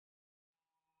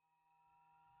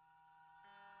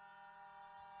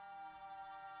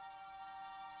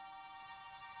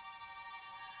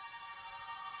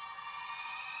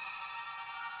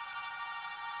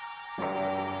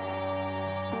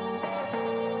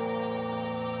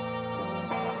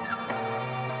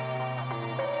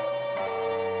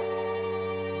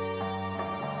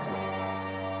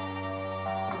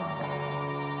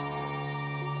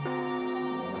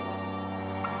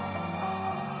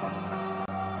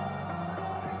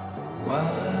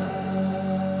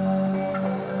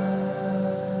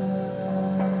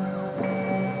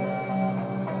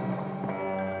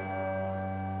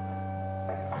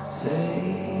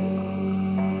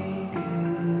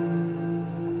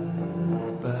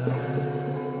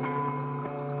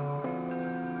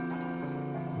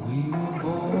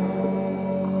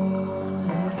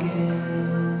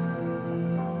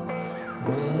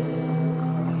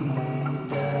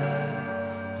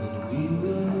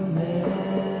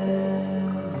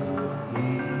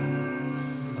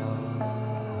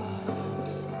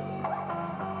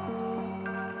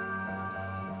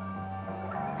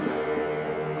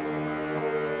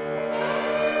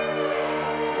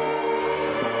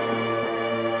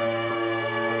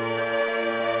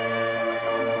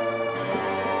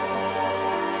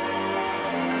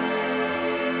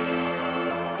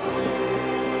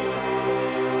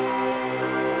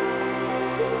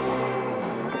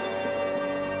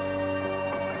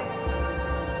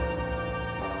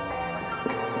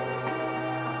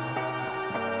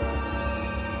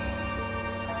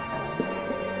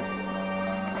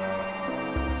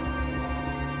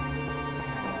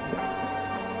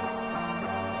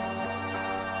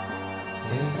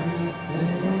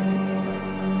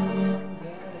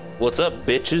What's up,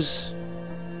 bitches?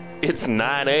 It's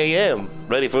 9 a.m.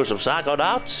 Ready for some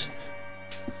Psychonauts?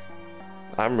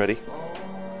 I'm ready.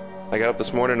 I got up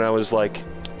this morning and I was like,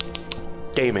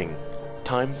 gaming.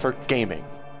 Time for gaming.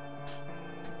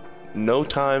 No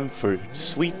time for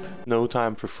sleep, no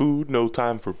time for food, no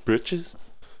time for bitches.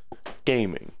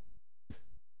 Gaming.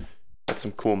 Got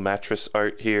some cool mattress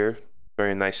art here.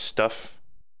 Very nice stuff.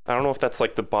 I don't know if that's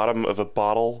like the bottom of a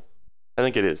bottle. I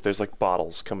think it is. There's like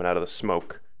bottles coming out of the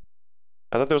smoke.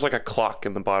 I thought there was like a clock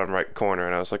in the bottom right corner,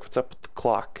 and I was like, what's up with the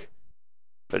clock?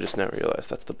 But I just never realized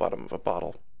that's the bottom of a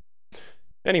bottle.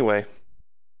 Anyway,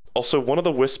 also one of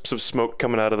the wisps of smoke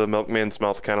coming out of the milkman's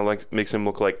mouth kind of like makes him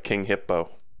look like King Hippo.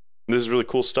 This is really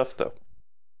cool stuff, though.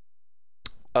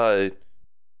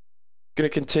 Gonna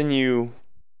continue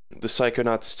the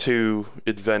Psychonauts 2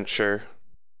 adventure.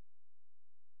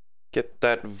 Get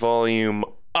that volume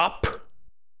up.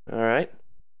 Alright.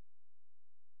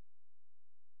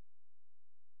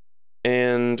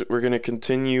 And we're gonna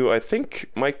continue. I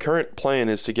think my current plan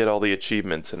is to get all the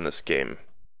achievements in this game.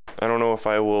 I don't know if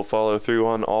I will follow through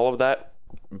on all of that,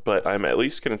 but I'm at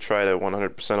least gonna try to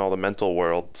 100% all the mental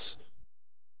worlds.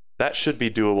 That should be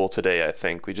doable today, I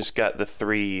think. We just got the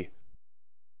 3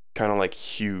 kind of like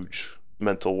huge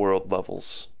mental world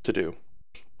levels to do.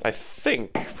 I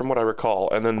think, from what I recall.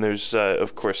 And then there's,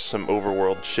 of course, some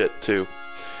overworld shit, too.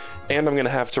 And I'm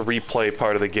gonna have to replay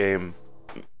part of the game.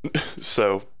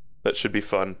 So, that should be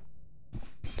fun.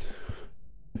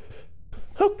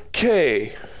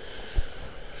 Okay.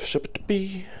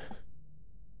 Ship-it-be.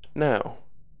 Now,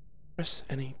 press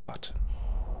any button.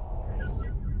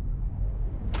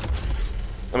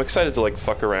 I'm excited to, like,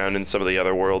 fuck around in some of the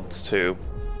other worlds, too.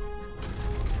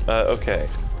 Okay.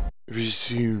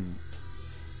 Resume.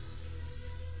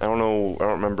 I don't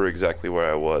remember exactly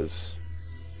where I was.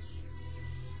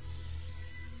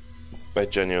 I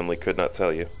genuinely could not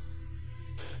tell you.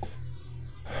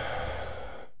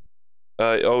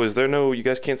 Oh, is there no... You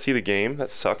guys can't see the game? That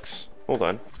sucks. Hold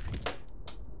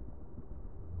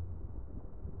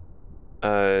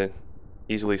on.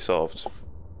 Easily solved.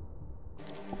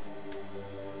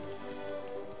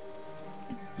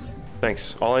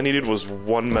 Thanks. All I needed was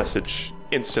one message.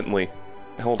 Instantly.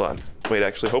 Hold on. Wait,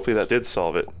 actually, hopefully that did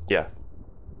solve it. Yeah.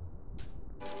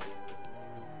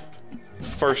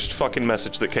 First fucking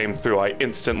message that came through, I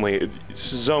instantly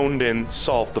zoned in,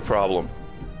 solved the problem.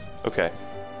 Okay.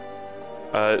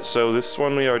 So this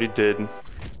one we already did.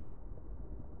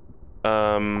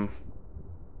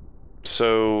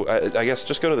 So I guess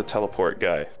just go to the teleport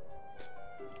guy.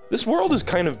 This world is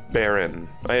kind of barren.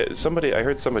 I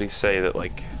heard somebody say that,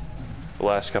 like, the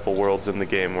last couple worlds in the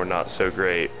game were not so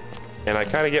great. And I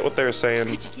kind of get what they were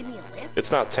saying.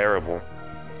 It's not terrible.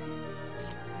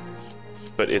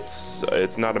 But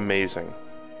it's not amazing.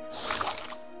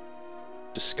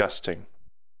 Disgusting.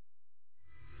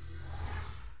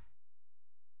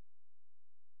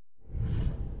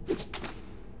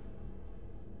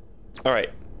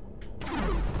 Alright.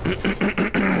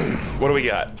 What do we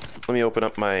got? Let me open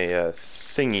up my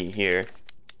thingy here.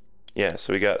 Yeah,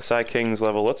 so we got Psy King's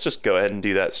level. Let's just go ahead and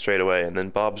do that straight away. And then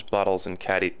Bob's Bottles and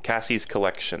Cassie's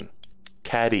Collection.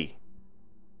 Caddy.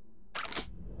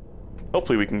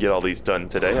 Hopefully we can get all these done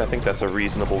today. I think that's a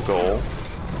reasonable goal.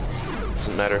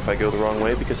 Doesn't matter if I go the wrong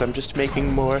way because I'm just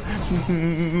making more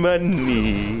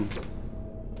money.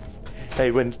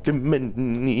 I want the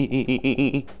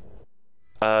money.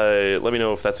 Let me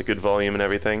know if that's a good volume and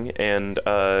everything, and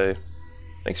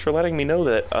thanks for letting me know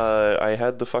that I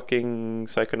had the fucking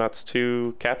Psychonauts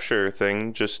 2 capture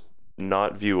thing just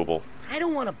not viewable. I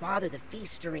don't want to bother the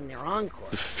feast during their encore.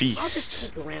 The feast. I'll just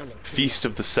sneak around and Feast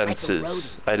of the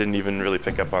Senses. Like I didn't even really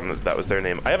pick up on that was their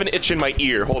name. I have an itch in my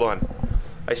ear. Hold on.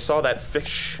 I saw that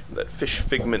fish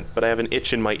figment, but I have an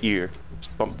itch in my ear.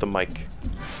 Just bump the mic.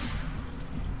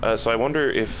 So I wonder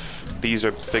if these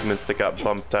are figments that got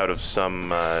bumped out of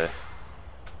some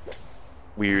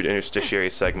weird interstitiary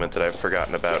segment that I've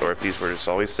forgotten about, or if these were just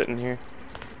always sitting here.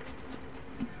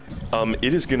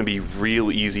 It is going to be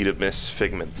real easy to miss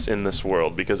figments in this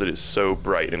world because it is so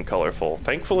bright and colorful.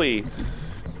 Thankfully,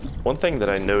 one thing that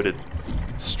I noted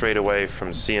straight away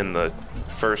from seeing the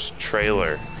first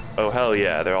trailer, oh hell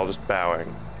yeah, they're all just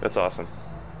bowing. That's awesome.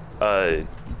 Was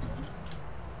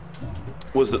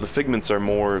that the figments are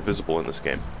more visible in this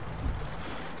game.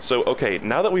 So, okay,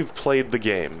 now that we've played the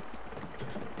game,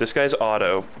 this guy's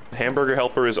auto, Hamburger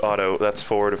Helper is auto, that's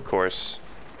forward of course.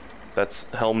 That's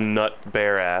Helm Nut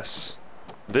Bare Ass.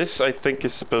 This, I think,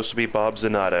 is supposed to be Bob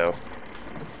Zanato.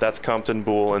 That's Compton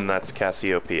Boole, and that's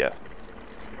Cassiopeia.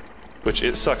 Which,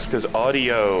 it sucks, because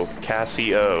audio,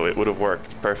 Cassio, it would have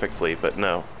worked perfectly, but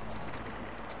no.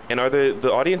 And are the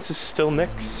audiences still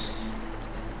Nyx?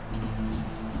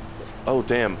 Oh,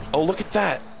 damn. Oh, look at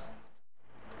that!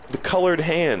 The colored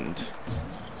hand.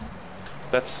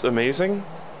 That's amazing.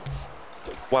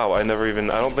 Wow, I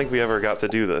don't think we ever got to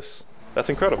do this. That's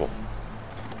incredible.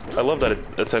 I love that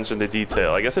attention to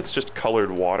detail. I guess it's just colored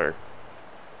water.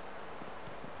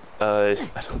 I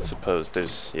don't suppose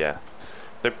there's... yeah.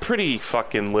 They're pretty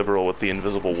fucking liberal with the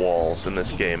invisible walls in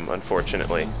this game,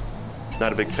 unfortunately.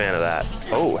 Not a big fan of that.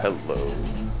 Oh, hello.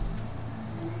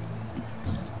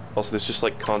 Also, there's just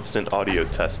like constant audio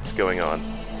tests going on.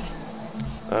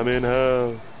 I'm in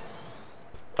hell.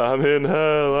 I'm in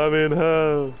hell. I'm in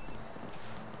hell.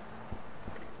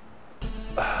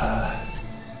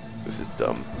 This is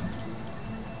dumb.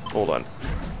 Hold on.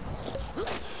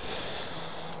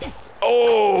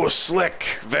 Oh,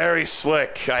 slick! Very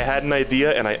slick. I had an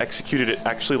idea and I executed it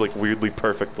actually like weirdly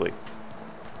perfectly.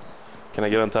 Can I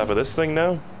get on top of this thing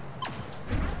now?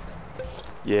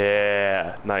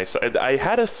 Yeah, nice. I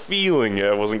had a feeling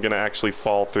I wasn't gonna actually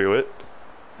fall through it.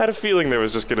 I had a feeling there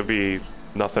was just gonna be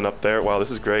nothing up there. Wow,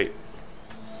 this is great.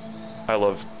 I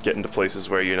love getting to places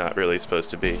where you're not really supposed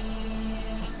to be.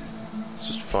 It's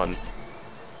just fun.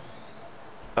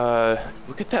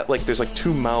 Look at that, like, there's like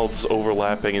two mouths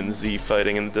overlapping and Z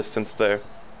fighting in the distance there.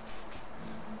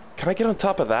 Can I get on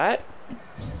top of that?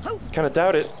 Kinda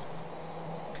doubt it.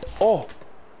 Oh,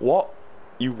 what?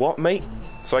 You what, mate?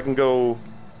 So I can go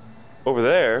over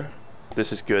there.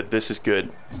 This is good, this is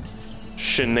good.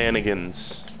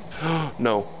 Shenanigans.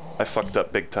 No, I fucked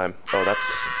up big time. Oh,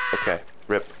 that's... okay,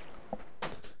 rip.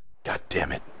 God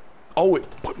damn it. Oh, it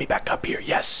put me back up here,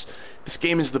 yes! This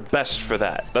game is the best for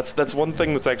that. That's one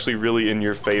thing that's actually really in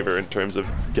your favor in terms of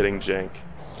getting jank.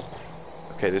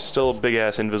 Okay, there's still a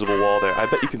big-ass invisible wall there. I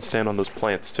bet you can stand on those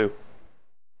plants, too.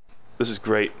 This is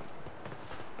great.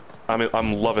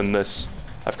 I'm loving this.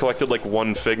 I've collected, like,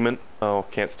 one figment. Oh,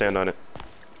 can't stand on it.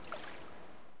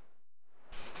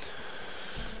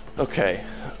 Okay.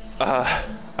 I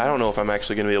don't know if I'm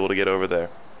actually going to be able to get over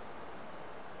there.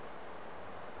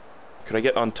 Could I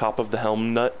get on top of the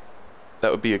helm nut? That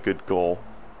would be a good goal.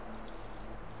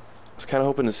 I was kind of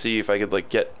hoping to see if I could, like,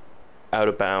 get out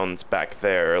of bounds back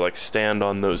there, or, like, stand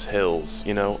on those hills,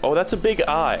 you know? Oh, that's a big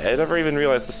eye. I never even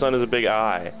realized the sun is a big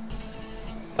eye.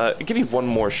 Give me one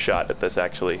more shot at this,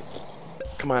 actually.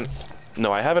 Come on.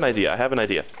 No, I have an idea. I have an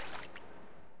idea.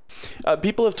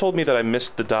 People have told me that I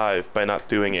missed the dive by not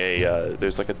doing a,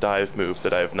 there's, like, a dive move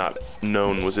that I have not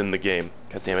known was in the game.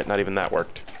 God damn it, not even that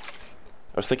worked.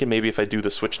 I was thinking maybe if I do the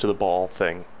switch to the ball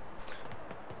thing.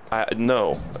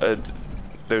 No.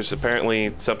 There's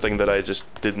apparently something that I just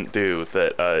didn't do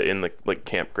that in the like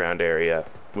campground area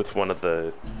with one of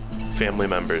the family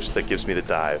members that gives me the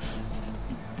dive.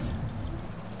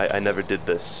 I never did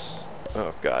this.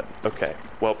 Oh god. Okay.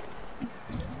 Well,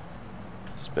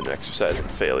 this has been an exercise in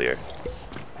failure.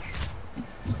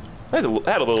 I had a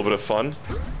little bit of fun.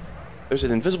 There's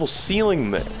an invisible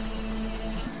ceiling there.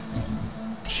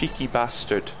 Cheeky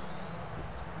bastard.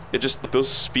 It just, those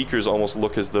speakers almost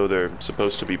look as though they're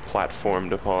supposed to be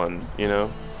platformed upon, you know?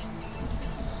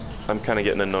 I'm kind of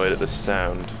getting annoyed at this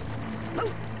sound.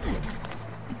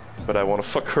 But I want to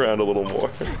fuck around a little more.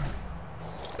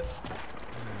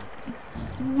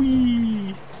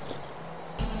 Whee!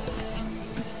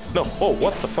 No, oh,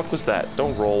 what the fuck was that?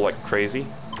 Don't roll like crazy.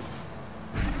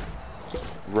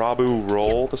 Rabu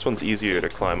roll. This one's easier to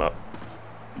climb up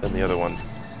than the other one.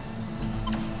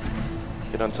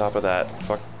 Get on top of that.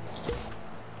 Fuck.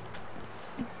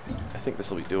 I think this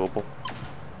will be doable.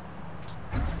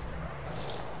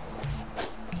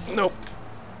 Nope.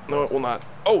 No, it will not.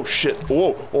 Oh, shit.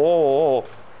 Whoa. Oh.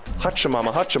 Hutcha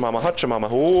mama, hutcha mama, hutcha mama.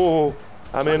 Oh.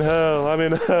 I'm in hell. I'm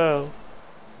in hell.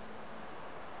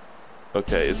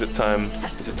 Okay, is it time?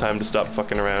 Is it time to stop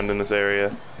fucking around in this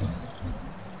area?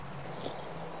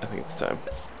 I think it's time.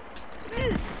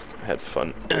 I had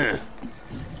fun.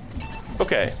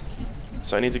 Okay.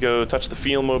 So I need to go touch the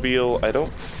Feel-mobile. I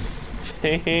don't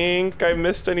think I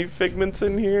missed any figments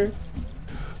in here.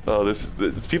 Oh, this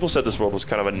people said this world was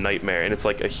kind of a nightmare, and it's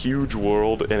like a huge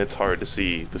world, and it's hard to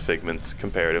see the figments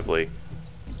comparatively.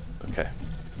 Okay.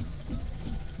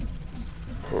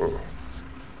 Oh.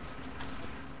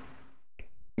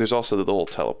 There's also the little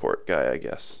teleport guy, I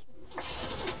guess.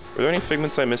 Were there any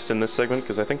figments I missed in this segment?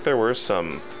 Because I think there were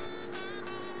some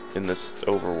in this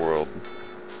overworld.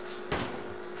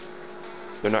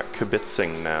 They're not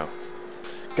kibitzing now.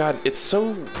 God, it's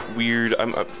so weird.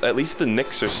 At least the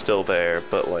nicks are still there,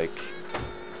 but like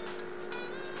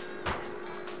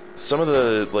some of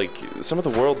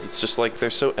the worlds, it's just like they're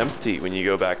so empty when you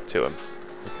go back to them.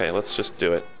 Okay, let's just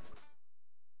do it.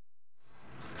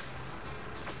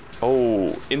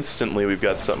 Oh, instantly we've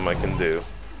got something I can do.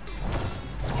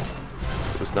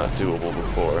 It was not doable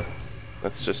before.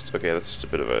 That's just, okay, that's just a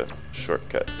bit of a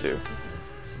shortcut too.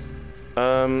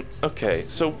 Okay,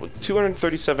 so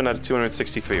 237 out of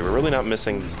 263. We're really not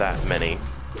missing that many.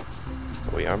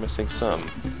 But we are missing some.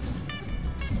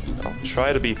 I'll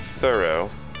try to be thorough.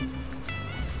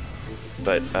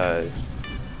 But,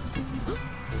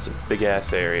 it's a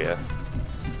big-ass area.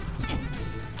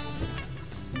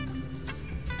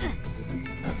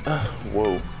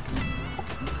 Whoa.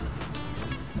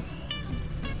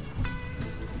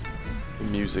 The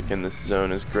music in this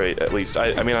zone is great, at least.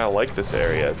 I mean, I like this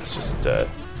area. It's just,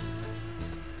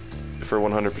 for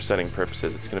 100%ing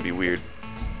purposes, it's gonna be weird.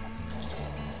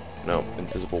 No,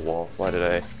 invisible wall. Why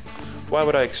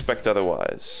would I expect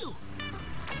otherwise?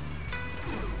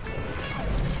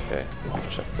 Okay,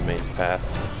 check the main path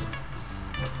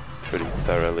pretty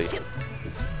thoroughly.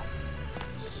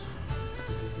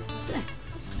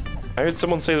 I heard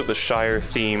someone say that the Shire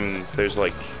theme, there's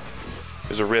a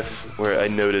riff where I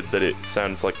noted that it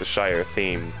sounds like the Shire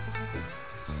theme.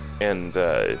 And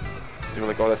they were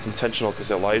like, oh, that's intentional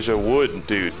because Elijah Wood,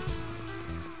 dude.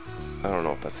 I don't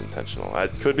know if that's intentional. I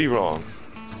could be wrong.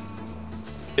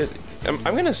 I'm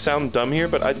gonna sound dumb here,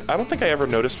 but I don't think I ever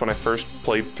noticed when I first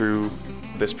played through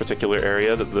this particular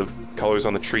area that the colors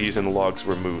on the trees and the logs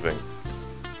were moving.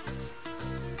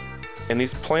 And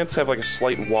these plants have like a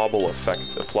slight wobble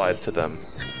effect applied to them.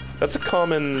 That's a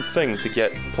common thing to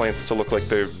get plants to look like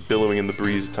they're billowing in the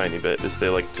breeze a tiny bit, is they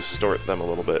like distort them a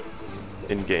little bit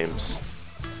in games.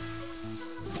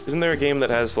 Isn't there a game that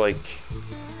has like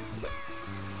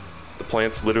the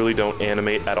plants literally don't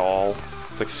animate at all?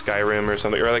 It's like Skyrim or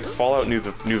something, or like Fallout New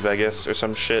Vegas or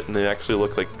some shit, and they actually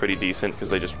look like pretty decent because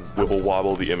they just wibble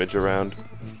wobble the image around.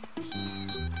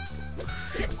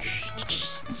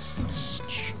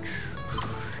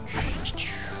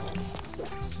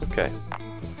 Okay.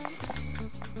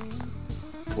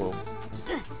 Whoa.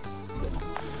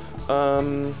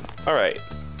 Alright.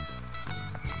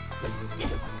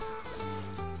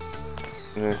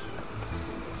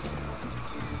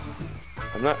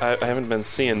 I haven't been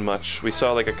seeing much. We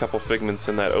saw like a couple figments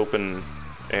in that open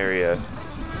area.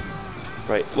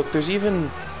 Right, look, there's even...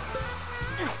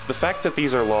 The fact that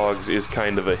these are logs is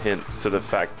kind of a hint to the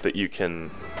fact that you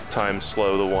can time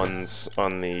slow the ones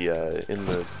on the,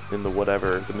 in the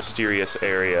whatever, the mysterious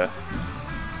area.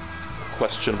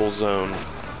 Questionable zone.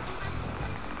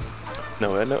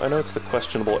 No, I know it's the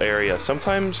questionable area.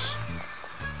 Sometimes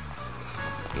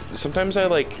I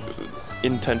like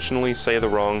intentionally say the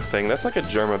wrong thing. That's like a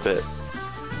Germa bit.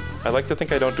 I like to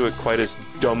think I don't do it quite as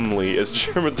dumbly as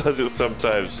Germa does it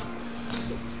sometimes.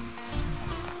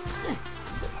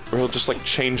 Or he'll just like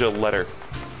change a letter.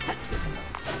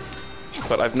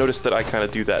 But I've noticed that I kind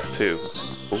of do that too.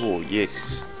 Oh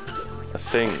yes, a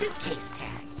thing.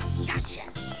 Gotcha.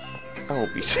 I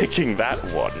won't be taking that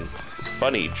one.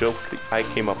 Funny joke that I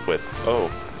came up with. Oh.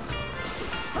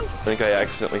 I think I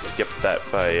accidentally skipped that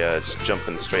by just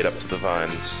jumping straight up to the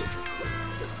vines.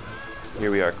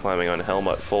 Here we are climbing on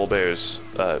Helmut Fulbear's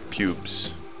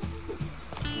pubes.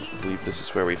 I believe this is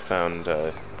where we found,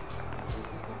 I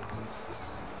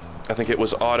think it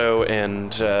was Otto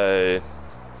and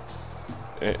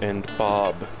and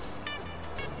Bob.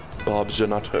 Bob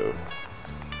Gelato.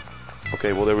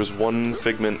 Okay, well there was one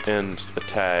figment and a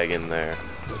tag in there.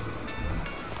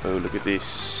 Oh, look at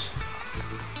this.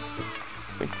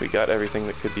 I think we got everything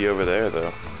that could be over there,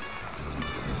 though.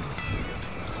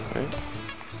 Right?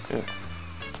 Yeah.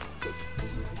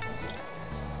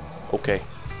 Okay.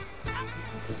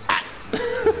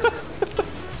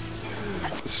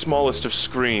 The smallest of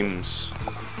screams.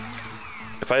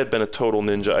 If I had been a total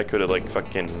ninja, I could have, like,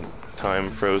 fucking time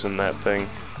frozen that thing.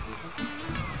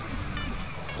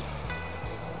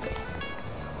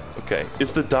 Okay.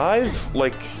 Is the dive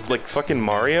like fucking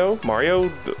Mario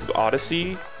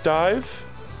Odyssey dive?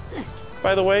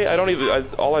 By the way, I don't even.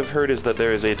 All I've heard is that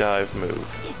there is a dive move.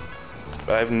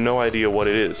 I have no idea what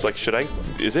it is. Like, should I?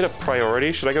 Is it a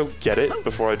priority? Should I go get it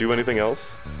before I do anything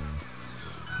else?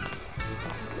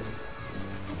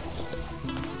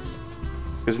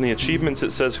 Because in the achievements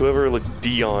it says whoever like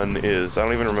Dion is. I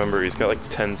don't even remember. He's got like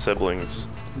 10 siblings.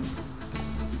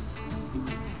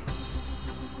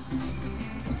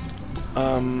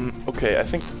 Okay, I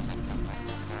think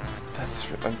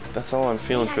that's all I'm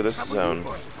feeling for this zone.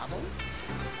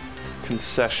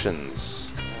 Concessions.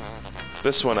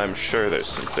 This one, I'm sure there's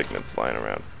some figments lying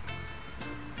around.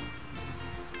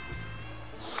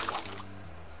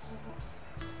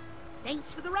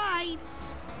 Thanks for the ride.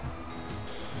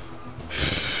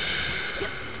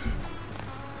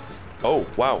 Oh,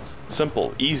 wow.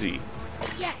 Simple. Easy.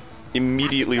 Yes.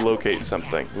 Immediately locate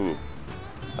something. Ooh.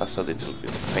 That's a little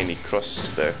bit tiny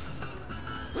crust there.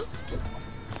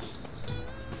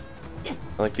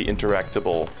 I like the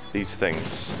interactable, these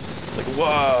things. It's like,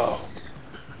 whoa!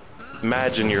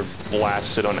 Imagine you're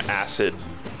blasted on acid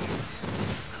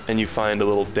and you find a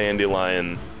little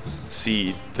dandelion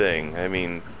seed thing. I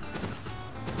mean,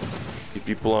 you'd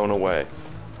be blown away.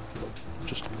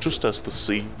 Just as the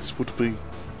seeds would be.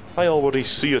 I already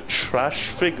see a trash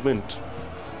figment.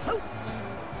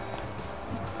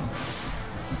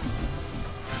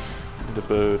 The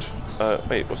bird.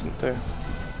 Wait, wasn't there?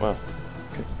 Wow.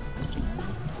 Okay.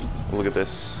 Look at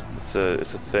this. It's a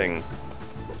thing.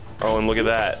 Oh, and look at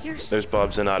that. There's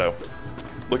Bob Zanato.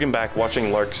 Looking back,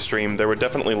 watching Lark's stream, there were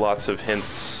definitely lots of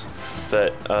hints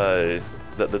that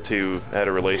that the two had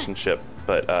a relationship,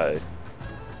 but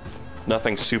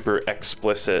nothing super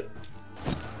explicit.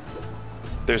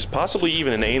 There's possibly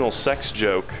even an anal sex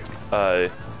joke.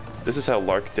 This is how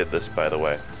Lark did this, by the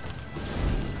way.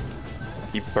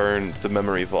 He burned the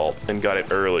memory vault and got it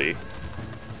early.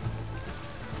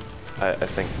 I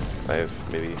think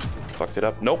I've maybe fucked it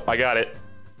up. Nope, I got it.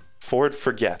 Ford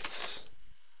forgets.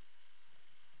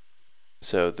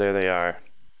 So there they are.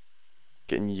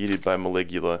 Getting yeeted by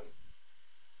Maligula.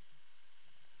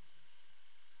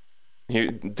 Here,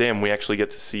 damn, we actually get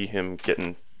to see him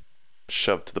getting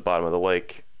shoved to the bottom of the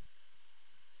lake.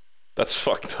 That's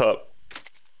fucked up.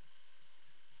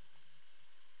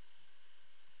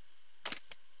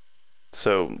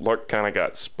 So Lark kind of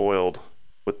got spoiled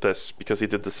with this because he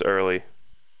did this early.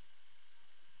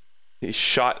 He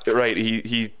shot, right,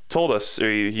 he told us, or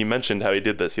he mentioned how he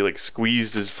did this. He like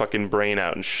squeezed his fucking brain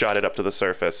out and shot it up to the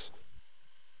surface.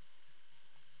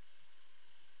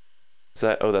 Is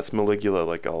that, oh, that's Maligula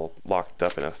like all locked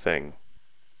up in a thing.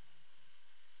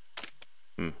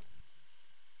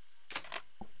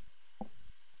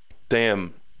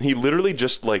 Damn. He literally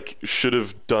just, like, should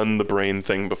have done the brain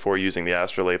thing before using the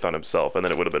astrolabe on himself, and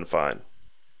then it would have been fine.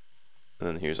 And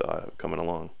then here's Io coming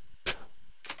along.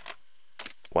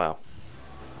 Wow.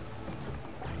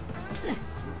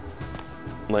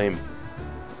 Lame.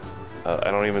 I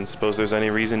don't even suppose there's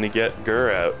any reason to get Gur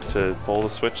out to pull the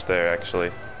switch there,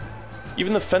 actually.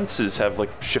 Even the fences have, like,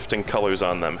 shifting colors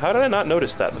on them. How did I not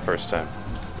notice that the first time?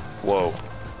 Whoa.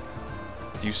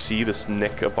 Do you see this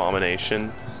Nick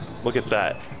abomination? Look at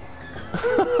that.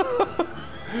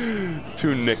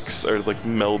 Two Nicks are like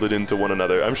melded into one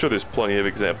another. I'm sure there's plenty of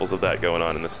examples of that going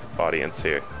on in this audience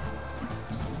here.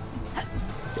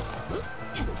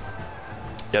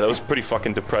 Yeah, that was pretty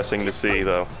fucking depressing to see,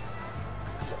 though.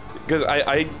 Because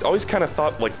I always kind of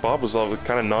thought like Bob was all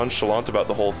kind of nonchalant about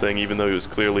the whole thing, even though he was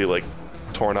clearly like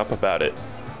torn up about it.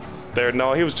 There,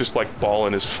 no, he was just like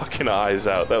bawling his fucking eyes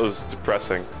out. That was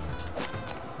depressing.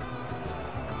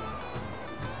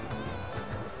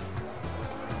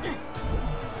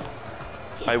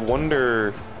 I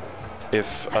wonder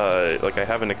if, like, I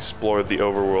haven't explored the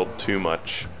overworld too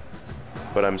much,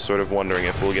 but I'm sort of wondering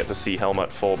if we'll get to see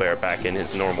Helmut Fullbear back in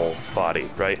his normal body,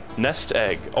 right? Nest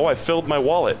egg. Oh, I filled my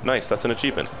wallet. Nice, that's an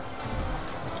achievement.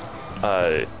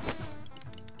 Because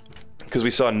we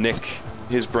saw Nick,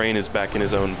 his brain is back in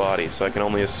his own body, so I can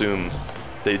only assume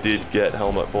they did get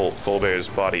Helmut Fullbear's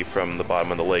body from the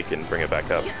bottom of the lake and bring it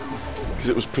back up. Because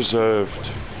it was preserved.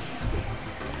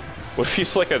 What if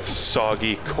he's like a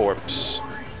soggy corpse?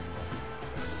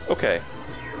 Okay.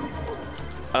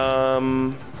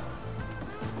 There's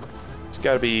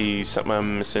gotta be something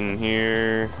I'm missing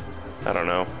here. I don't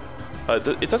know.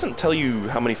 It doesn't tell you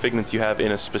how many figments you have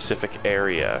in a specific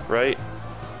area, right?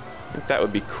 I think that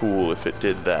would be cool if it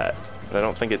did that. But I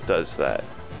don't think it does that.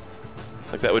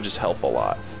 Like, that would just help a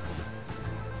lot.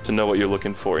 To know what you're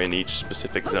looking for in each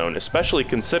specific zone. Especially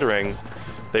considering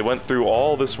they went through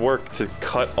all this work to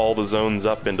cut all the zones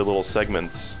up into little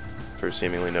segments. For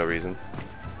seemingly no reason.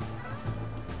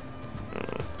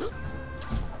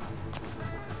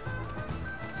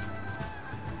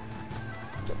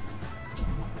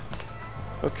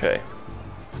 Okay.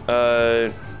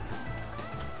 Yeah,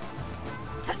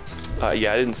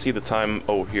 I didn't see the time.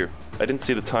 Oh, here. I didn't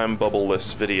see the time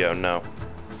bubble-less video, no.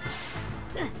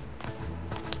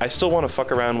 I still want to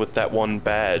fuck around with that one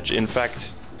badge. In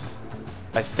fact,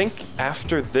 I think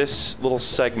after this little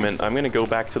segment, I'm gonna go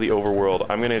back to the overworld.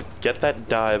 I'm gonna get that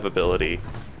dive ability,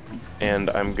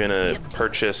 and I'm gonna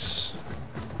purchase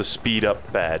the speed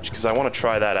up badge, because I want to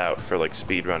try that out for, like,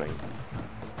 speed running.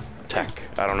 Tech.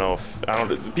 I don't know if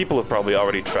people have probably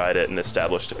already tried it and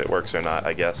established if it works or not,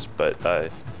 I guess, but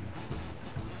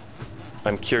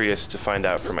I'm curious to find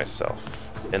out for myself,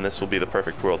 and this will be the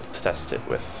perfect world to test it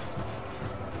with.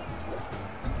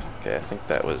 Okay, I think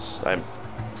that was I'm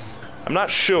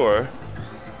not sure.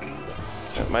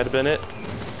 That might have been it.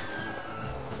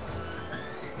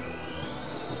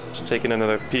 Just taking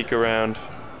another peek around.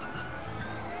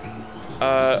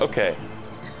 Okay.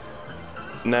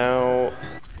 Now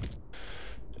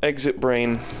exit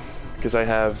brain, because I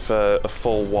have a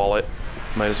full wallet.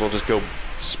 Might as well just go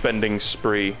spending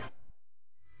spree.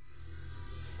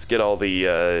 Let's get all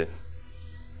the,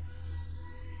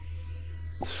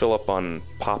 let's fill up on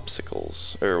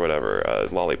popsicles, or whatever,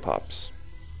 lollipops.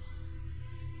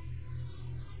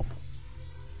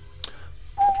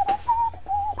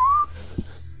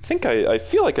 I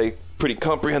feel like I pretty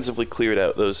comprehensively cleared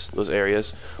out those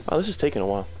areas. Wow, this is taking a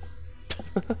while.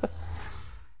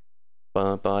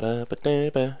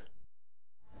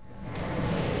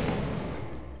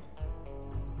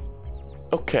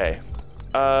 Okay.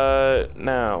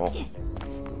 Now.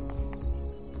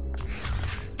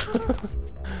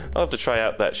 I'll have to try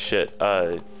out that shit.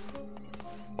 All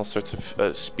sorts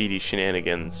of speedy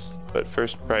shenanigans. But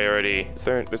first priority,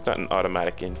 there's not an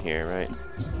automatic in here, right?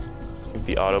 I think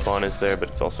the Autobahn is there, but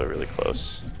it's also really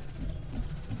close.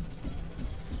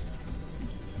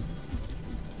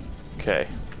 Okay.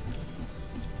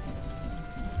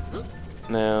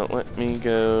 Now, let me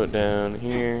go down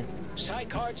here.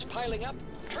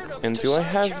 And do I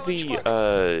have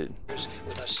the,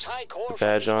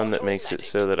 badge on that makes it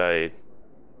so that I...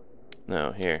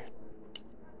 No, here.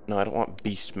 No, I don't want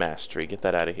Beast Mastery. Get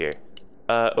that out of here.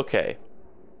 Okay.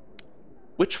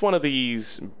 Which one of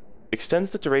these extends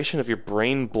the duration of your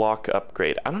brain block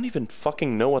upgrade? I don't even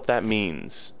fucking know what that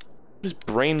means. What is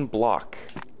brain block?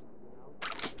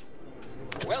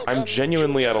 I'm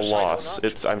genuinely at a loss.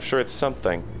 I'm sure it's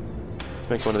something. Let's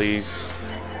make one of these.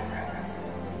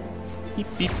 Beep,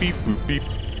 beep, beep, boop, beep.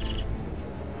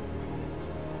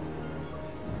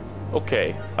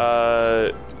 Okay,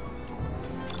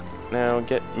 now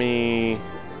get me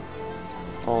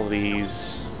all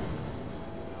these.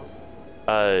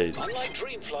 Unlike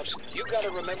dream fluffs, you gotta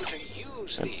remember to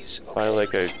use these. Okay? Buy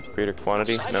like a greater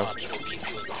quantity? No.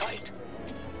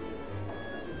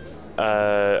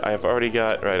 I've already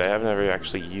got, right, I haven't ever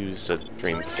actually used a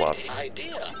dream fluff.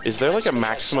 Is there like a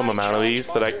maximum amount of these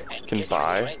that I can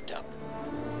buy?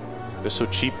 They're so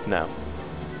cheap now.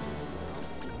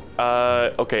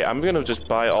 Okay, I'm gonna just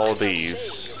buy all of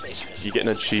these. You get an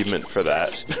achievement for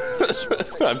that.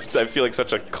 I feel like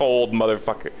such a cold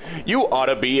motherfucker. You ought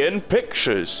to be in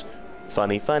pictures.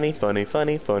 Funny, funny, funny,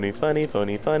 funny, funny, funny,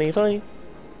 funny, funny, funny.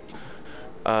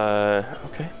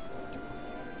 Okay.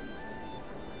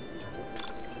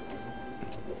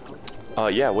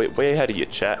 Yeah, way ahead of you,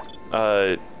 chat.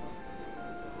 I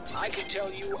can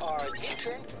tell you are an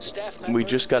intern, staff member, we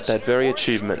just got that very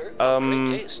achievement.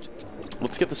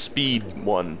 Let's get the speed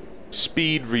one.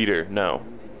 Speed reader, no.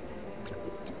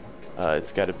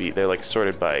 It's gotta be, they're like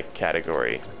sorted by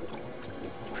category.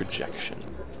 Projection.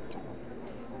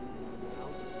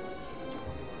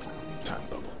 Time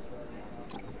bubble.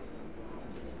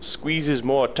 Squeezes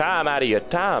more time out of your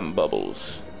time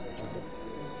bubbles.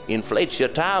 Inflates your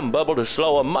time bubble to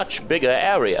slow a much bigger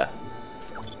area.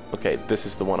 Okay, this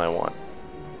is the one I want.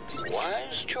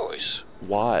 Wise choice.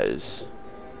 Wise.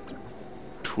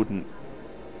 Wouldn't.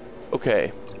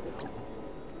 Okay.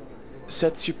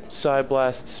 Sets your side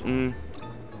blasts.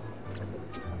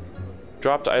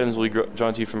 Dropped items will be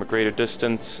drawn to you from a greater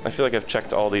distance. I feel like I've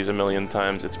checked all these a million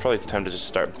times. It's probably time to just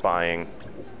start buying.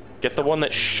 Get the one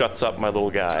that shuts up my little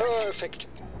guy. Perfect.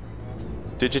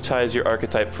 Digitize your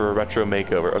archetype for a retro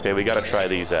makeover. Okay, we gotta try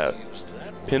these out.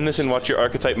 Pin this and watch your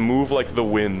archetype move like the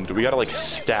wind. We gotta like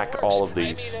stack all of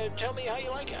these. Tell me how you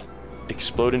like it.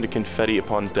 Explode into confetti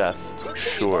upon death.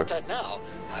 Sure.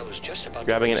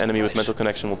 Grabbing an enemy with mental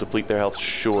connection will deplete their health.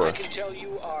 Sure.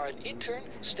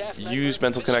 Use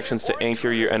mental connections to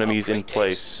anchor your enemies in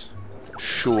place.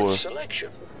 Sure.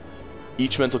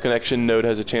 Each mental connection node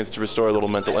has a chance to restore a little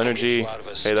mental energy.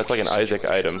 Hey, that's like an Isaac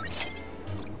item.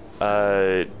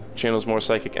 Channels more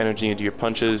psychic energy into your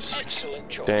punches.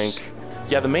 Dank.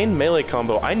 Yeah, the main melee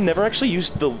combo. I never actually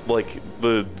used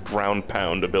the ground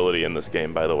pound ability in this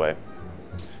game, by the way.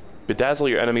 Bedazzle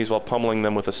your enemies while pummeling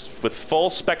them with full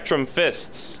spectrum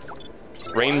fists.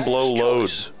 Rain blow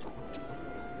load.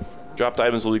 Dropped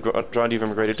items will be drawn to you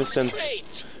from a greater distance.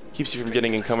 Keeps you from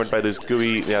getting encumbered by those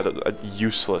gooey. Yeah,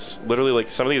 useless. Literally, like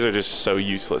some of these are just so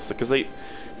useless because they.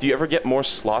 Do you ever get more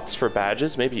slots for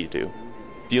badges? Maybe you do.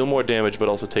 Deal more damage, but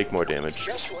also take more damage.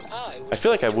 I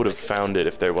feel like I would have found it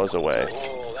if there was a way.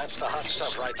 Oh, that's the hot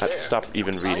stuff right there. Stop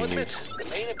even reading these. The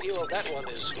main appeal of that one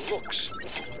is looks.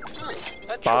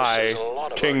 Bye,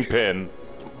 Kingpin.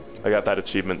 I got that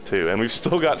achievement too, and we've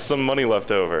still got some money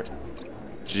left over.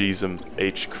 Jeezum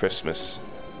H Christmas.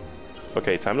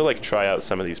 Okay, time to like try out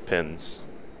some of these pins.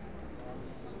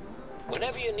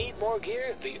 Whenever you need more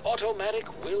gear, the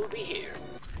automatic will be here.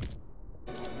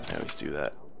 I always do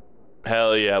that.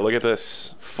 Hell yeah, look at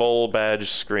this. Full badge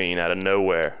screen out of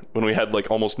nowhere, when we had like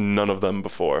almost none of them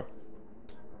before.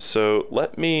 So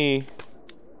let me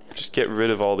just get rid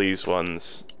of all these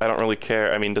ones. I don't really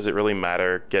care. I mean, does it really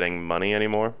matter getting money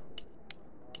anymore?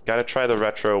 Gotta try the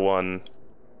retro one.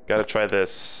 Gotta try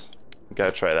this.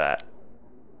 Gotta try that.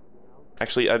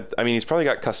 Actually, I mean, he's probably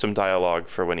got custom dialogue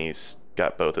for when he's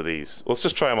got both of these. Let's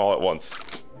just try them all at once.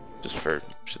 Just for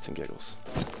shits and giggles.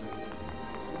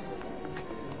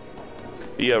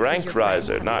 Be a rank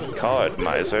riser, not card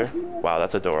miser. Wow,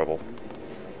 that's adorable.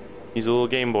 He's a little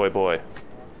Game Boy boy.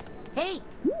 Hey!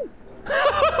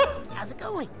 How's it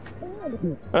going?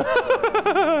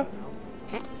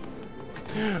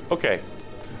 Okay.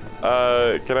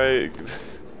 Can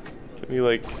we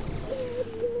like...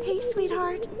 Hey,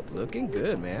 sweetheart. Looking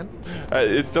good, man.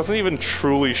 It doesn't even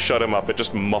truly shut him up, it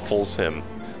just muffles him.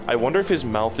 I wonder if his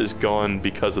mouth is gone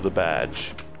because of the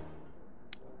badge.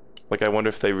 Like, I wonder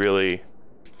if they really...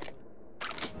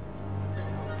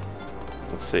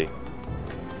 Let's see.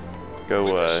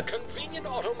 Go,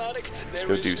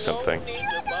 go do something.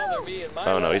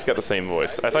 Oh no, he's got the same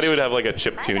voice. I thought he would have like a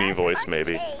chiptune voice,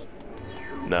 maybe.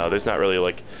 No, there's not really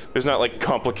like... There's not like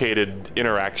complicated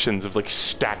interactions of like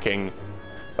stacking.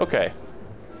 Okay.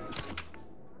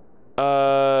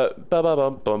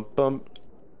 Ba-ba-bum-bum-bum.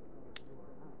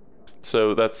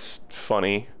 So that's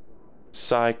funny.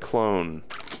 Cyclone.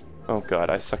 Oh god,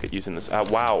 I suck at using this.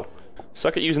 Wow.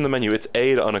 Suck at using the menu. It's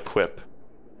A to unequip.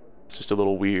 It's just a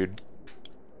little weird.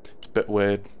 Bit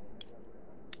weird.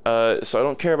 So I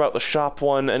don't care about the shop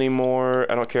one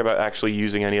anymore. I don't care about actually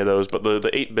using any of those, but the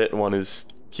 8-bit one is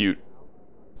cute.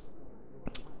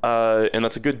 And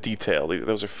that's a good detail.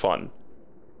 Those are fun.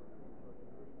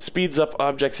 Speeds up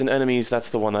objects and enemies, that's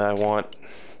the one that I want.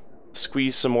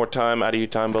 Squeeze some more time out of your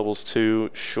time bubbles too,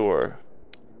 sure.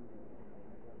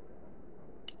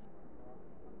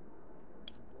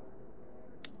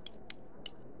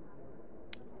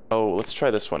 Oh, let's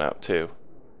try this one out too.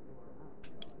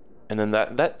 And then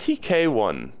that TK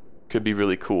one could be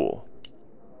really cool.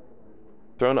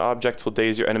 Thrown objects will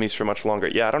daze your enemies for much longer.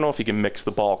 Yeah, I don't know if you can mix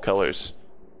the ball colors.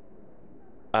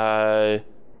 I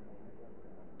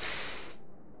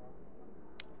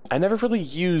never really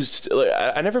used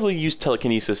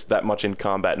telekinesis that much in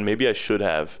combat, and maybe I should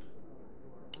have.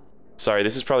 Sorry,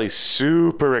 this is probably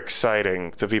super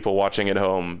exciting to people watching at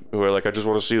home who are like, I just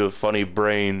want to see the funny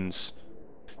brains.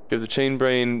 Give the chain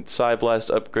brain Psy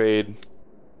Blast upgrade.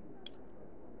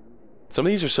 Some of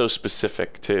these are so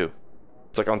specific too.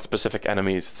 It's like on specific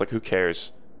enemies. It's like, who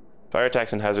cares? Fire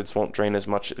attacks and hazards won't drain as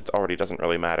much. It already doesn't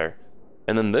really matter.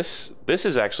 And then this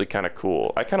is actually kind of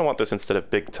cool. I kind of want this instead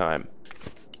of big time.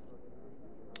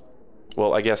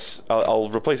 Well, I guess I'll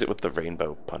replace it with the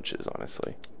rainbow punches,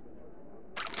 honestly.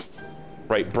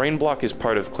 Right, brain block is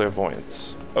part of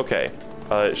clairvoyance. Okay,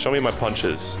 show me my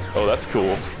punches. Oh, that's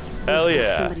cool. Hell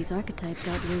yeah. Somebody's archetype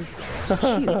got loose.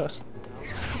 Cute.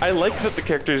 I like that the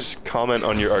characters comment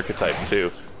on your archetype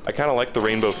too. I kind of like the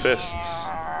rainbow fists.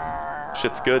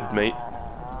 Shit's good, mate.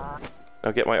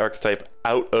 Now get my archetype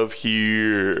out of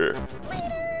here.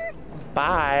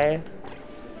 Bye,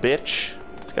 bitch.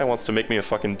 This guy wants to make me a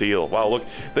fucking deal. Wow, look,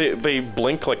 they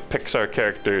blink like Pixar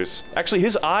characters. Actually,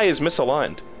 his eye is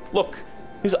misaligned. Look,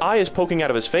 his eye is poking out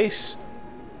of his face.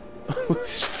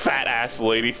 This fat ass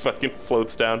lady fucking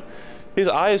floats down. His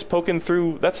eye is poking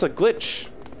through. That's a glitch.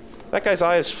 That guy's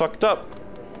eye is fucked up.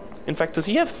 In fact, does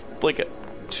he have like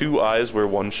 2 eyes where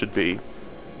one should be?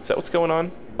 Is that what's going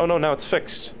on? Oh no, now it's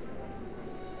fixed.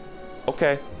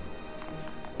 Okay.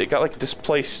 It got like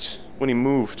displaced when he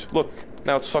moved. Look,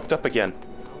 now it's fucked up again.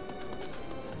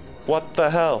 What the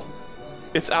hell?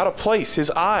 It's out of place,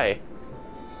 his eye.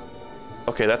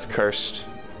 Okay, that's cursed.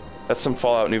 That's some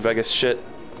Fallout New Vegas shit.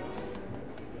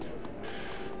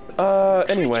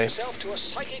 Anyway.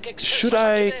 Should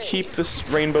I keep this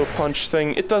rainbow punch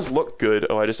thing? It does look good.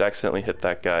 Oh, I just accidentally hit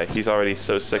that guy. He's already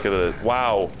so sick of the...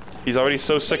 Wow. He's already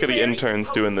so sick of the interns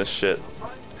doing this shit.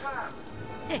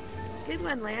 Good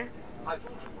one, Lair. I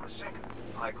thought for a second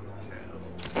I could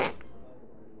tell.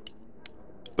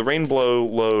 The rainbow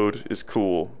load is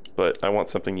cool, but I want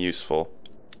something useful.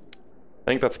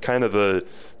 I think that's kind of the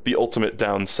ultimate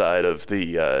downside of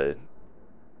the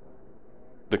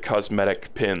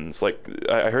cosmetic pins. Like,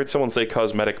 I heard someone say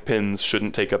cosmetic pins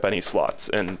shouldn't take up any slots,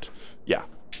 and yeah.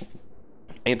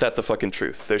 Ain't that the fucking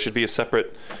truth? There should be a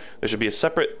separate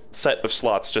set of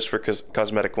slots just for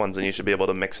cosmetic ones, and you should be able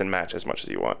to mix and match as much as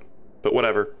you want. But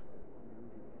whatever.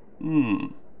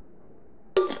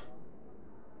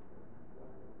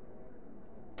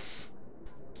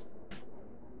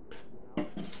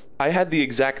 I had the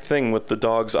exact thing with the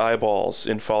dog's eyeballs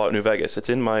in Fallout New Vegas. It's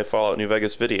in my Fallout New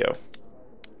Vegas video.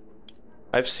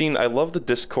 I love the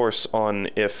discourse on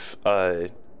if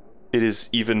it is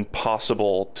even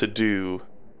possible to do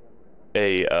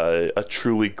a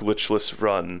truly glitchless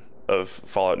run of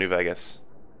Fallout New Vegas.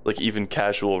 Like, even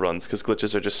casual runs, because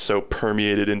glitches are just so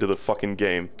permeated into the fucking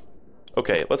game.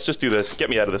 Okay, let's just do this. Get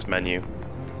me out of this menu.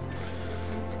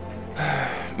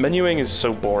 Menuing is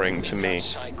so boring to me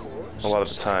a lot of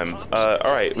the time.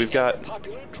 Alright, we've got...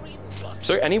 Is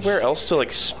there anywhere else to,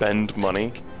 like, spend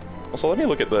money? Also, let me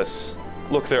look at this.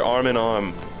 Look, they're arm in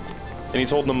arm. And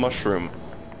he's holding a mushroom.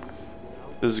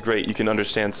 This is great. You can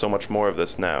understand so much more of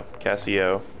this now.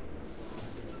 Cassio.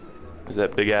 There's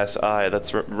that big-ass eye.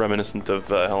 That's reminiscent of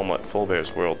Helmut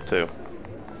Fullbear's world, too.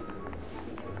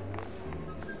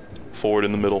 Ford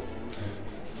in the middle.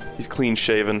 He's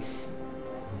clean-shaven.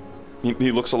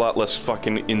 He looks a lot less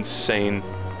fucking insane.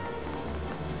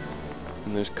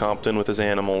 And there's Compton with his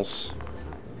animals.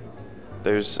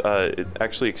 There's,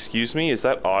 actually, excuse me, is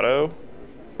that Otto?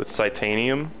 With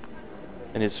Psychonauts?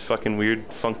 And his fucking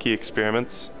weird, funky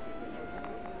experiments?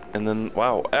 And then,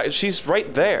 wow, she's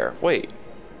right there. Wait.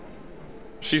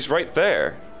 She's right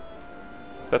there.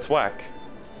 That's whack.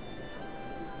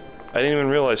 I didn't even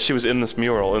realize she was in this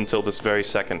mural until this very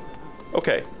second.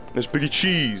 Okay, there's Biggie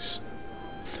Cheese.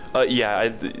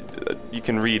 Yeah, you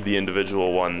can read the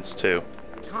individual ones, too.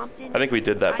 Compton, I think we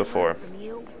did that before.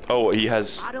 Oh, he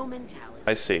has...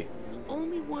 I see. The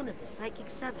only one of the Psychic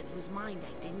 7 whose mind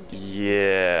I didn't get.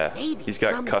 Yeah. Maybe He's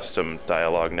got custom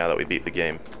dialogue now that we beat the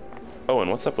game. Oh, and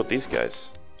what's up with these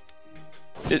guys?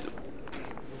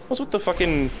 What's with the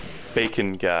fucking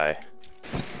bacon guy?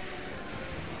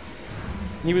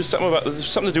 He was something about... There's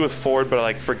something to do with Ford, but I,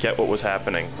 like, forget what was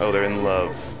happening. Oh, they're in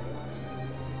love.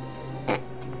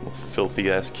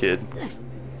 Filthy-ass kid.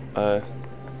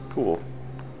 Cool.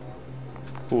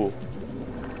 Cool.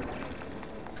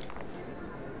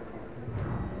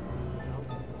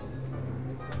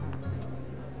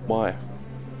 Why?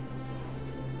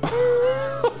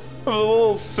 A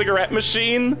little cigarette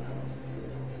machine?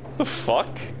 The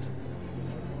fuck?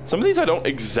 Some of these I don't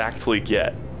exactly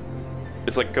get.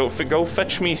 It's like, go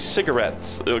fetch me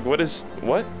cigarettes. Like,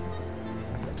 what?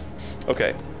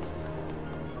 Okay.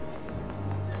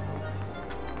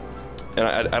 And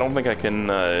I don't think I can,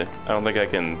 I don't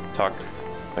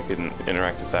can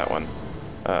interact with that one.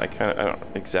 I don't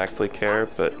exactly care,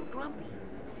 but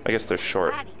I guess they're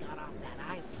short.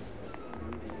 I'm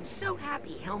so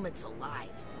happy Helmut's alive.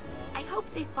 I hope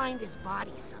they find his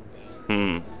body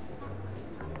someday.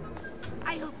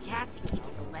 I hope Cassie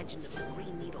keeps the legend of the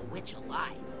Green Needle Witch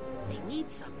alive. They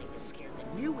need something to scare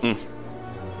the new interns with.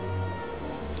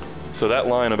 So that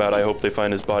line about I hope they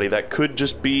find his body, that could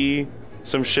just be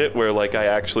some shit where, like,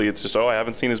 it's just, oh, I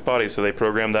haven't seen his body, so they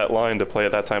programmed that line to play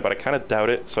at that time, but I kind of doubt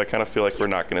it, so I kind of feel like we're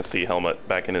not going to see Helmut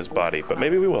back in his body, but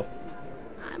maybe we will.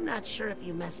 I'm not sure if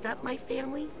you messed up my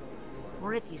family,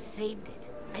 or if you saved it.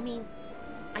 I mean,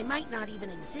 I might not even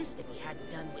exist if you hadn't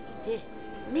done what you did.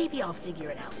 Maybe I'll figure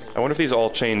it out later. I wonder if these all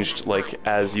changed, like,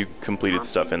 as you completed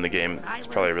stuff in the game. That's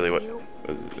probably really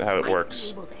how it works.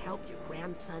 Might be able to help your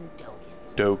grandson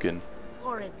Dogen. Dogen.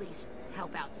 Or at least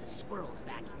help out the squirrels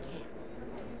back in camp.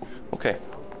 Okay.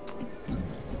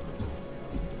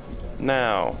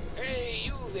 Now, Hey,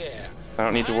 you there. I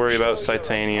don't need to worry about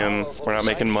Titanium. We're not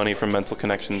making money from mental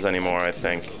connections anymore, I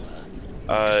think.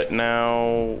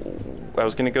 Now, I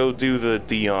was gonna go do the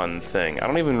Dion thing. I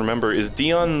don't even remember. Is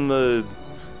Dion the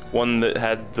one that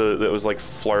that was like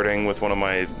flirting with one of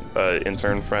my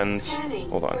intern friends?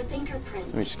 Hold on.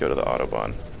 Let me just go to the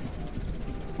Autobahn.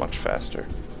 Much faster.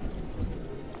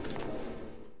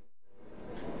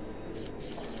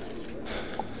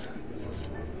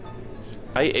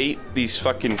 I ate these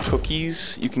fucking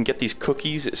cookies. You can get these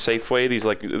cookies at Safeway. These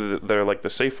like, they're like the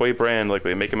Safeway brand, like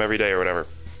they make them every day or whatever.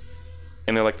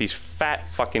 And they're like these fat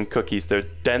fucking cookies. They're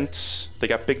dense. They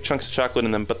got big chunks of chocolate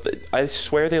in them, but I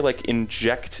swear they like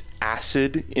inject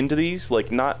acid into these.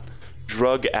 Like not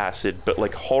drug acid, but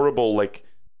like horrible, like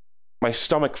my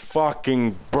stomach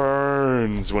fucking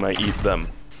burns when I eat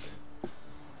them.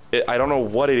 I don't know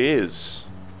what it is.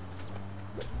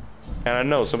 And I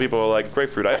know some people are like,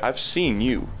 grapefruit, I've seen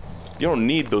you. You don't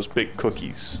need those big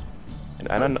cookies.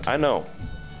 And I know.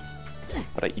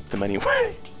 But I eat them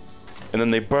anyway. And then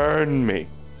they burn me.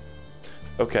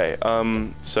 Okay,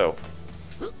 so.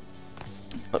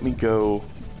 Let me go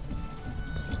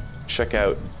check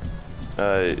out.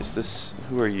 Is this,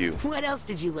 who are you? What else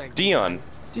did you learn? Dion.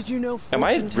 Did you know Am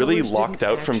I really fortune tellers locked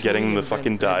didn't out from getting actually the invent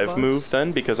fucking bed dive bugs? move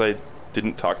then because I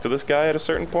didn't talk to this guy at a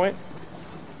certain point?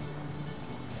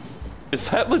 Is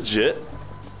that legit?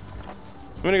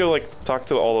 I'm gonna go like talk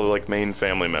to all the like main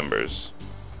family members.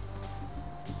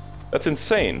 That's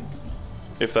insane.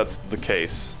 If that's the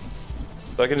case.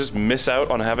 So I can just miss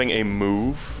out on having a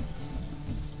move.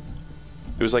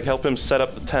 It was like help him set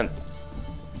up the tent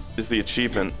is the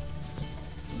achievement.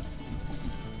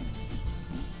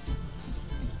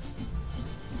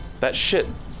 That shit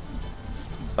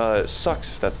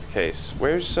sucks if that's the case.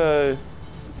 Where's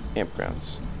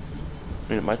campgrounds? I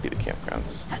mean, it might be the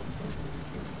campgrounds.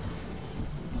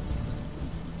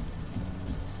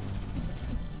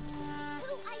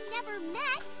 Who I never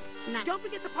met? Don't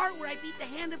forget the part where I beat the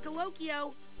hand of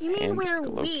Galocchio. You mean And where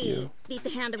Galocchio. we beat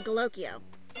the hand of Galocchio?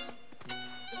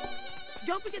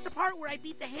 Don't forget the part where I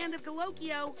beat the hand of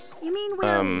Galocchio. You mean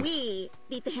where we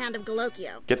beat the hand of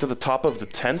Galocchio? Get to the top of the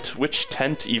tent? Which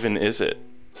tent even is it?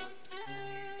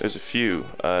 There's a few.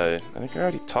 I think I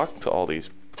already talked to all these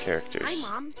characters. Hi,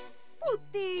 Mom.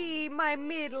 Puti, my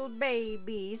middle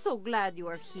baby. So glad you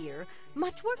are here.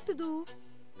 Much work to do.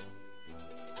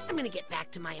 I'm gonna get back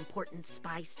to my important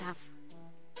spy stuff.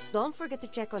 Don't forget to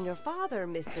check on your father,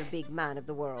 Mr. Big Man of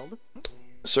the World.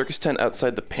 Circus tent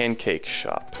outside the pancake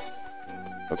shop.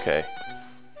 Okay.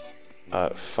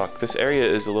 Fuck. This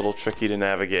area is a little tricky to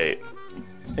navigate.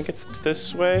 I think it's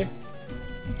this way?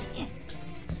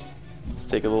 Let's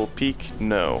take a little peek.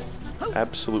 No.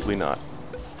 Absolutely not.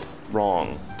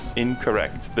 Wrong.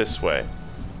 Incorrect. This way.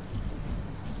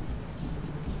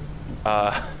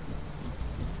 I'll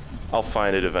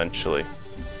find it eventually.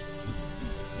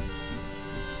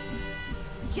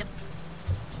 Yep.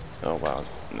 Oh wow.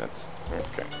 That's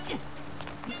okay.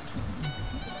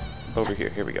 Over here.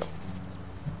 Here we go.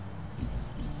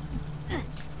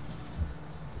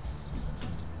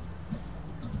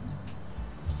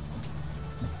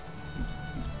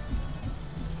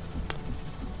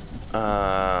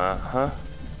 Uh-huh.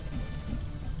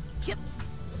 Yep.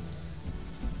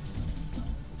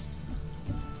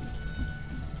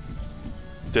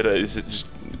 Is it just...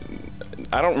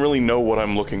 I don't really know what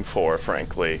I'm looking for,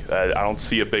 frankly. I don't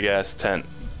see a big-ass tent.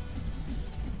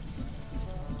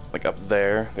 Like up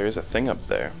there. There is a thing up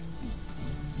there.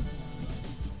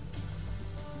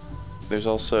 There's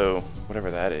also... whatever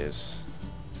that is.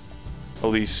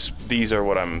 Oh, these are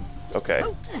what I'm... okay.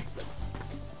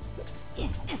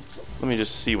 Let me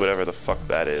just see whatever the fuck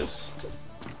that is.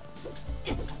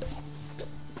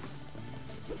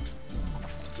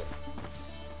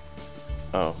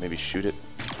 Oh, maybe shoot it?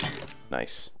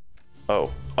 Nice.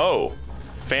 Oh. Oh!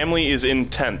 Family is in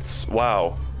tents.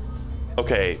 Wow.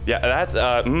 Okay, yeah, that's,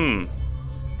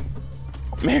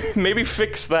 Maybe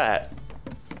fix that.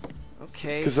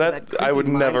 Okay. Because so that, that I would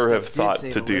creepy mind never stuff have did thought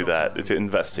save to a do little that, time. to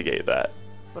investigate that.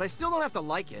 But I still don't have to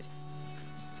like it.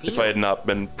 If I had not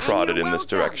been prodded in this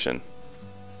direction.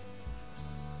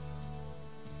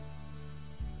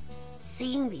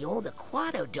 Seeing the old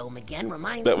Aquato Dome again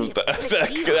reminds That me was of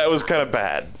that was kind of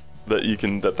bad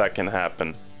that can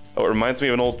happen. Oh, it reminds me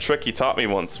of an old trick he taught me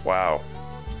once. Wow.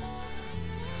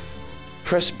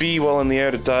 Press B while in the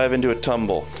air to dive into a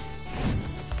tumble.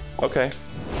 Okay.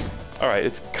 Alright,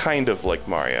 it's kind of like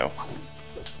Mario.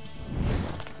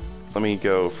 Let me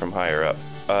go from higher up.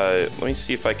 Let me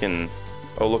see if I can...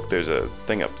 Oh, look, there's a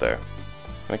thing up there.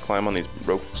 Can I climb on these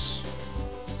ropes?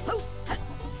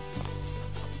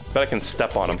 Bet I can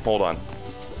step on them. Hold on.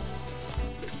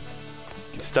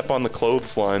 I can step on the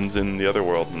clotheslines in the other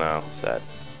world. No, sad.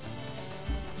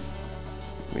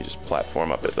 Let me just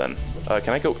platform up it then. Can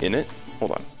I go in it?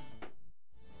 Hold on.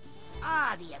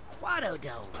 Ah, the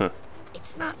Aquatodome. Huh.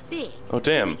 It's not big. Oh,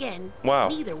 damn. Then again, Wow.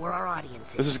 neither were our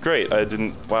audiences. This is great. I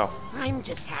didn't... Wow. I'm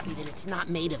just happy that it's not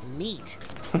made of meat.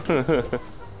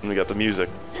 And we got the music.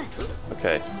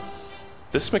 Okay.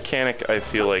 This mechanic, I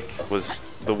feel like, was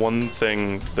the one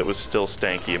thing that was still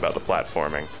stanky about the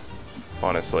platforming.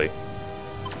 Honestly.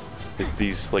 Is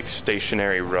these, like,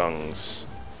 stationary rungs.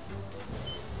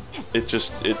 It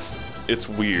just... It's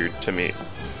weird to me.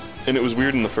 And it was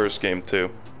weird in the first game,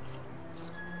 too.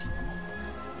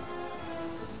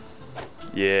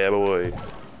 Yeah, boy.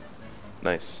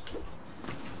 Nice.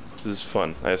 This is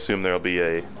fun. I assume there'll be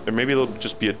a... Or maybe there'll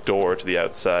just be a door to the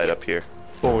outside up here.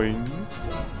 Boing.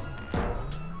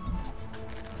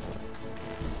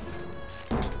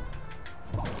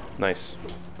 Nice.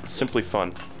 Simply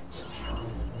fun.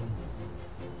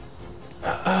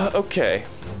 Okay.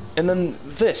 And then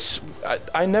this.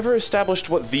 I never established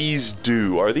what these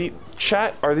do. Are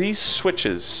these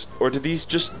switches? Or do these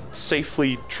just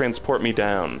safely transport me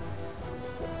down?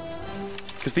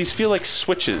 Because these feel like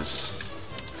switches.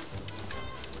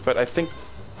 But I think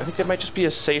that might just be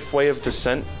a safe way of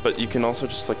descent, but you can also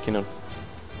just, like, you know,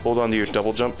 hold on to your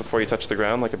double jump before you touch the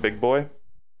ground like a big boy.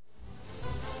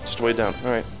 Just way down.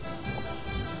 Alright.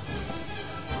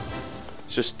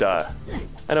 It's just, I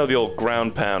know the old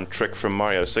ground pound trick from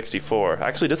Mario 64.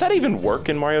 Actually, does that even work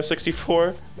in Mario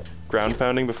 64? Ground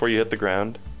pounding before you hit the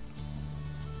ground?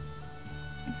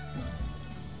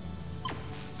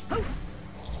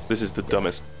 This is the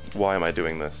dumbest. Why am I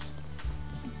doing this?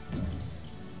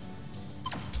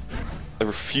 I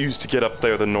refuse to get up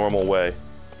there the normal way.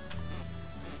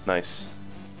 Nice.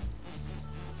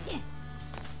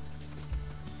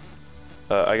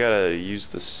 I gotta use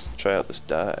this, try out this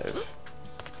dive.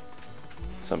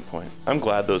 At some point. I'm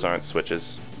glad those aren't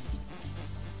switches.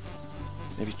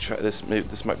 Maybe try this, maybe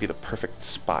this might be the perfect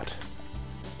spot.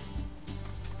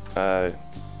 Oh,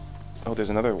 there's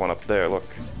another one up there, look.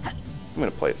 I'm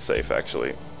gonna play it safe,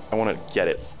 actually. I want to get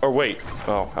it. Or wait.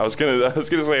 Oh, I was gonna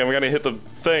say I'm gonna hit the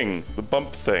thing, the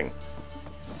bump thing.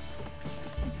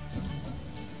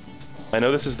 I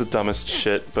know this is the dumbest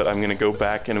shit, but I'm gonna go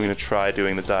back and I'm gonna try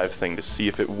doing the dive thing to see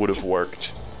if it would have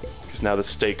worked. Because now the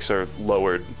stakes are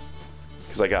lowered.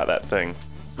 Because I got that thing.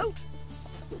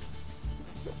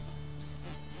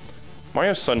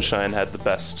 Mario Sunshine had the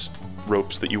best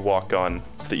ropes that you walk on,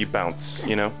 that you bounce,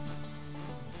 you know?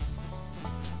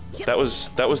 That was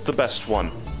the best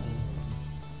one.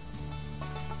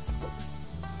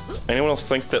 Anyone else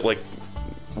think that, like,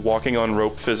 walking on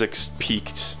rope physics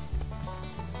peaked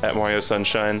at Mario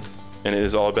Sunshine and it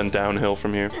has all been downhill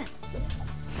from here?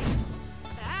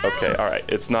 Okay, alright.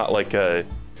 It's not like the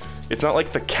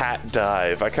cat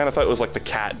dive. I kind of thought it was like the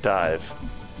cat dive.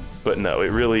 But no, it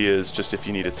really is just if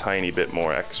you need a tiny bit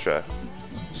more extra.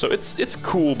 So it's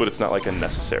cool, but it's not like a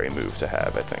necessary move to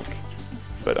have, I think.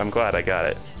 But I'm glad I got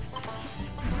it.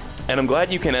 And I'm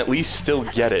glad you can at least still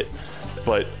get it,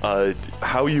 but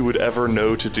how you would ever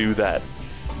know to do that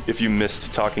if you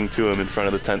missed talking to him in front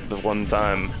of the tent the one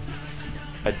time,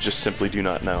 I just simply do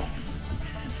not know.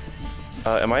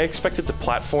 Am I expected to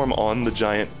platform on the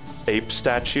giant ape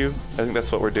statue? I think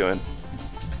that's what we're doing.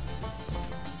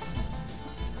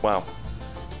 Wow.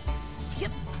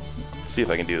 Let's see if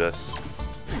I can do this.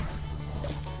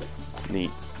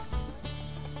 Neat.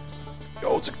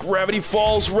 Oh, it's a Gravity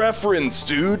Falls reference,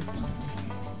 dude!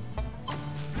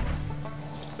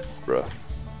 Bruh.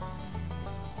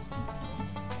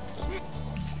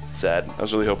 Sad. I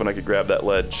was really hoping I could grab that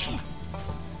ledge.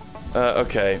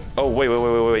 Okay. Oh,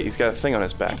 wait. He's got a thing on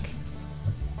his back.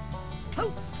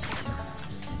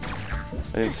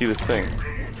 I didn't see the thing.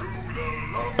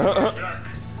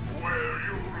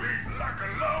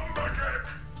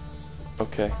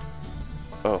 Okay.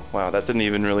 Oh, wow. That didn't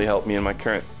even really help me in my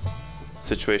current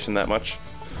situation that much.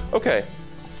 Okay.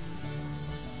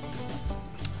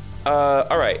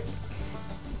 Alright.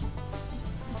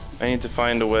 I need to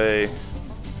find a way to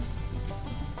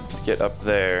get up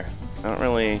there. I don't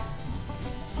really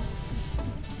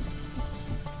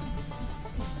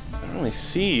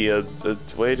see a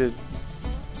way to,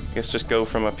 I guess, just go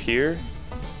from up here.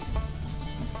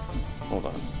 Hold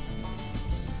on.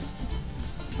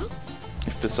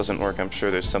 If this doesn't work, I'm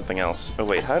sure there's something else. Oh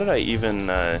wait, how did I even,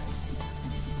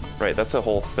 Right, that's a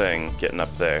whole thing getting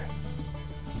up there.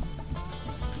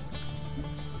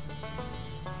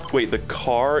 Wait, the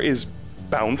car is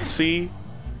bouncy?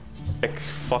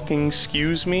 Fucking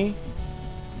excuse me?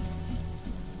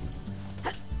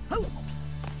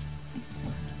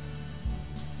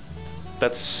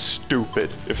 That's stupid,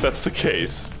 if that's the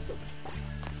case.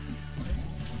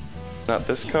 Not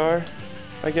this car,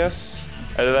 I guess?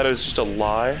 Either that or it's just a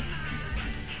lie.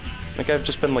 I think I've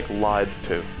just been, like, lied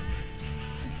to.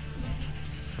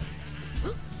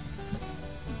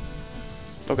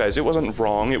 Oh, guys, it wasn't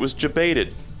wrong, it was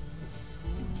debated.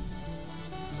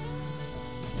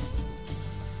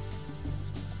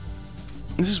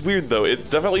 This is weird, though. It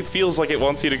definitely feels like it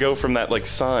wants you to go from that, like,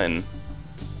 sign.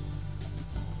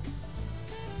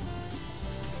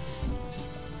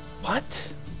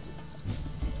 What?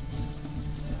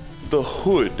 The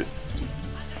hood.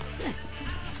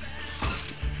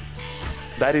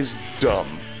 That is dumb.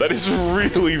 That is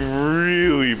really,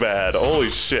 really bad.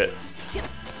 Holy shit.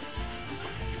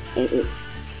 Oh,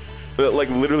 oh. Like,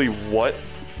 literally what?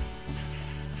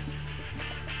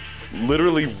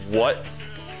 Literally what?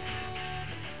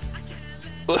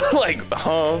 Like,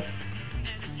 huh?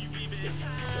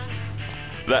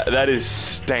 That is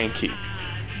stanky.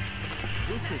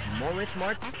 This is Morris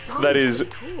Mart. That is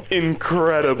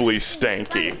incredibly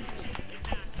stanky.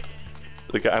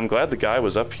 I'm glad the guy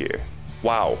was up here.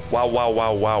 Wow. Wow, wow,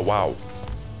 wow, wow, wow.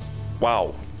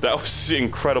 Wow. That was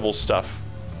incredible stuff.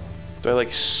 Do I,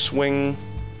 like, swing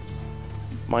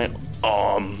my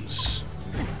arms?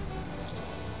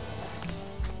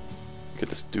 Look at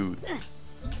this dude.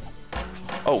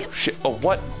 Oh, shit. Oh,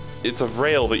 what? It's a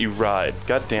rail that you ride.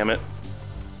 God damn it.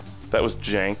 That was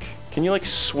jank. Can you, like,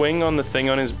 swing on the thing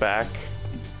on his back?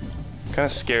 I'm kind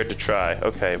of scared to try.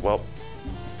 Okay, well,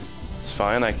 it's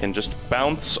fine. I can just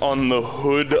bounce on the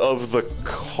hood of the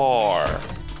car,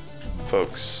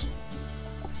 folks.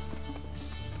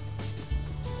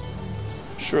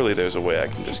 Surely there's a way I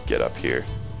can just get up here.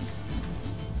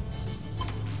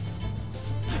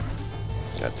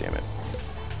 God damn it.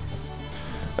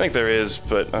 I think there is,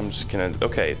 but I'm just gonna...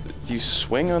 Okay, do you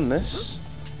swing on this?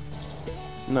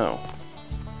 No.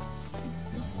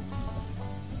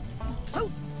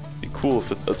 Be cool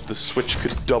if the switch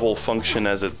could double function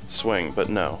as a swing, but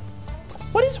no.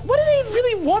 What do they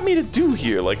really want me to do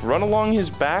here? Like, run along his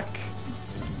back?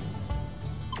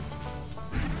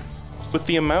 With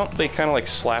the amount they kind of like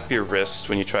slap your wrist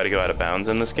when you try to go out of bounds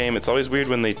in this game, it's always weird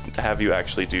when they have you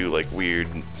actually do like weird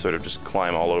sort of just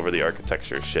climb all over the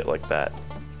architecture shit like that.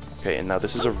 Okay, and now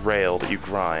this is a rail that you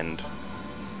grind.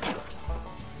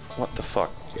 What the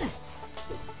fuck?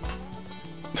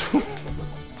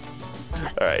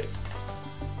 Alright.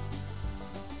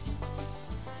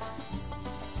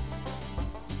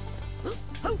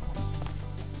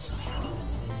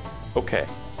 Okay.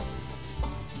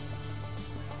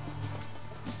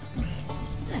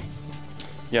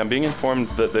 Yeah, I'm being informed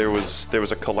that there was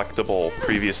a collectible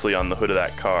previously on the hood of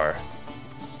that car.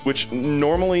 Which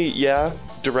normally, yeah,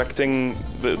 directing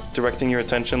your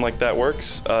attention like that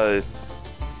works.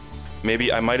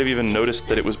 Maybe I might have even noticed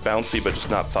that it was bouncy but just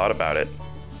not thought about it.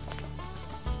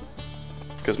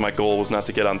 Because my goal was not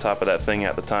to get on top of that thing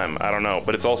at the time. I don't know,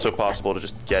 but it's also possible to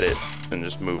just get it and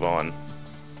just move on.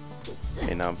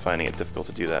 Okay, now I'm finding it difficult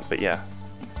to do that, but yeah.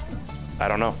 I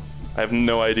don't know. I have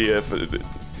no idea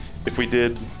if we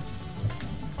did.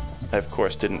 I of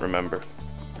course didn't remember.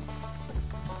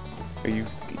 Are you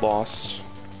lost?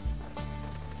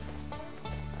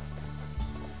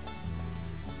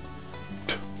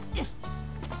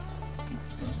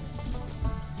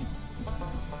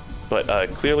 But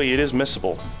clearly it is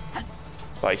missable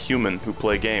by human who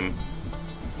play game.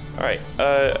 Alright,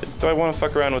 do I want to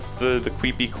fuck around with the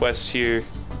creepy quest here?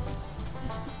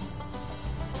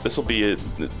 This'll be it.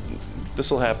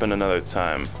 This'll happen another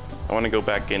time. I want to go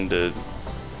back into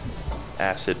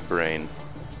acid brain.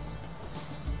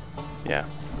 Yeah.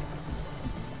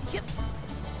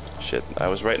 Shit, I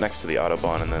was right next to the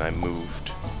Autobahn and then I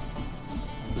moved.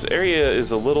 This area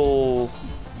is a little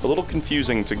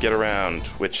confusing to get around,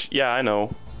 which, yeah, I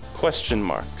know. Question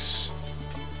marks.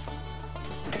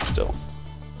 Still.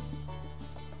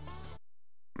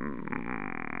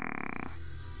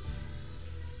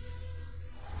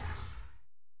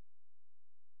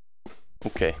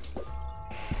 Okay.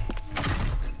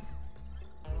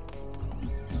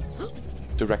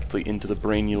 Directly into the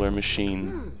brainular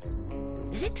machine.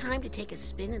 Is it time to take a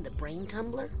spin in the brain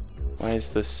tumbler? Why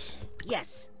is this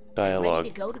Yes. dialogue? Ready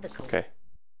to go to the Okay.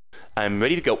 I'm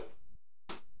ready to go.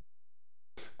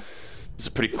 This is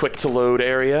a pretty quick to load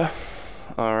area.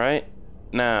 Alright.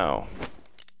 Now.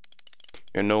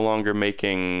 You're no longer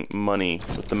making money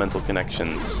with the mental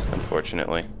connections,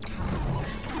 unfortunately.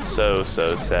 So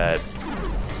sad.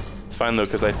 It's fine though,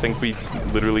 because I think we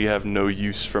literally have no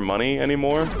use for money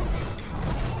anymore.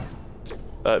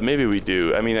 Maybe we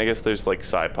do. I mean, I guess there's like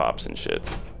side pops and shit.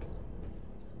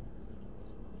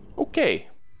 Okay.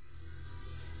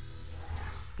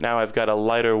 Now I've got a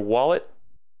lighter wallet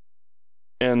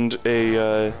and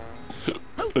a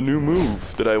new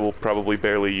move that I will probably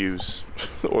barely use,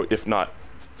 or if not,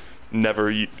 never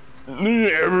use.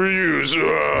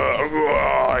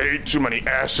 I ate too many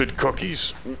acid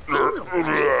cookies.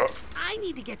 I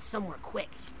need to get somewhere quick.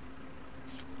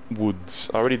 Woods.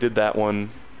 Already did that one.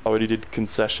 Already did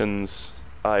concessions.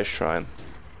 Eye shrine.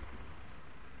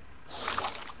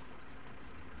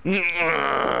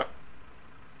 That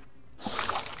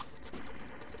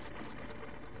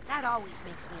always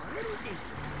makes me a little dizzy.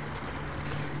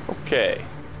 Okay.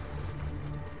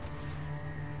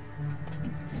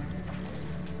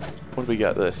 What do we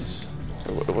got this?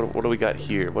 What do we got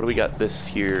here? What do we got this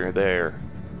here, there?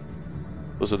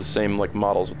 Those are the same like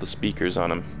models with the speakers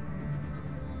on them.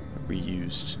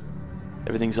 Reused.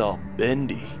 Everything's all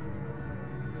bendy.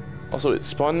 Also, it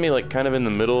spawned me like kind of in the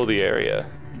middle of the area.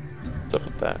 What's up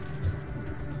with that?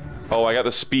 Oh, I got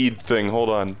the speed thing. Hold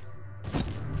on.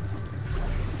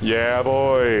 Yeah,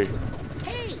 boy.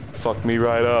 Hey. Fuck me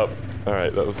right up.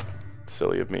 Alright, that was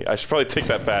silly of me. I should probably take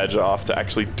that badge off to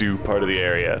actually do part of the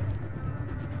area.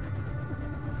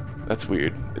 That's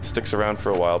weird. It sticks around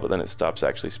for a while, but then it stops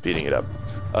actually speeding it up.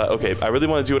 Okay, I really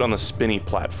want to do it on the spinny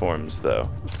platforms, though.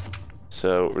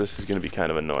 So, this is going to be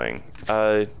kind of annoying.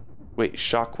 Wait,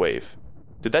 shockwave.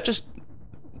 Did that just,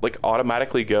 like,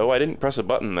 automatically go? I didn't press a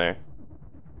button there.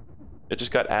 It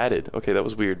just got added. Okay, that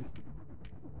was weird.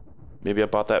 Maybe I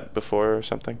bought that before or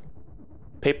something.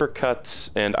 Paper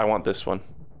cuts, and I want this one.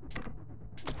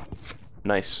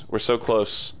 Nice. We're so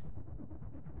close.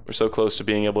 We're so close to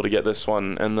being able to get this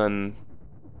one, and then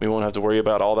we won't have to worry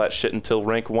about all that shit until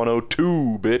rank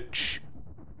 102, bitch.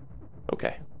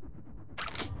 Okay.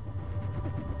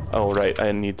 Oh, right,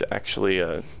 I need to actually,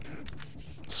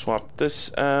 swap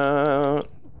this out.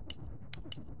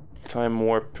 Time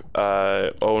warp,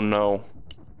 oh no.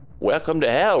 Welcome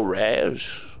to hell,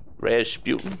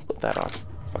 Rasputin. Put that on.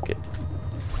 Fuck it.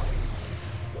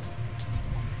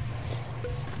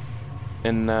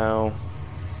 And now...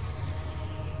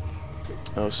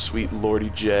 Oh, sweet Lordy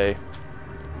J.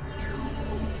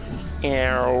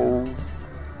 Ow.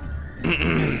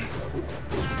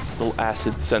 Little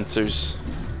acid sensors.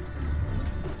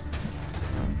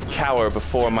 Cower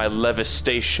before my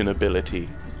levitation ability.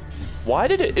 Why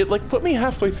did it like put me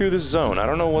halfway through this zone? I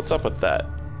don't know what's up with that.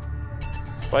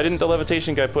 Why didn't the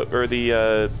levitation guy put, or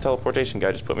the teleportation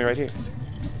guy just put me right here?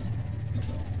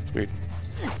 It's weird.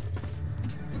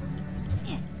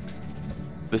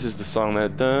 This is the song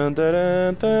that dun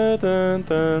dun dun dun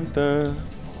dun dun.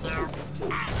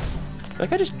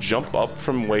 Did I just jump up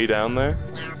from way down there?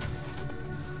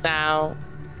 No.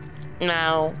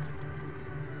 No.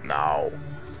 No.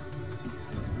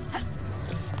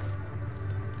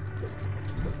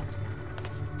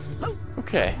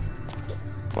 Okay.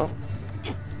 Well,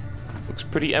 looks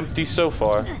pretty empty so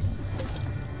far.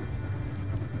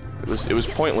 It was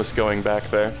pointless going back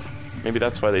there. Maybe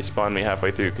that's why they spawned me halfway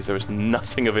through, because there was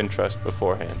nothing of interest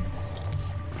beforehand.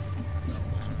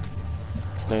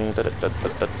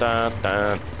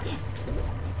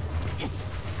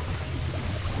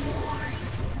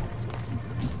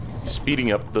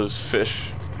 Speeding up those fish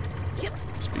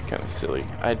must be kind of silly.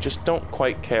 I just don't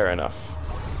quite care enough.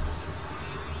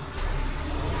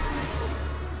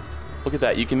 Look at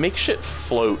that, you can make shit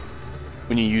float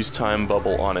when you use time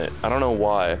bubble on it. I don't know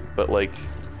why, but like...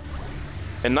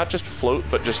 And not just float,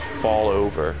 but just fall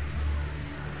over.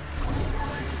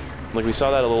 Like we saw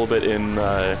that a little bit in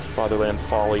Fatherland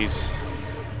Follies.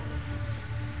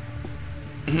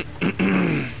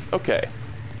 Okay,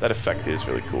 that effect is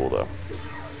really cool though.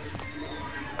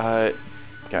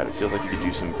 God, it feels like you could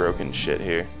do some broken shit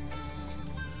here.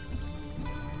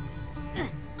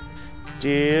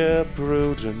 Dear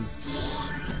Prudence.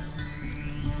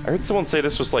 I heard someone say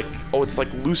this was like, oh, it's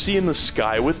like Lucy in the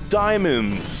Sky with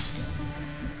diamonds.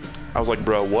 I was like,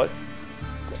 bro, what?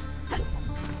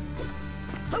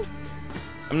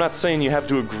 I'm not saying you have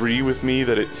to agree with me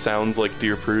that it sounds like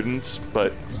Dear Prudence,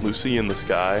 but Lucy in the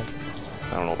Sky? I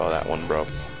don't know about that one, bro.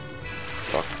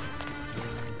 Fuck.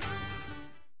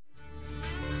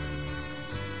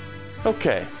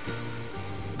 Okay.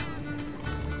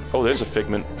 Oh, there's a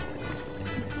figment.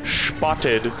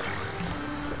 Spotted.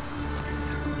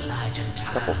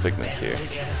 Couple figments here. Is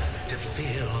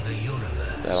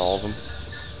that all of them?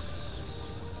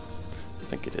 I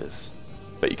think it is.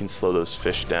 Bet you can slow those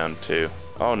fish down too.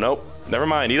 Oh, nope. Never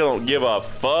mind. He don't give a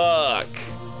fuck.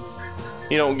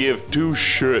 He don't give two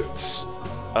shits.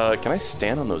 Can I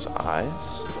stand on those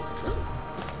eyes?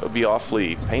 That would be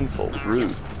awfully painful,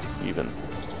 rude, even.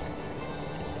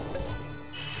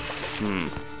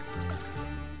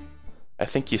 I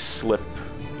think you slip.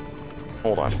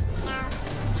 Hold on.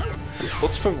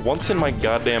 Let's for once in my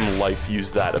goddamn life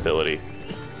use that ability.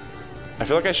 I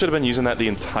feel like I should have been using that the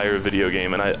entire video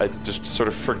game, and I just sort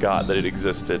of forgot that it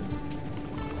existed.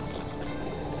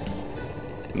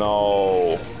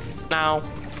 No. No.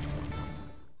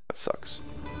 That sucks.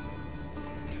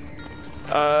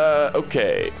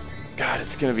 Okay. God,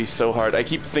 it's gonna be so hard. I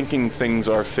keep thinking things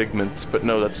are figments, but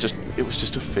no, it was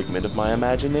just a figment of my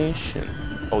imagination.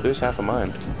 Oh, there's half a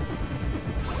mind.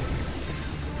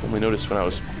 Only noticed when I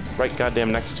was right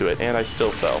goddamn next to it, and I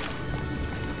still fell.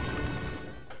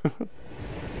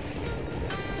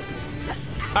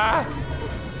 Ah!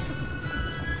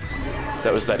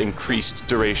 That was that increased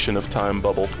duration of time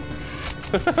bubble.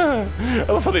 I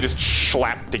love how they just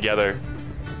slap together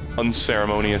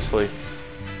unceremoniously.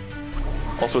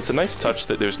 Also, it's a nice touch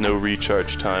that there's no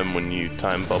recharge time when you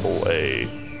time bubble a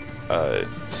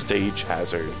stage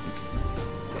hazard,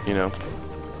 you know?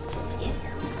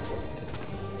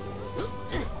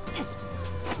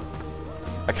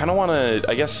 I kind of want to,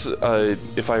 I guess,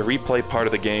 if I replay part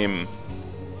of the game,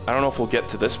 I don't know if we'll get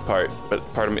to this part, but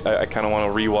part of me, I kind of want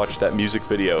to rewatch that music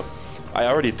video. I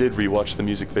already did rewatch the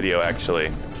music video,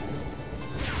 actually,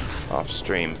 off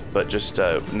stream, but just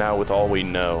now with all we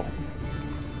know.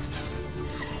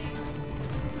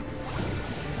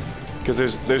 Because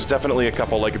there's definitely a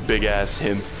couple like big ass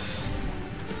hints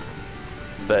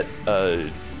that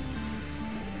that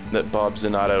Bob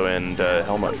Zanato and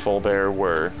Helmut Fullbear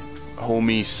were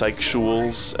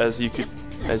homosexuals, as you could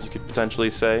potentially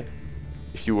say,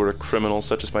 if you were a criminal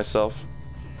such as myself.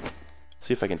 Let's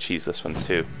see if I can cheese this one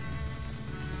too.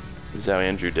 This is how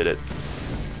Andrew did it.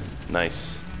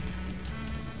 Nice.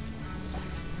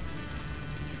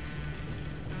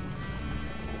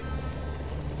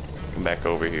 Come back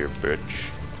over here, bitch.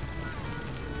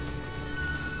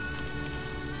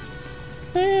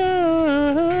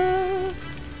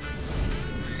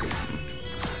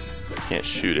 Can't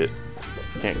shoot it.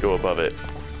 Can't go above it.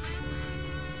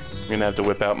 I'm gonna have to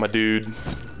whip out my dude.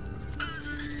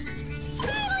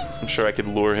 I'm sure I could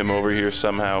lure him over here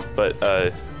somehow, but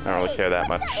I don't really care that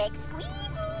much.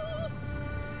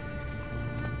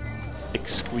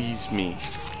 Excuse me.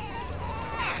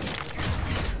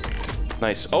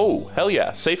 Nice. Oh, hell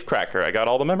yeah. Safe cracker. I got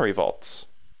all the memory vaults.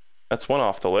 That's one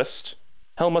off the list.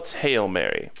 Helmut's Hail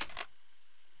Mary.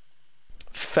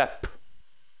 Fep.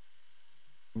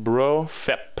 Bro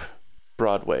Fep.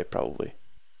 Broadway, probably.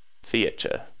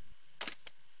 Theater.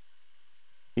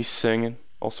 He's singing.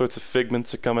 All sorts of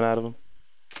figments are coming out of him.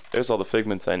 There's all the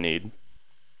figments I need.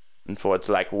 And Ford's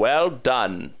like, well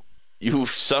done. You've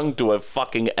sung to a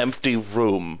fucking empty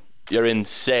room. You're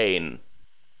insane.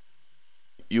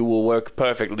 You will work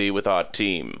perfectly with our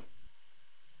team.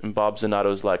 And Bob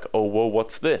Zanato's like, oh, whoa,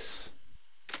 what's this?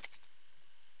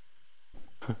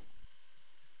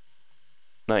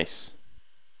 Nice.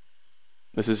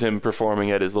 This is him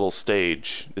performing at his little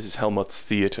stage. This is Helmut's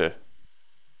theater.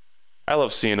 I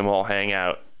love seeing them all hang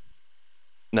out.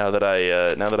 Now that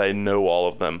I know all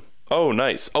of them. Oh,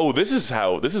 nice. Oh, this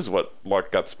is what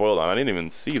Lark got spoiled on. I didn't even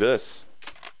see this.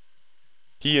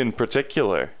 He in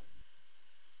particular.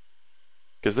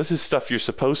 Because this is stuff you're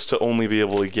supposed to only be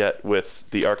able to get with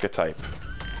the archetype,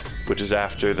 which is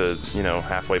after the, you know,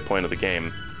 halfway point of the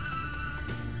game.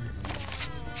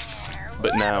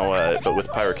 But now, but with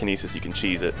pyrokinesis, you can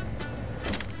cheese it.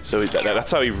 So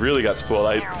that's how he really got spoiled.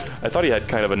 I thought he had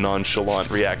kind of a nonchalant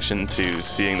reaction to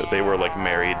seeing that they were, like,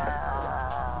 married.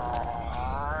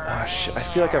 Ah, shit. I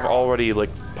feel like I've already, like,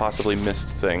 possibly missed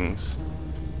things.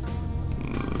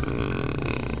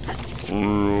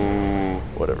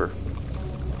 Whatever.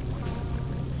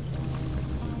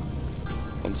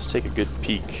 Let's take a good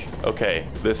peek. Okay,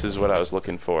 this is what I was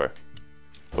looking for.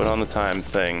 Put on the time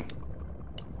thing.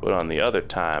 Put on the other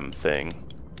time thing.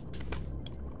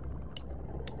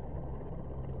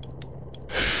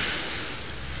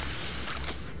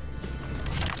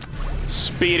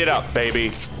 Speed it up,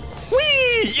 baby.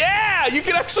 Whee! Yeah! You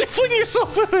can actually fling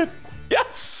yourself with it!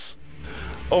 Yes!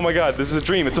 Oh my god, this is a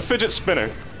dream. It's a fidget spinner.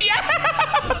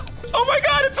 Yeah! Oh my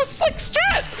god, it's a slick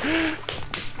strat!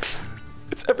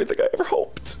 It's everything I ever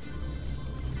hoped.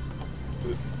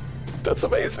 That's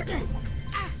amazing.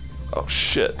 Oh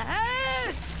shit.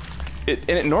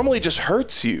 It normally just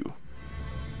hurts you.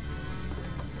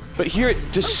 But here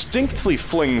it distinctly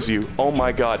flings you. Oh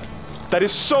my god. That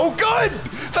is so good!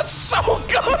 That's so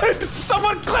good!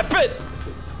 Someone clip it!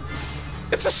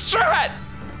 It's a strat!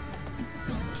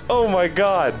 Oh my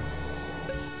god.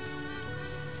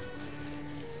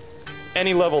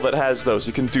 Any level that has those,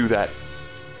 you can do that.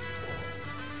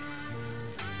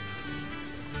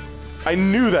 I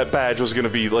knew that badge was gonna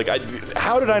be, like,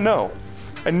 how did I know?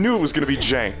 I knew it was gonna be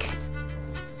jank.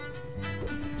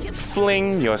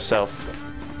 Fling yourself.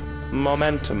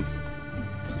 Momentum.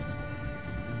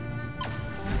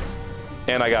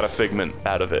 And I got a figment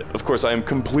out of it. Of course, I am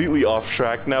completely off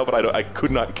track now, but I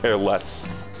could not care less.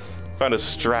 Found a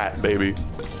strat, baby.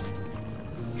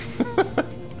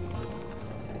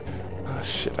 Oh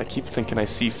shit, I keep thinking I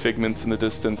see figments in the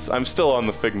distance. I'm still on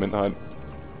the figment hunt.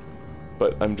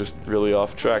 But I'm just really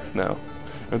off track now.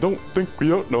 I don't think we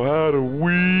don't know how to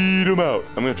weed them out.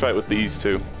 I'm gonna try it with these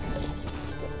two.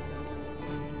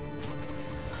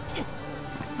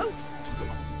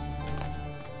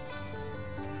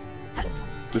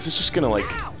 This is just gonna like,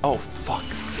 oh fuck.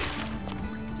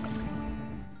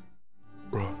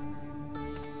 Bruh.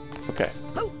 Okay.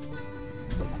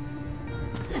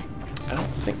 I don't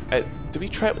think, did we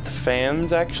try it with the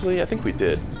fans actually? I think we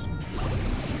did.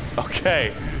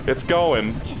 Okay, it's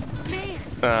going.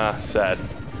 Sad.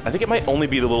 I think it might only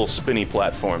be the little spinny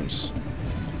platforms.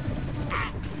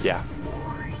 Yeah.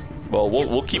 Well,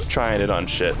 we'll keep trying it on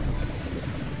shit.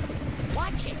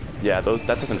 Yeah, that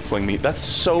doesn't fling me. That's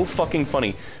so fucking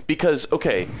funny. Because,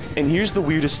 okay, and here's the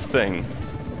weirdest thing.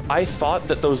 I thought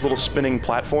that those little spinning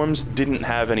platforms didn't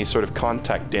have any sort of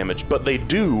contact damage, but they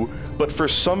do, but for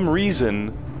some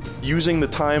reason, using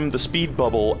the speed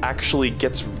bubble actually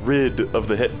gets rid of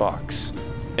the hitbox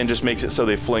and just makes it so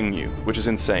they fling you, which is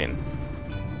insane.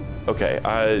 Okay,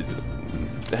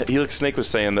 Helix Snake was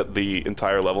saying that the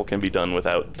entire level can be done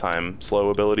without time slow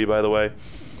ability, by the way,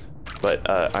 but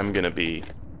I'm gonna be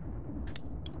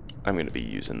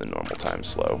using the normal time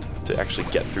slow to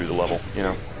actually get through the level, you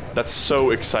know? That's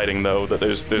so exciting, though, that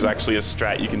there's actually a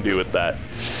strat you can do with that.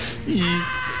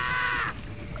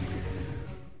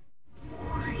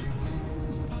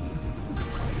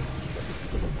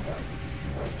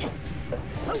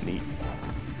 Neat.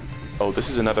 Oh, this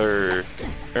is another...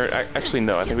 actually,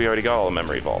 no, I think we already got all the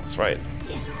memory vaults, right?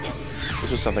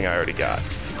 This was something I already got.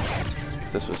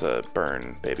 This was a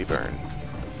burn, baby burn.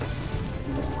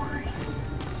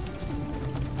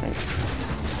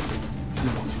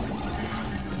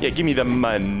 Yeah, give me the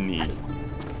money.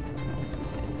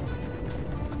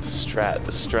 The strat.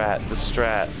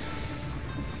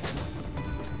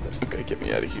 Okay, get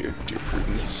me out of here, dear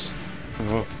Prudence.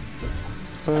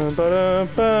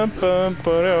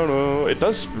 It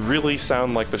does really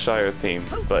sound like the Shire theme,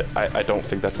 but I don't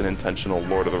think that's an intentional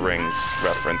Lord of the Rings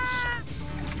reference.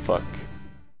 Fuck.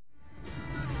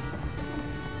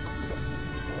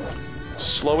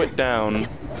 Slow it down.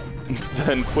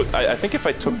 Then put. I think if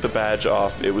I took the badge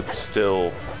off, it would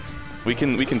still. We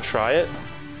can try it,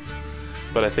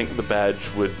 but I think the badge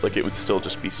would it would still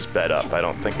just be sped up. I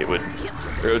don't think it would,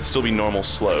 or it would still be normal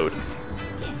slowed.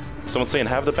 Someone's saying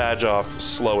have the badge off,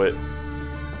 slow it,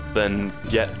 then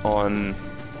get on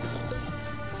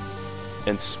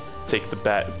and take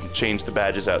the change the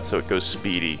badges out so it goes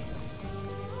speedy.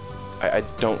 I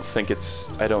don't think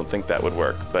that would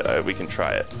work, but we can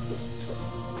try it.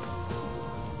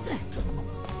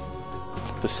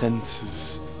 The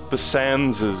senses. The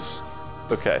sanses.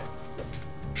 Okay.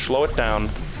 Slow it down.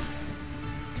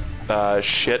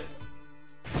 Shit.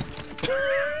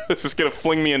 This is gonna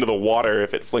fling me into the water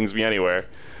if it flings me anywhere.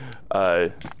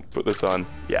 Put this on.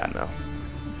 Yeah, no.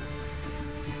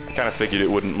 I kind of figured it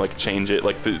wouldn't, like, change it,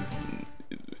 like,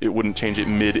 it wouldn't change it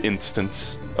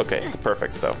mid-instance. Okay,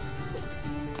 perfect, though.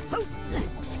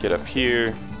 Let's get up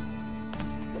here.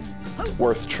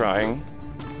 Worth trying.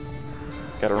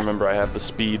 Gotta remember I have the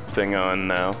speed thing on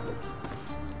now.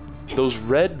 Those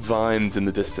red vines in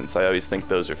the distance, I always think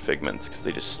those are figments, because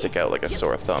they just stick out like a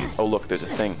sore thumb. Oh look, there's a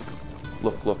thing.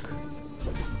 Look, look.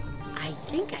 I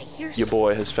think I hear Your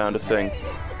boy has found a thing.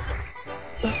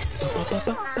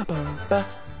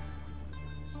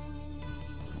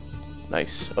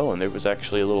 Nice. Oh, and there was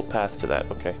actually a little path to that,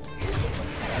 okay.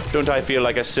 Don't I feel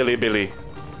like a silly Billy?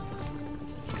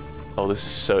 Oh, this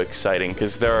is so exciting,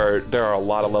 because there are a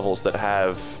lot of levels that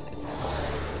have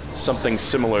something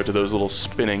similar to those little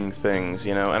spinning things,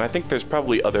 you know? And I think there's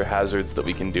probably other hazards that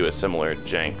we can do a similar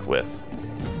jank with.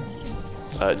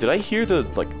 Did I hear the,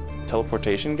 like,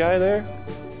 teleportation guy there?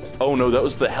 Oh no, that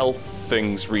was the health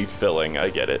things refilling, I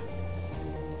get it.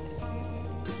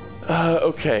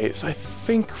 Okay, so I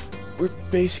think we're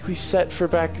basically set for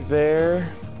back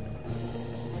there.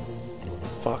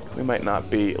 Fuck, we might not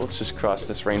be. Let's just cross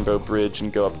this rainbow bridge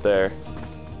and go up there.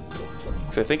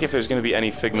 Because I think if there's going to be any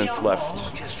figments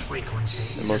left,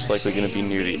 they're most likely going to be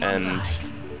near the end.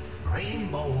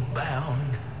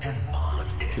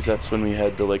 Because that's when we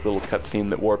had the like little cutscene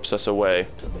that warps us away.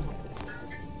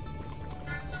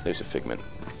 There's a figment.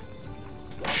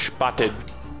 Spotted.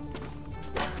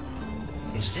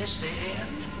 Is this the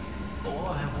end?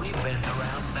 Or have we been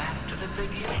around back to the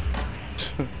beginning?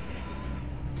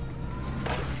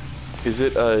 Is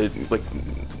it, like...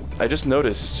 I just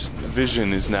noticed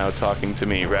Vision is now talking to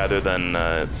me rather than,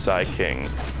 Psy King.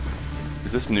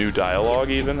 Is this new dialogue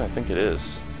even? I think it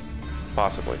is.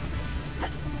 Possibly.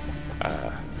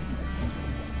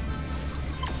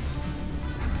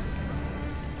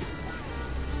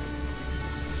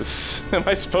 Is this... Am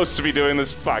I supposed to be doing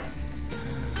this? Fuck.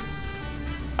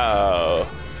 Oh.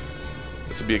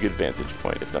 This would be a good vantage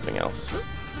point, if nothing else.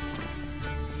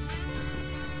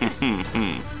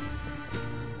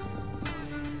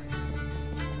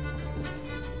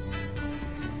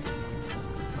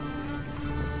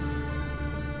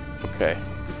 Okay.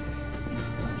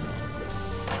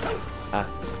 Ah.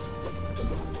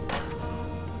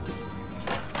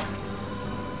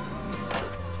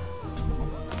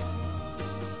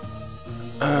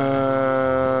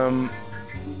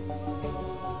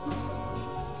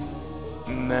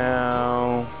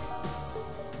 Now,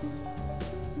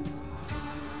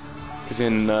 because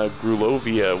in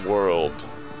Grulovia World,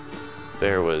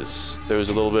 there was a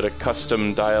little bit of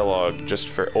custom dialogue just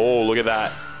for. Oh, look at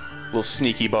that, little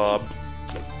sneaky Bob.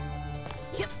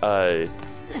 There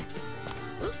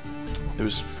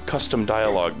was custom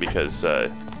dialogue because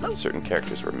certain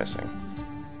characters were missing.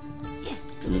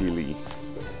 Lily,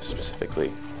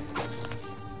 specifically.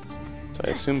 So I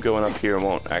assume going up here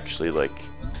won't actually, like,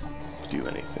 do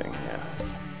anything, yeah.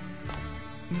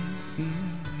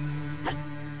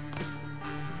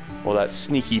 Well, that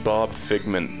sneaky Bob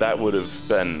figment, that would have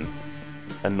been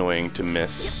annoying to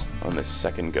miss on this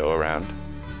second go-around.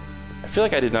 I feel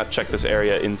like I did not check this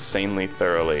area insanely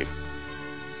thoroughly,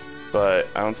 but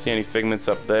I don't see any figments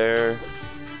up there.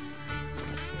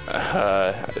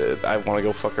 I want to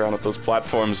go fuck around with those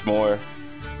platforms more.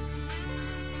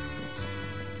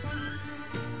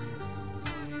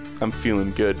 I'm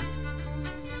feeling good.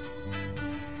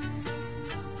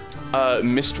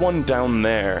 Missed one down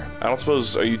there. I don't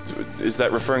suppose, is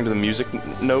that referring to the music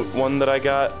note one that I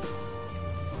got?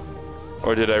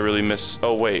 Or did I really miss,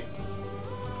 oh wait.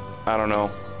 I don't know.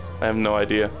 I have no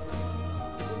idea.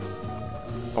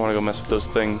 I want to go mess with those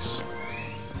things.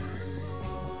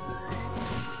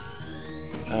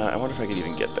 I wonder if I could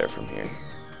even get there from here.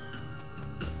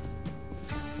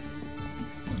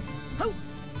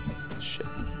 Shit.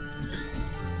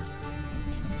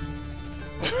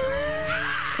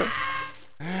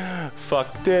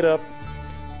 Fucked it up.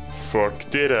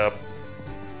 Fucked it up.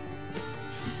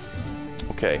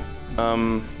 Okay. Let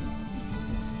me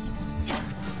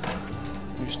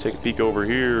just take a peek over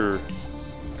here.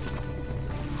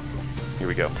 Here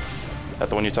we go. That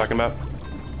the one you're talking about?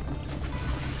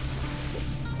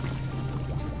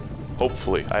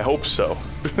 Hopefully. I hope so.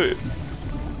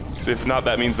 If not,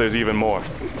 that means there's even more.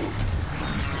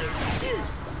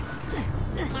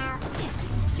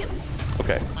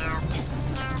 Okay.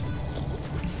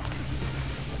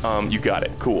 You got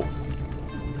it. Cool.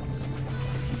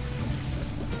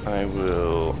 I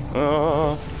will...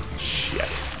 shit.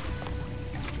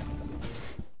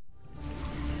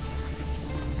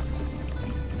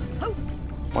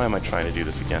 Why am I trying to do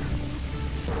this again?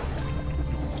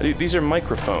 These are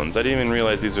microphones. I didn't even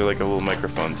realize these are like a little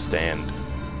microphone stand.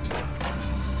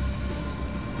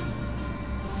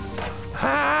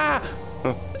 Ha!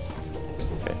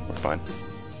 Okay, we're fine.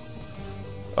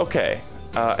 Okay,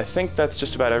 I think that's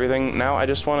just about everything. Now I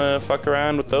just want to fuck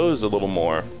around with those a little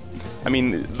more. I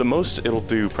mean, the most it'll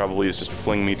do probably is just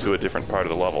fling me to a different part of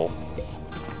the level.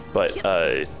 But,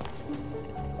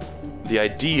 the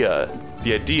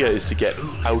idea is to get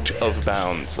out of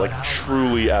bounds, like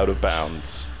truly out of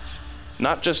bounds.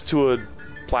 Not just to a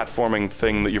platforming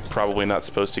thing that you're probably not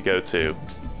supposed to go to,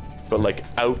 but like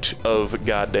out of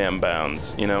goddamn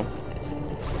bounds, you know?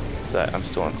 Is that, I'm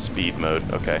still on speed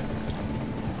mode, okay.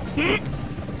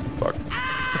 Fuck.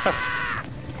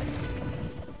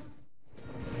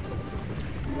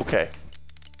 Okay.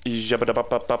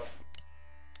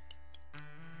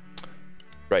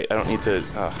 Right, I don't need to,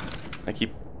 I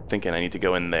keep thinking I need to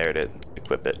go in there to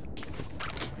equip it.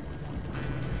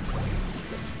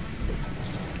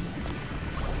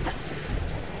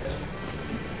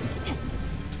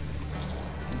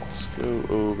 Let's go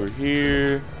over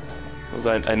here.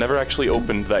 I never actually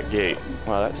opened that gate.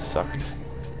 Wow, that sucked.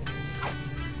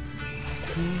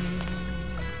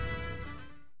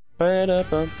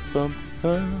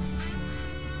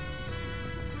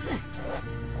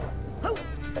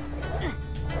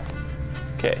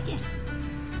 Okay.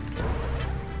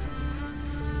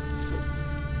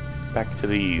 Back to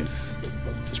these.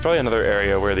 There's probably another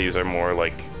area where these are more,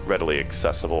 like, readily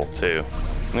accessible, too.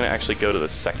 I'm gonna actually go to the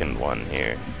second one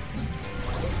here.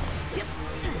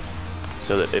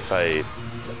 So that if I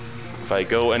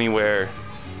go anywhere,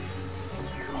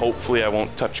 hopefully I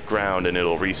won't touch ground and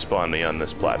it'll respawn me on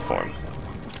this platform.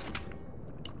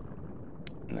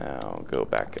 Now, go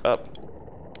back up.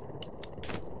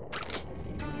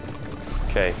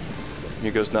 Okay.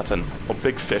 Here goes nothing. Oh,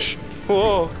 big fish.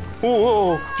 Whoa!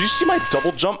 Whoa! Did you see my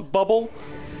double jump bubble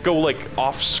go, like,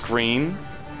 off screen?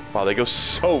 Wow, they go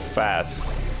so fast.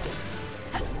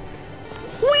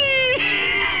 Whee!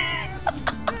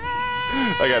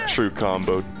 I got true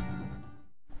comboed.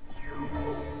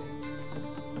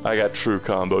 I got true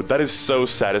comboed. That is so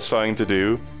satisfying to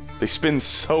do. They spin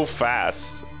so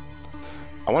fast.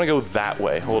 I want to go that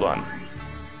way. Hold on.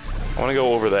 I want to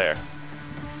go over there.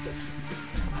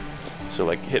 So,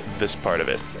 like, hit this part of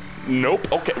it. Nope.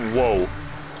 Okay. Whoa.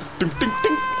 Ding, ding,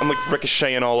 ding. I'm, like,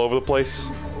 ricocheting all over the place.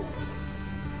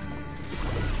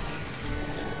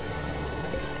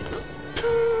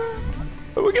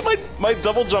 Look at my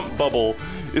double jump bubble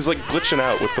is, like, glitching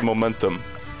out with the momentum.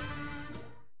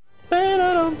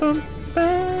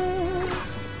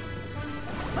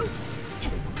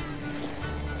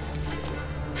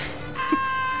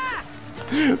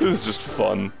 This is just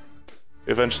fun.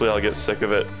 Eventually I'll get sick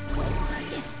of it.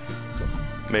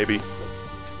 Maybe.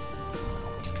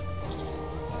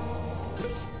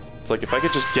 It's like if I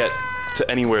could just get to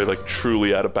anywhere like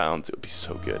truly out of bounds, it would be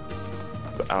so good.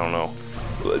 But I don't know.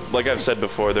 Like I've said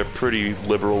before, they're pretty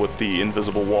liberal with the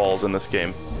invisible walls in this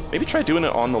game. Maybe try doing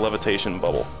it on the levitation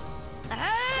bubble.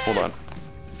 Hold on.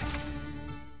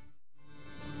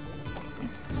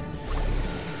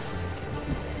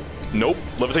 Nope.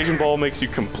 Levitation ball makes you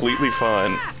completely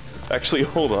fine. Actually,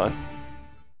 hold on.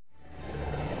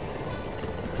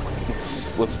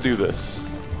 Let's do this.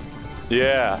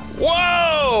 Yeah.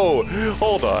 Whoa!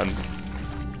 Hold on.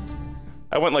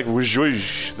 I went like whoosh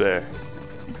whoosh there.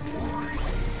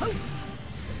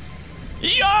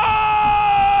 Yo!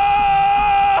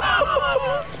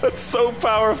 That's so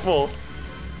powerful.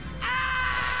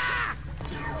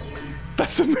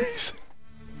 That's amazing.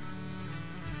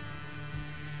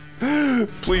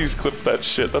 Please clip that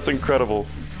shit. That's incredible.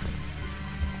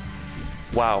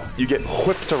 Wow, you get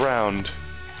whipped around.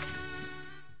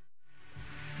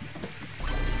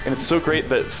 And it's so great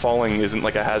that falling isn't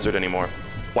like a hazard anymore.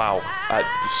 Wow, the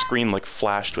screen like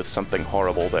flashed with something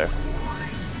horrible there.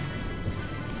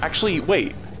 Actually,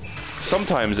 wait.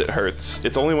 Sometimes it hurts.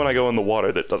 It's only when I go in the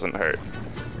water that it doesn't hurt.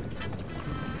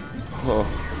 Oh.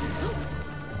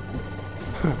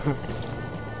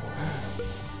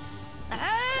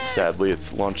 Sadly,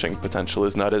 its launching potential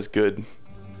is not as good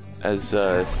as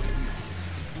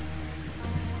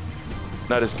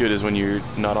when you're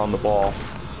not on the ball.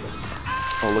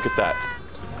 Oh, look at that.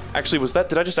 Actually,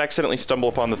 did I just accidentally stumble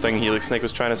upon the thing Helix Snake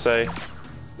was trying to say?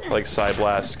 Like, Psy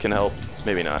Blast can help?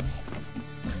 Maybe not.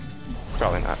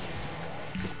 Probably not.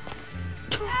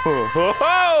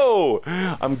 Oh!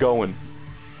 I'm going.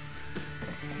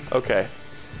 Okay.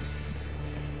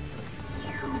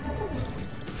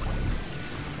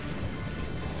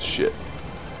 Shit.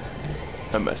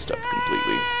 I messed up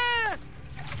completely.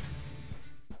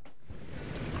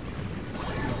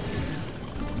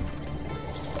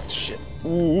 Shit.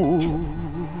 Ooh.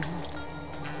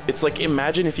 It's like,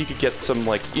 imagine if you could get some,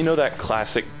 like, you know that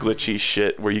classic glitchy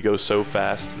shit where you go so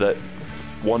fast that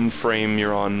one frame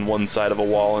you're on one side of a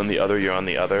wall and the other you're on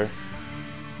the other?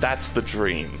 That's the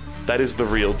dream. That is the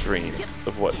real dream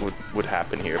of what would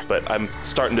happen here, but I'm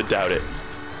starting to doubt it.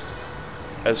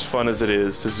 As fun as it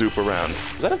is to zoop around.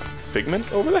 Is that a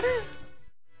figment over there?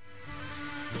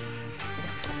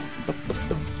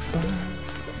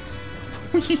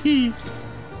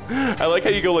 I like how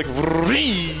you go like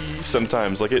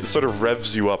sometimes, like it sort of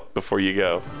revs you up before you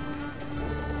go.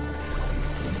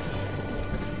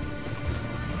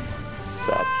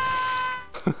 Sad.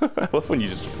 I love when you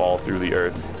just fall through the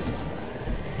earth.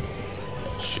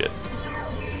 Shit.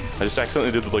 I just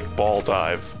accidentally did the like ball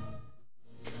dive.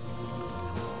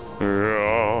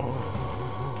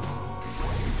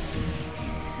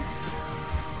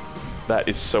 That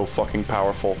is so fucking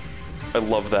powerful. I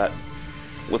love that.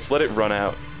 Let's let it run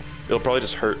out. It'll probably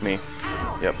just hurt me.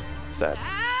 Yep, sad.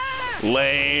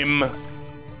 Lame.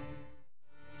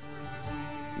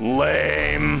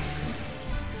 Lame.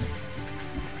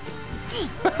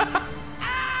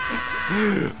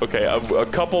 Okay, a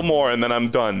couple more and then I'm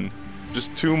done.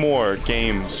 Just 2 more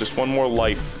games, just 1 more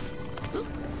life.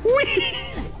 Whee!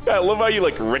 I love how you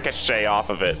like ricochet off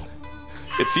of it.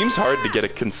 It seems hard to get a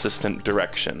consistent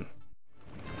direction.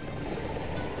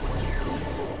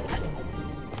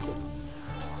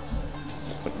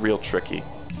 Like, real tricky.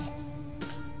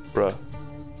 Bruh.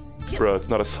 Bruh, it's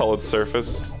not a solid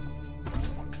surface.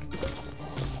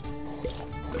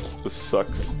 This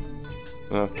sucks.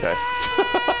 Okay.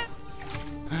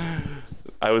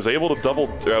 I was able to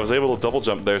double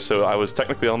jump there, so I was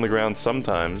technically on the ground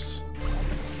sometimes.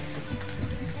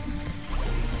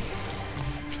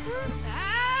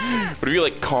 What if you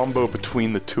like combo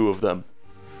between the two of them?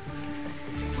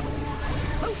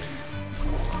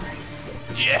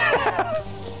 Yeah!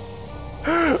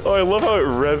 Oh, I love how it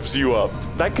revs you up.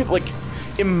 That could, like,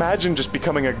 imagine just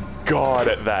becoming a god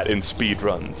at that in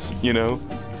speedruns, you know?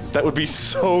 That would be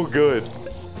so good.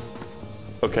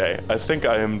 Okay, I think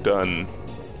I am done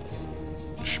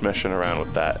schmeshing around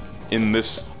with that in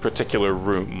this particular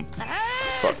room.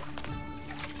 Fuck.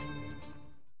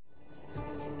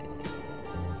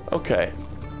 Okay.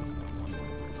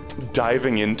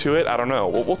 Diving into it? I don't know.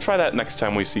 We'll try that next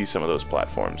time we see some of those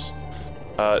platforms.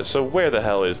 So where the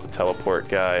hell is the teleport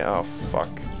guy? Oh, fuck.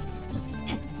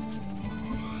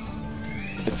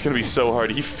 It's gonna be so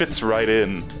hard. He fits right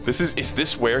in. Is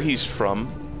this where he's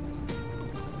from?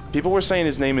 People were saying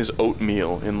his name is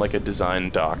Oatmeal in like a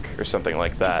design doc or something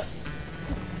like that.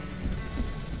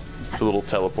 The little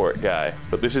teleport guy.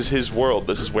 But this is his world.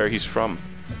 This is where he's from.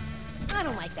 I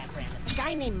don't like that random. A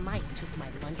guy named Mike took my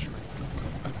lunch money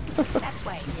once. That's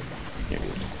why I did that. Here he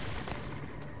is.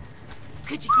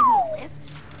 Could you give me a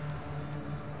lift?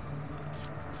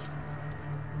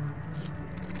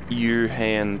 Ear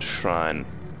Hand Shrine.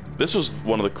 This was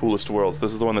one of the coolest worlds.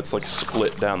 This is the one that's like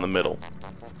split down the middle.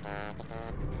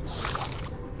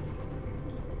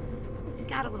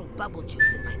 Got a little bubble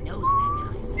juice in my nose that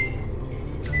time.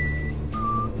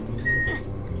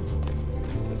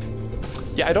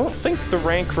 Yeah, I don't think the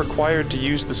rank required to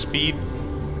use the speed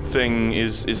thing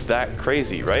is that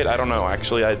crazy, right? I don't know.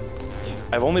 Actually,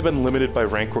 I've only been limited by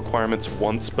rank requirements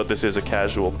once, but this is a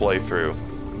casual playthrough.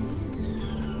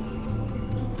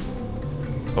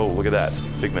 Oh, look at that.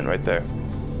 Figment right there.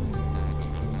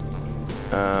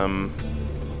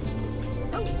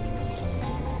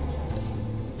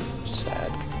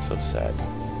 Sad. So sad.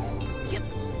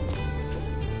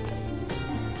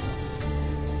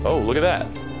 Oh, look at that.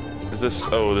 Is this...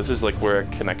 Oh, this is like where a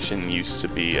connection used to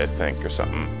be, I think, or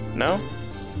something. No?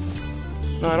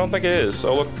 No, I don't think it is.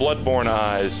 Oh, look, Bloodborne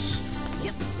eyes.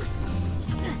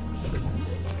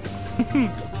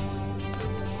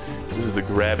 This is the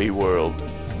grabby world.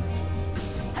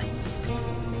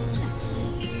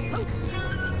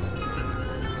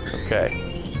 Okay.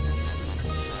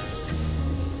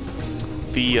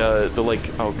 The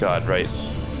like, oh god, right.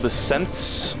 The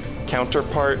sense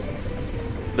counterpart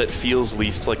that feels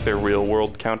least like their real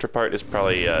world counterpart is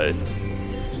probably,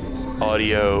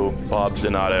 Audio, Bob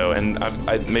Zanato, and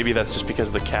maybe that's just because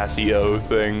of the Casio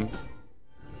thing.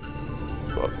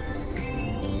 But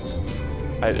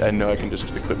I know I can just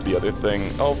equip the other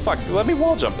thing. Oh fuck, let me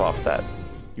wall jump off that,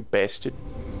 you bastard.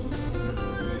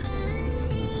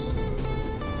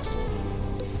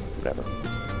 Whatever.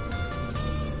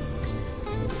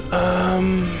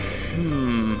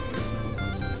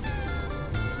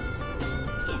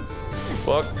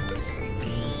 Fuck.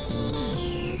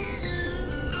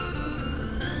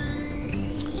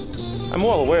 I'm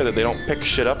well aware that they don't pick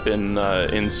shit up in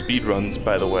speedruns,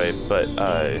 by the way, but,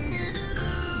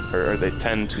 or they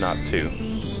tend not to.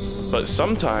 But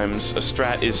sometimes a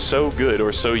strat is so good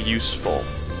or so useful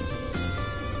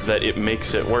that it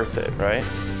makes it worth it, right?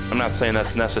 I'm not saying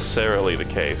that's necessarily the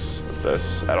case with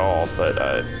this at all, but,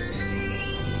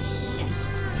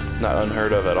 it's not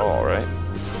unheard of at all, right?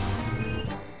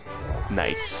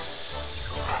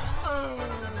 Nice.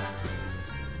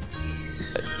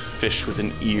 That fish with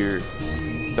an ear.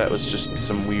 That was just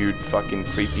some weird fucking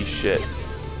creepy shit.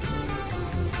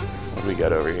 What do we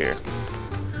got over here?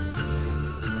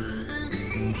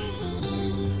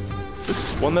 Is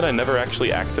this one that I never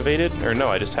actually activated? Or no,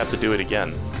 I just have to do it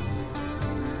again.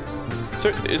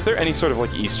 Is there any sort of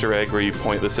like Easter egg where you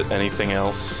point this at anything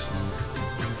else?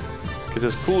 Because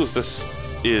as cool as this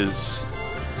is,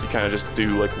 you kind of just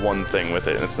do like one thing with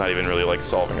it, and it's not even really like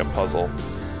solving a puzzle.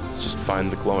 Let's just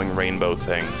find the glowing rainbow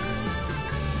thing.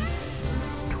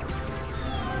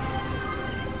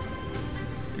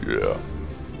 Yeah.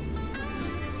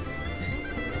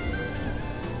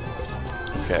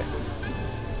 Okay.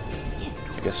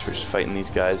 I guess we're just fighting these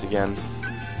guys again.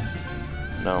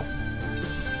 No.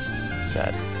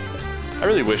 Sad. I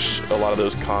really wish a lot of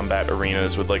those combat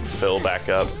arenas would like fill back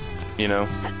up, you know?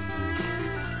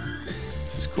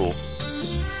 This is cool.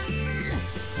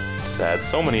 sad.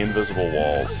 So many invisible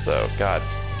walls, though. God.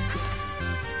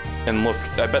 And look,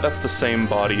 I bet that's the same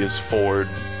body as Ford.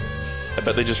 I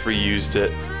bet they just reused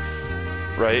it.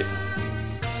 Right?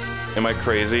 Am I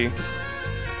crazy?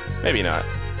 Maybe not.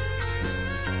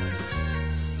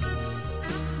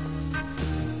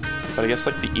 But I guess,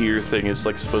 like, the ear thing is,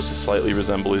 like, supposed to slightly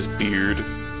resemble his beard.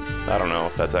 I don't know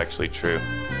if that's actually true.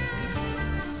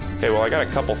 Okay, well, I got a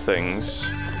couple things.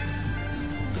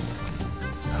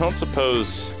 I don't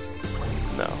suppose...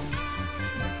 No.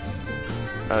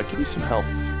 Give me some health.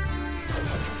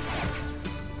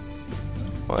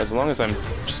 Well, as long as I'm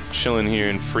just chilling here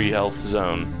in free health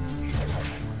zone,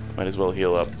 might as well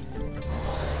heal up.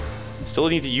 Still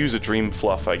need to use a dream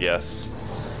fluff, I guess.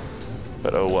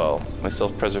 But oh well, my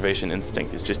self-preservation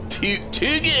instinct is just too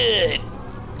good!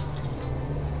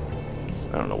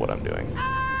 I don't know what I'm doing.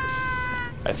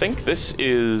 I think this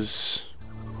is...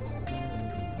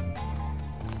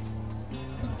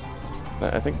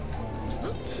 I think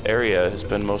this area has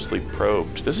been mostly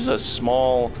probed. This is a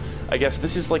small... I guess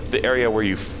this is like the area where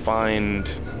you find...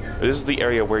 This is the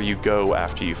area where you go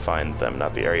after you find them,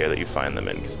 not the area that you find them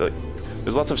in. Because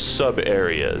there's lots of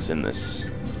sub-areas in this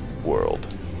world.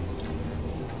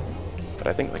 But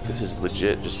I think like this is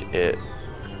legit just it.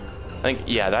 I think,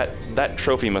 yeah, that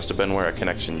trophy must have been where a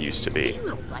connection used to be. Hey,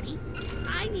 little buddy.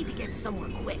 I need to get somewhere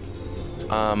quick.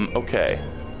 Okay.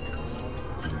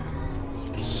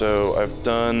 So I've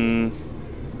done...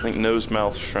 I think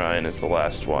Nose-Mouth Shrine is the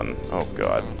last one. Oh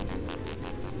god.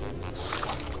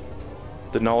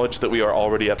 The knowledge that we are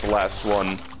already at the last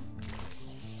one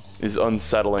is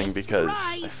unsettling because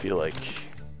I feel like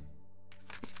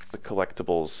the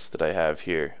collectibles that I have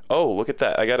here... Oh, look at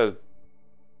that. I got a...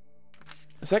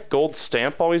 Has that gold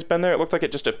stamp always been there? It looked like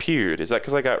it just appeared. Is that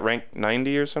because I got rank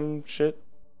 90 or some shit?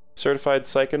 Certified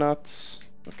Psychonauts?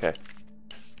 Okay.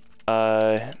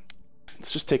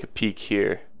 Let's just take a peek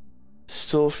here.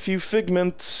 Still a few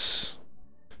figments.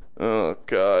 Oh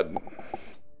god.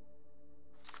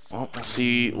 Well, we'll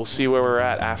see where we're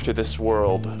at after this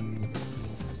world.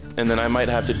 And then I might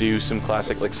have to do some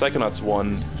classic, like Psychonauts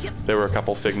 1, there were a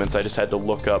couple figments, I just had to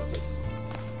look up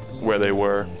where they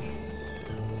were.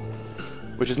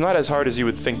 Which is not as hard as you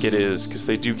would think it is, because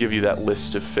they do give you that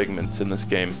list of figments in this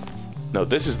game. No,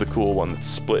 this is the cool one that's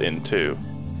split in two.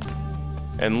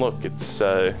 And look, it's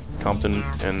Compton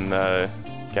and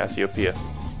Cassiopeia.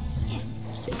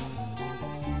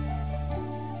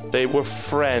 They were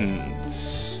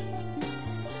friends.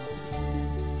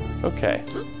 Okay.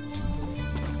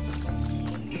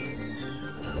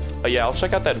 Yeah, I'll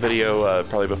check out that video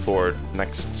probably before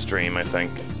next stream, I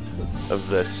think, of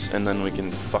this, and then we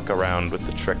can fuck around with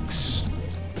the tricks.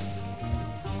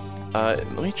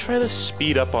 Let me try to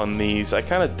speed up on these. I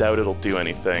kind of doubt it'll do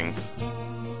anything,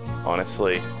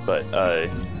 honestly, but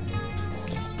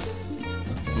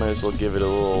might as well give it a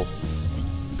little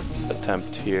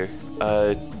attempt here.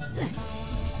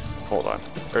 Hold on.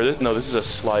 Or no, this is a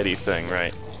slidey thing,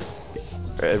 right?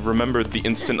 I remembered the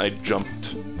instant I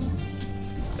jumped.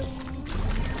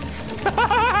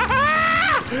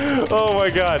 Oh my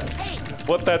god!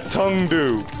 What that tongue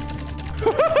do?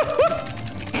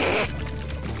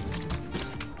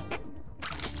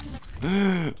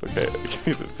 Okay, give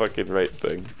me the fucking right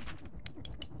thing.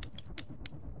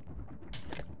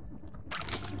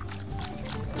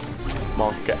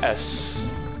 Monka S.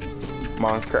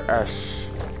 Monka S.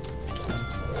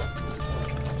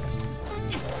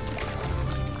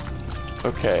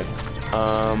 Okay.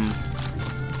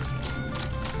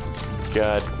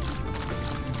 God.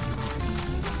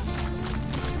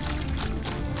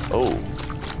 Oh,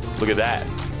 look at that.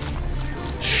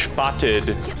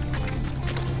 Spotted.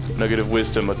 Nugget of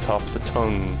wisdom atop the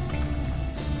tongue.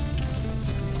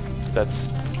 That's...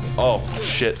 Oh,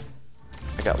 shit.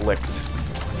 I got licked.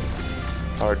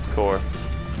 Hardcore.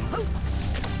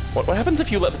 What happens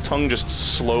if you let the tongue just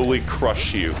slowly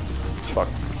crush you? Fuck.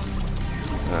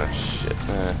 Ah, shit.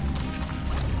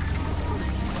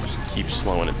 Just keep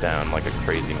slowing it down like a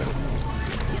crazy man.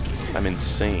 I'm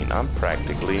insane. I'm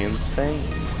practically insane.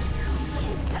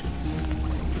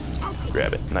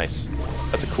 Grab it. Nice.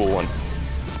 That's a cool one.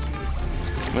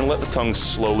 I'm gonna let the tongue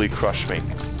slowly crush me.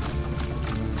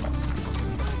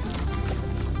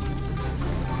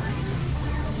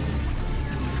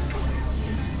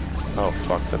 Oh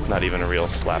fuck, that's not even a real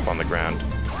slap on the ground.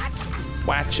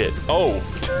 Watch it. Oh!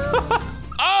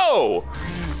 Oh!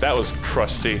 That was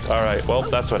crusty. Alright, well,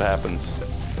 that's what happens.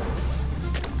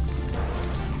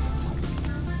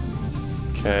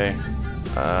 Okay.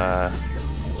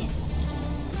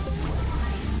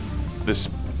 This...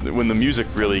 When the music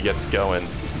really gets going,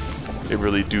 it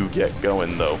really do get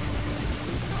going, though.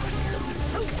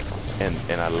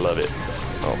 and I love it.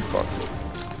 Oh fuck.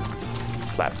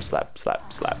 Slap, slap,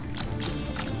 slap, slap.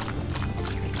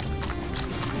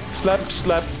 Slap,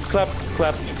 slap, clap,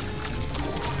 clap.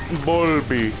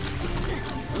 Bulby.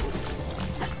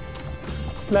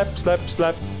 Slap, slap,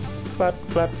 slap. Clap,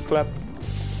 clap, clap.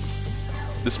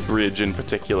 This bridge in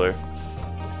particular.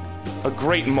 A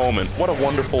great moment. What a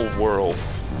wonderful world.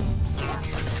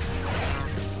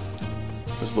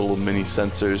 Those little mini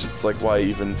sensors. It's like, why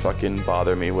even fucking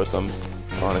bother me with them?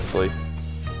 Honestly.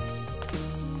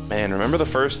 Man, remember the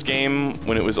first game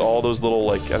when it was all those little,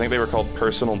 like, I think they were called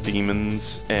personal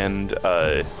demons and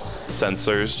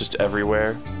sensors just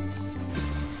everywhere?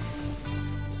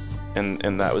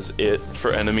 And that was it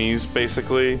for enemies,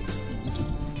 basically.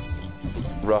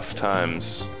 Rough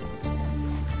times.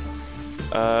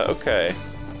 Okay.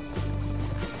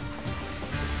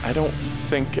 I don't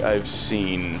think I've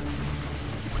seen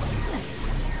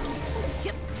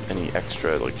any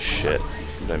extra, like, shit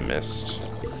that I missed.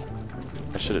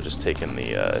 I should have just taken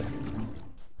the, let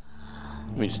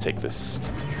me just take this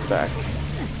back.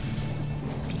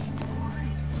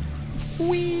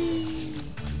 Whee!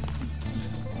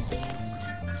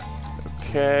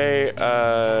 Okay,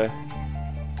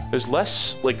 there's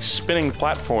less, like, spinning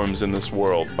platforms in this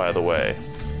world, by the way.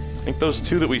 I think those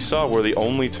two that we saw were the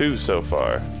only two so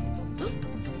far.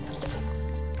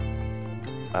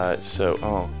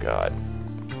 Oh god.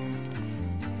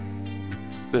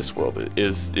 This world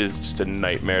is just a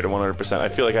nightmare to 100%. I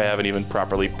feel like I haven't even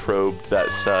properly probed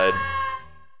that side.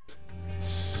 It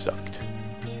sucked.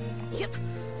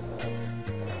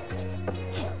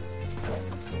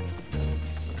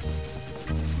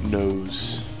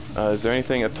 Nose. Is there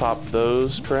anything atop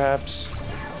those, perhaps?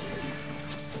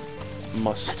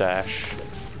 Mustache.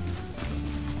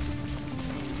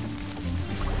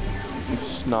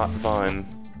 Snot vine,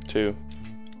 too.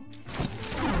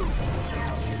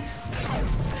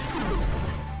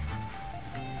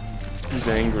 He's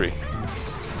angry.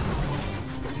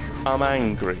 I'm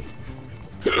angry.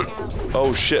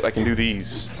 Oh shit, I can do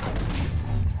these.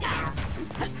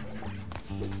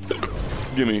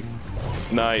 Gimme.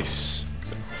 Nice.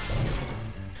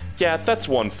 Yeah, that's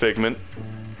one figment.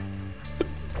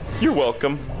 You're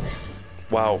welcome.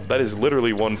 Wow, that is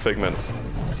literally one figment.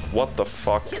 What the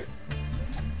fuck?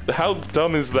 How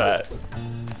dumb is that?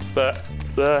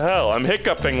 The hell? I'm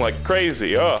hiccuping like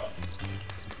crazy, oh.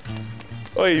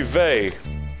 Oy vey.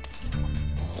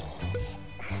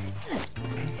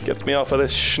 Get me off of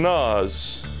this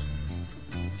schnoz.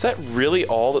 Is that really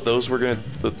all that those were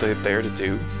they're there to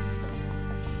do?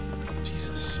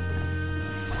 Jesus.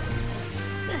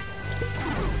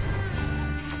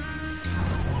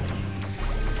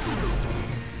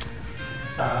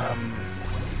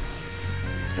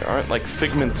 There aren't like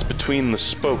figments between the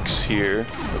spokes here,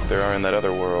 but there are in that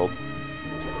other world.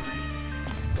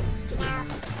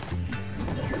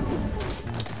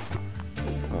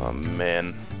 Oh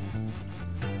man.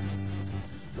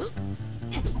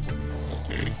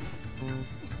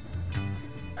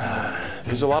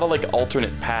 There's a lot of like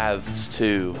alternate paths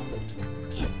too.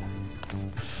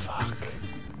 Fuck.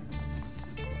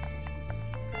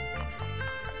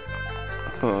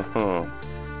 Huh.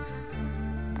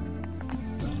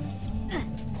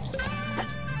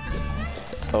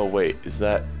 Oh wait, is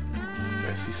that... Do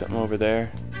I see something over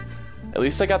there? At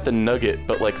least I got the nugget,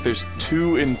 but like there's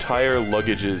 2 entire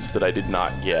luggages that I did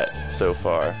not get so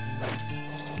far.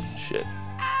 Shit.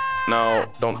 No,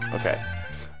 don't... Okay.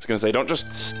 I was gonna say, don't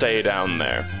just stay down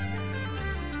there.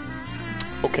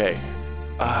 Okay.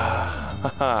 At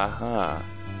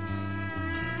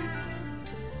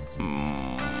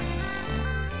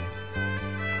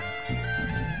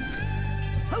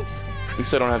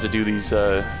least I don't have to do these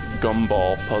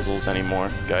gumball puzzles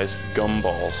anymore, guys.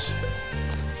 Gumballs.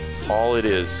 All it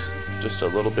is, just a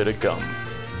little bit of gum.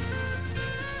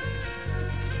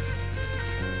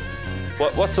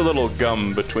 What's a little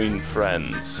gum between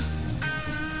friends?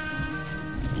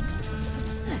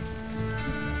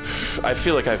 I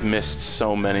feel like I've missed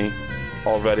so many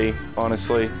already,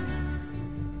 honestly.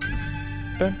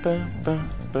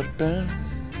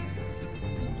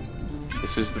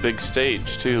 This is the big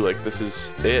stage too, like this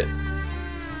is it.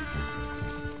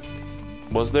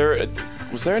 Was there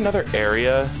another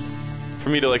area for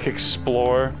me to like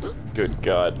explore? Good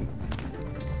God.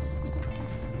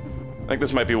 I think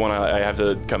this might be one I have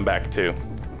to come back to.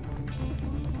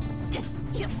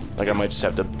 Like I might just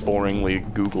have to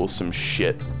boringly Google some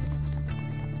shit.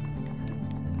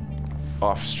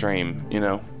 Off stream, you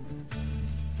know?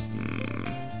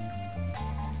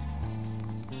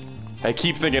 I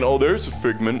keep thinking, oh, there's a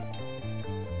figment.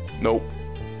 Nope.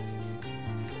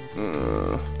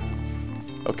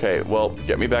 Okay, well,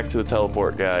 get me back to the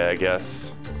teleport guy, I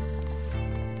guess.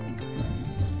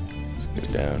 Let's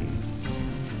go down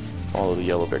all of the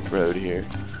yellow brick road here.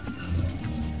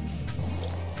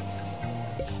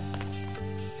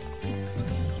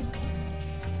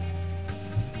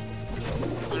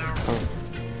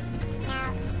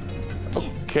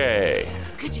 Okay.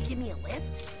 Could you give me a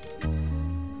lift?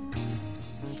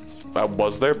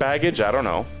 Was there baggage? I don't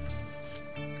know.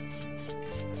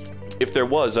 If there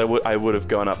was, I would have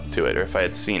gone up to it, or if I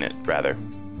had seen it, rather.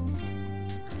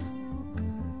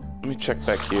 Let me check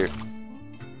back here.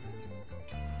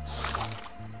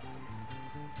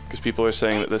 Because people are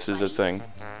saying that this is a thing.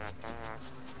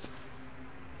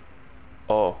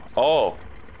 Oh. Oh!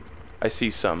 I see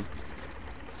some.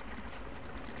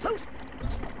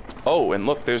 Oh, and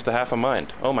look, there's the half a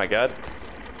mind. Oh my god.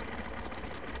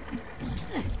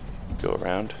 Go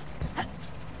around.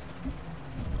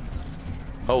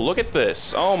 Oh, look at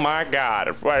this. Oh my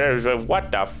god.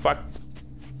 What the fuck?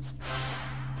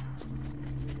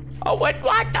 Oh, what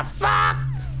the fuck?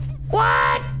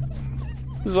 What?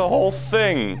 This is a whole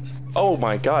thing. Oh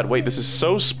my god, wait, this is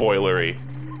so spoilery.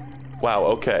 Wow,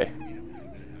 okay.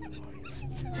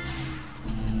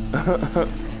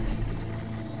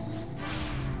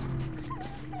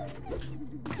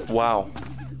 Wow.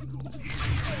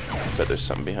 I bet there's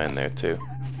something behind there too.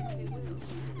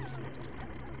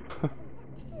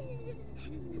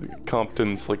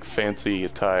 Compton's like fancy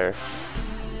attire.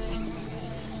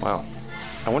 Wow.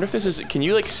 I wonder if this is, can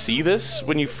you like see this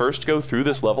when you first go through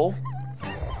this level?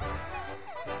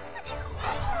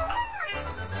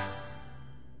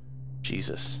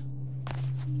 Jesus.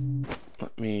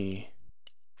 Let me...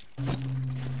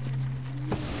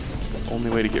 Only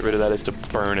way to get rid of that is to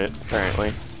burn it,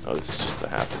 apparently. Oh, this is just the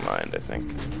half of mind, I think.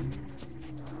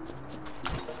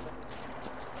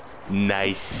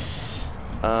 Nice.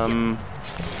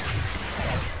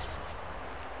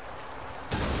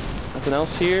 Nothing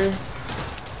else here?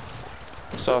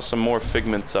 Saw some more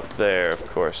figments up there, of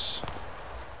course.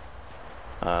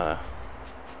 Alright,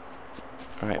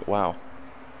 wow.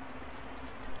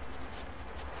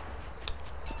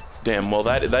 Damn, well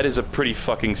that is a pretty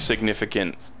fucking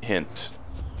significant hint.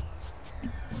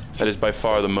 That is by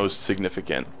far the most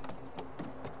significant.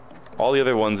 All the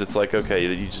other ones, it's like, okay,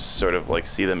 you just sort of like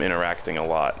see them interacting a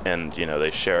lot, and you know, they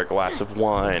share a glass of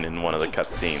wine in one of the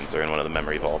cutscenes or in one of the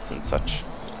memory vaults and such.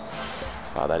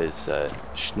 Wow, that is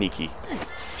sneaky.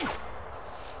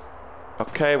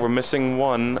 Okay, we're missing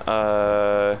one.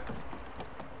 Let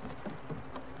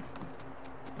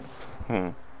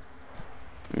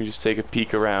me just take a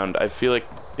peek around. I feel like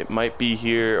it might be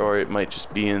here, or it might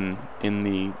just be in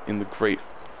the great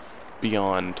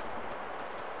beyond.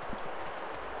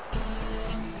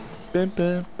 Bum,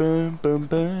 bum, bum, bum,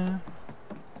 bum.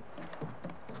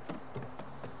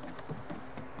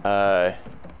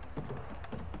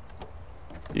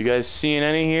 You guys seeing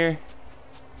any here?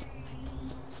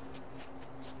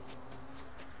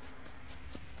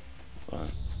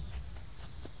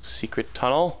 Secret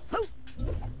tunnel?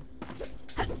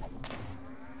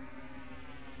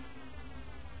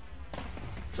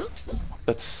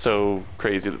 That's so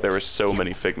crazy that there were so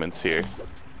many figments here.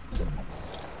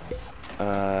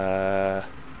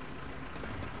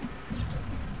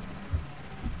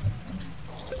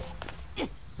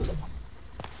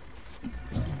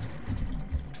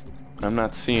 I'm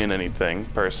not seeing anything,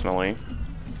 personally.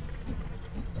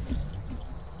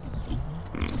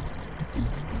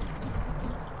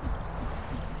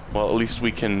 Well, at least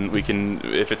we can,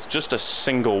 if it's just a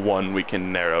single one, we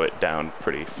can narrow it down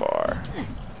pretty far.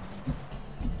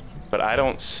 But I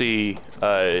don't see,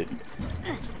 where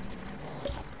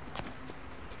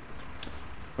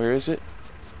is it?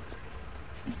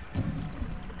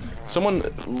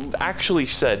 Someone actually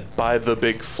said, "By the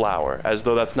big flower," as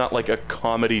though that's not like a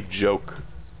comedy joke.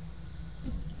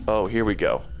 Oh, here we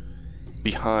go.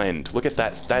 Behind. Look at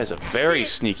that. That is a very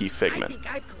sneaky figment.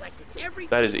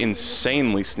 That is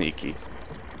insanely sneaky.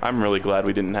 I'm really glad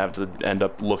we didn't have to end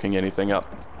up looking anything up.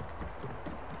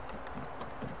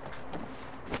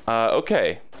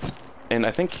 Okay. And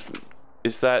I think,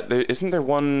 isn't there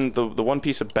one, the one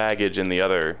piece of baggage in the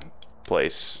other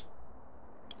place?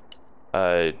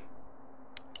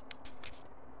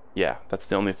 Yeah, that's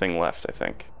the only thing left, I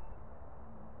think.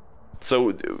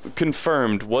 So,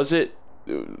 confirmed, was it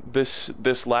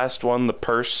this last one, the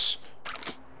purse,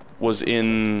 was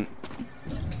in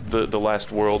the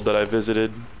last world that I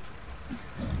visited?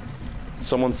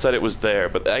 Someone said it was there,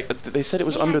 but they said it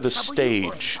was under the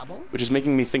stage, which is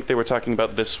making me think they were talking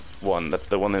about this one,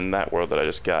 the one in that world that I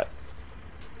just got.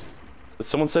 But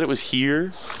someone said it was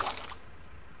here.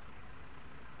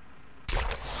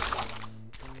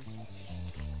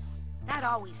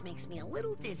 That always makes me a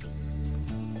little dizzy.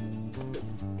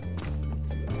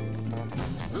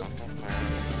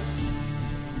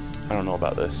 I don't know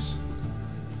about this.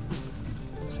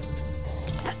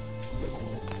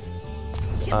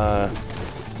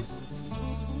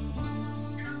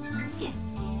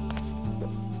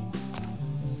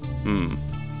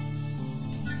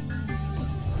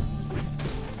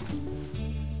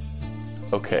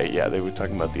 Okay, yeah, they were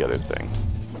talking about the other thing.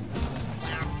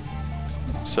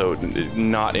 So,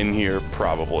 not in here,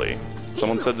 probably.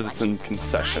 Someone said that it's in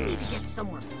concessions.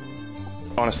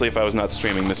 Honestly, if I was not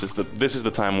streaming, this is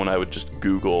the time when I would just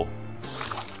Google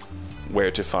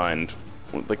where to find,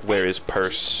 like, where is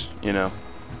purse, you know?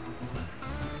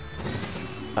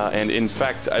 And in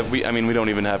fact, I mean, we don't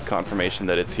even have confirmation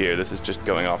that it's here. This is just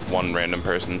going off one random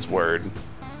person's word.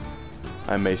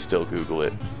 I may still Google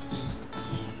it.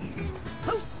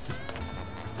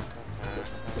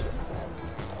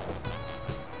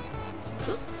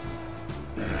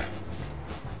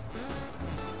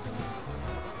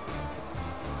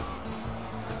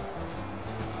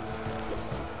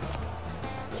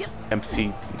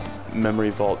 Empty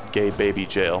memory vault, gay baby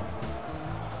jail.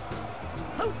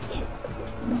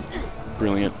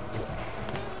 Brilliant.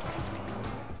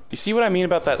 You see what I mean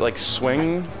about that, like,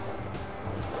 swing?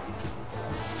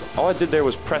 All I did there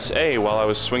was press A while I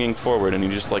was swinging forward, and you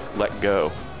just, like, let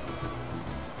go.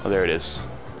 Oh, there it is.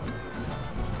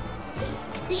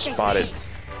 Spotted.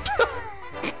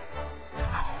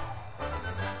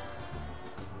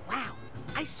 Wow,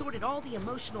 I sorted all the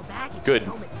emotional baggage Good. in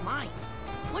Helmet's mind.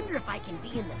 Wonder if I can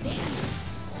be in the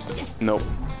band. Nope.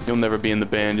 You'll never be in the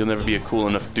band. You'll never be a cool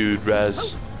enough dude,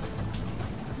 Raz.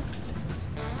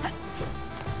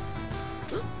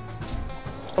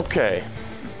 Okay.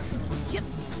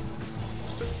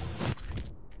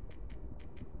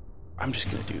 I'm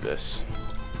just gonna do this.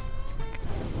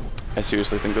 I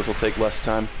seriously think this will take less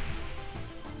time.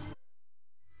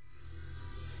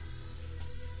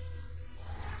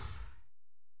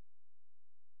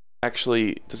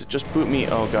 Actually, does it just boot me?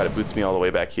 Oh god, it boots me all the way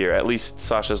back here. At least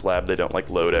Sasha's lab, they don't, like,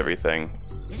 load everything.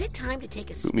 Is it time to take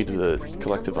a Boot me to the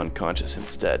collective tunnel? unconscious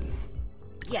instead.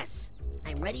 Yes,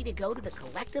 I'm ready to go to the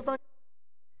collective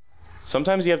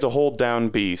Sometimes you have to hold down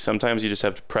B, sometimes you just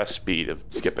have to press B to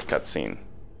skip a cutscene.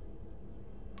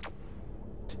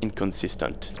 It's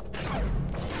inconsistent.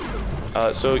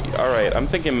 So, alright, I'm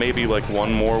thinking maybe, like,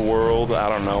 one more world. I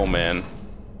don't know, man.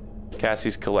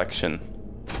 Cassie's collection.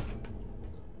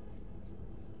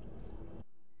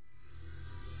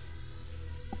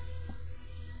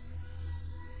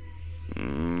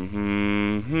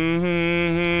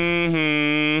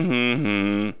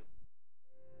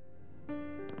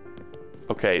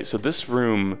 Okay, so this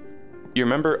room, you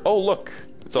remember? Oh, look,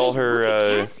 it's all her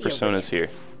personas here.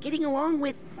 Getting along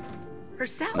with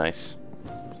herself. Nice.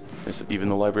 There's even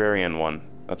the librarian one.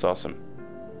 That's awesome.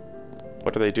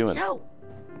 What are they doing? So,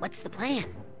 what's the plan?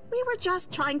 We were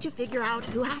just trying to figure out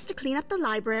who has to clean up the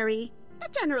library. The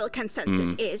general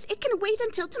consensus is it can wait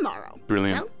until tomorrow.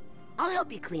 Brilliant. Well, I'll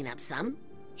help you clean up some.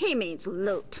 He means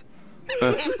loot.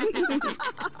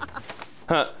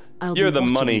 Huh. I'll You're be the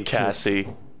watching money, you, kid. Cassie.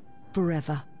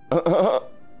 Forever.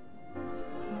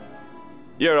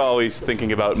 You're always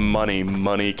thinking about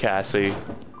money, Cassie.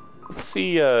 Let's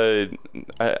see, I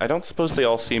don't suppose they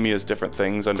all see me as different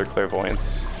things under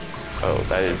clairvoyance. Oh,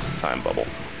 that is time bubble.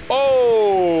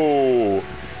 Oh!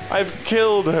 I've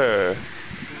killed her!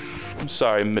 I'm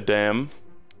sorry, madame.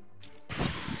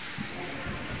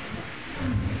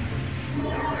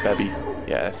 Bebby.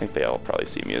 Yeah, I think they all probably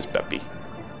see me as Beppy.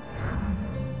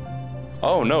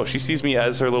 Oh no, she sees me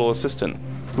as her little assistant.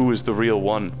 Who is the real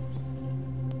one?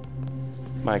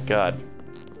 My god.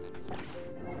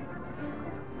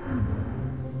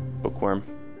 Bookworm.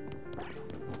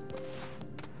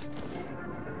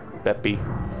 Beppy.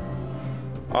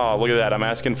 Oh, look at that. I'm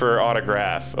asking for her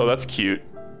autograph. Oh, that's cute.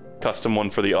 Custom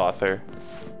one for the author.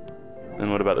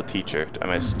 And what about the teacher? Am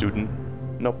I a student?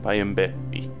 Nope, I am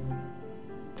Beppy.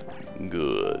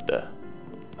 Good.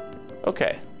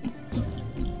 Okay.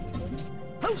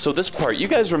 So this part, you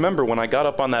guys remember when I got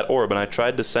up on that orb and I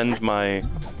tried to send my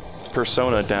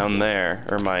persona down there,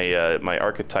 or my my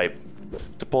archetype,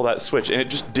 to pull that switch, and it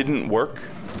just didn't work?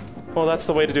 Well, that's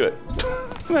the way to do it.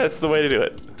 That's the way to do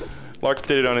it. Lark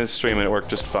did it on his stream and it worked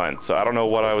just fine, so I don't know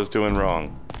what I was doing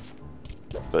wrong.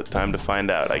 But time to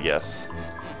find out, I guess.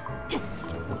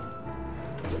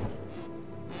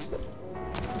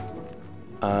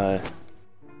 I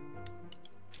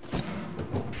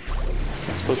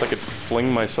suppose I could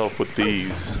fling myself with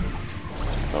these.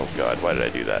 Oh god, why did I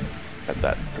do that at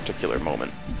that particular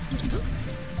moment?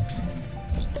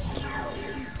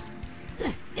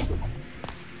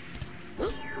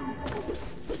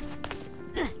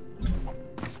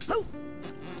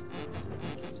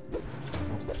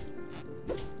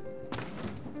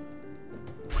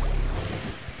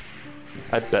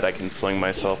 I bet I can fling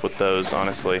myself with those,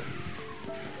 honestly.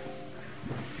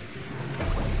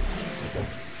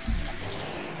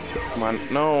 Come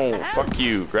on. No, fuck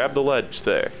you. Grab the ledge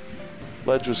there.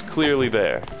 Ledge was clearly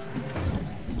there.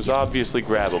 It was obviously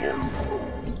grabbable.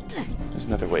 There's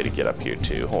another way to get up here,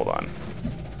 too. Hold on.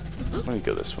 Let me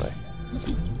go this way.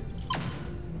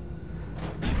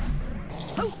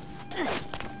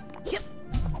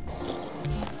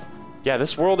 Yeah,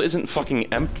 this world isn't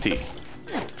fucking empty.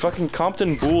 Fucking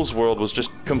Compton Bool's world was just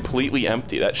completely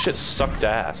empty. That shit sucked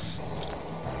ass.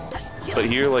 But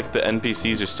here, like, the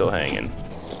NPCs are still hanging.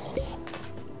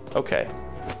 Okay.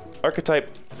 Archetype,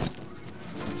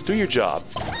 do your job.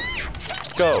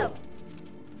 Go.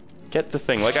 Get the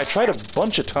thing. Like, I tried a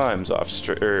bunch of times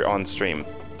on stream.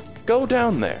 Go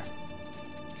down there.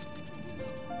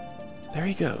 There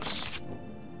he goes.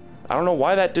 I don't know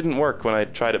why that didn't work when I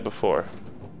tried it before.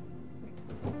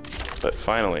 But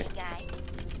finally.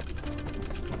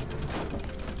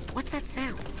 What's that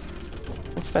sound?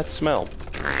 What's that smell?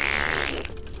 I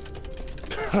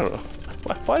don't know.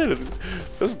 Why did it...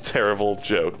 That was a terrible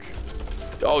joke.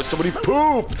 Oh, somebody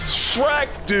pooped! Shrek,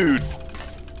 dude!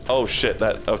 Oh shit,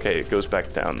 that... Okay, it goes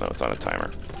back down though. It's on a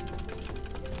timer.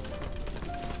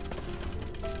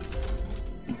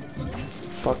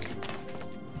 Fuck.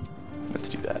 I meant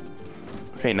to do that.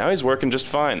 Okay, now he's working just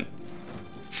fine.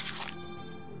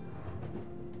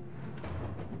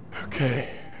 Okay.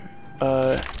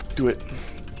 Do it.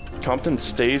 Compton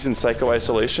stays in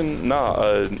psycho-isolation?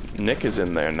 Nah, Nick is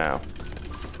in there now.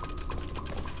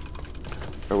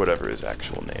 Or whatever his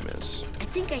actual name is. I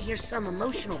think I hear some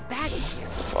emotional baggage here.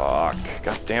 Fuck.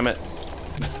 God damn it.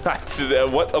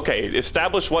 What? Okay,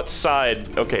 establish what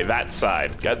side. Okay, that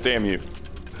side. God damn you.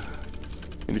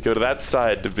 Need to go to that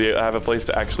side to have a place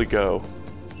to actually go.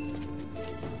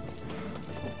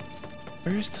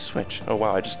 Where is the switch? Oh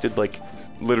wow, I just did like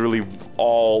literally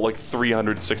all like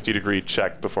 360-degree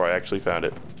check before I actually found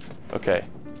it. Okay.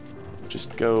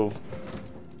 Just go.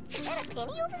 Is that a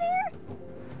penny over there?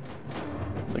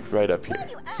 It's like right up here.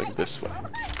 It's like this way.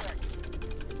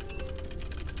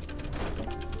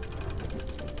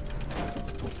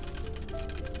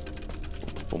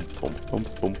 Boom, boom, boom,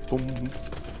 boom, boom.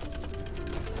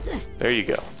 There you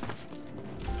go.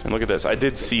 And look at this. I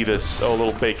did see this. Oh, a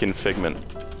little bacon figment.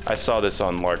 I saw this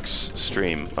on Lark's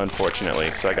stream,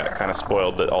 unfortunately, so I got kind of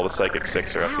spoiled that all the psychic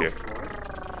sticks are up here.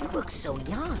 You look so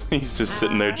young. He's just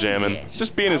sitting there jamming, Yes.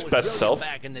 just being his I was best brilliant self.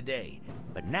 back in the day,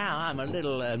 but now I'm a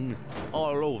little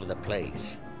all over the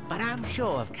place. But I'm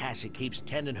sure if Cassie keeps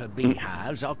tending her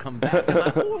beehives, I'll come back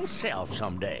to my old self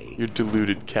someday. You're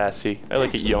deluded, Cassie. I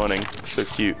like it yawning. It's so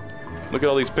cute. Look at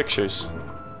all these pictures.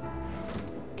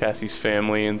 Cassie's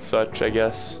family and such, I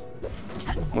guess.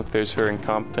 Look, there's her in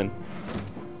Compton.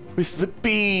 With the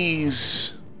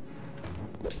bees!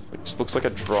 It just looks like a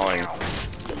drawing.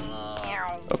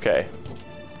 Okay.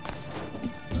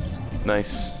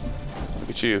 Nice. Look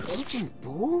at you. Agent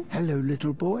Bool? Hello,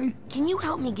 little boy. Can you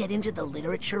help me get into the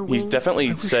literature wing? He's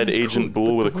definitely wish said I Agent could, Bool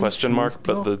but with a the question voice mark, is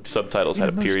but the blocked subtitles in had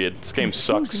a most period. This game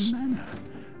sucks. confusing manner.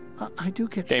 I do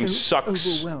get Game so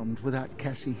sucks. overwhelmed without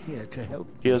Cassie here to help.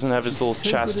 He doesn't have his She's little so good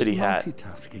chastity at hat.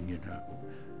 Multitasking, you know.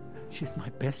 She's my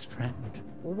best friend.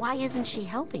 Well, why isn't she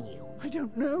helping you? I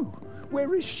don't know.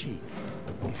 Where is she?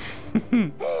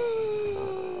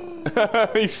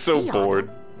 He's so Hey, bored.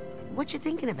 Otto. What you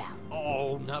thinking about?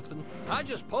 Oh, nothing. I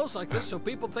just post like this so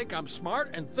people think I'm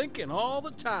smart and thinking all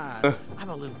the time. I'm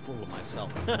a little fool of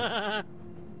myself.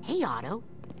 Hey, Otto.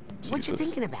 What you Jesus.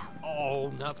 thinking about?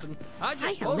 Oh, nothing. I Hi,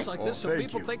 just post Helmet. like this so thank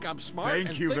people you. think I'm smart Thank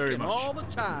and you very thinking much. all the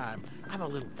time. I'm a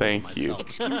little fool Thank of you. myself.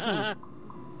 Excuse me.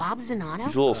 Bob's and Otto?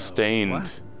 He's a little stained. What?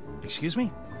 Excuse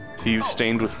me? He's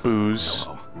stained with booze.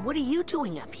 What are you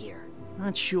doing up here?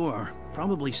 Not sure.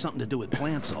 Probably something to do with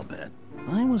plants, I'll bet.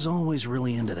 I was always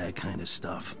really into that kind of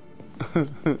stuff.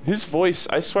 His voice,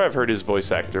 I swear I've heard his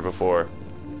voice actor before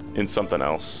in something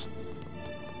else.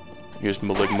 Here's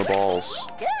Maligma Balls.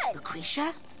 Good.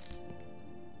 Lucretia?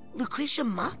 Lucretia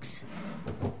Mux?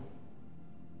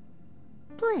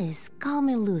 Please, call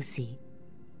me Lucy.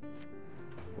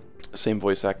 Same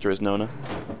voice actor as Nona.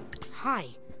 Hi.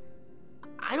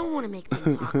 I don't want to make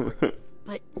things awkward,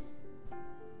 but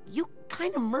you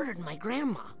kind of murdered my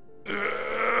grandma.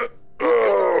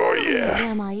 Oh, yeah.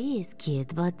 Grandma is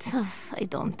kid, but I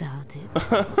don't doubt it.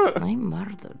 I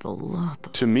murdered a lot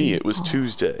of To me, it was people.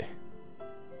 Tuesday.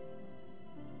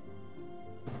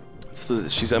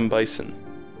 She's M. Bison.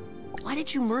 Why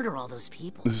did you murder all those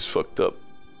people? This is fucked up.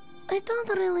 I don't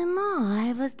really know.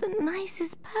 I was the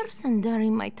nicest person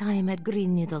during my time at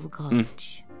Green Needle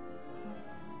College.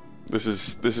 This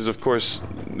is of course,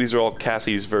 these are all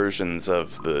Cassie's versions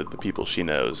of the people she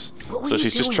knows. So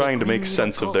she's just trying to make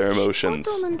sense of their emotions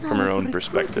from her own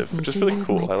perspective, which is really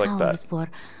cool. I like that. For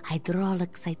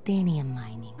hydraulic titanium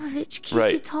mining, which Kissy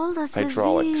Right. told us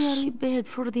Hydraulics. was very bad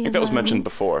for the I think that was mentioned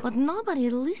environment, before. But nobody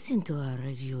listened to her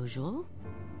as usual.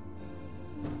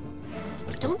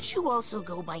 Don't you also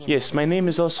go by an Yes, my name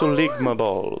is also Ligma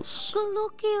Balls.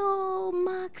 Colloquio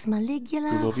Max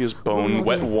Maligula. Golovia's Bone,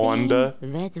 Wet Wanda.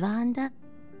 Wet Wanda.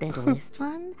 That last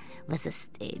one was a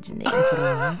stage name for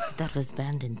a month that was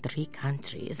banned in 3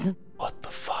 countries. What the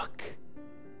fuck?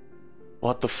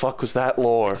 What the fuck was that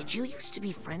lore? Did you used to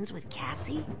be friends with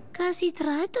Cassie? Cassie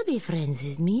tried to be friends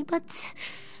with me, but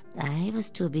I was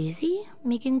too busy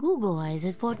making Google eyes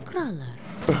at Fort Crawler.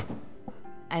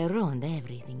 I ruined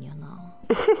everything, you know.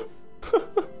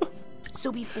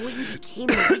 So before you became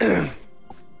a leader,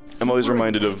 I'm always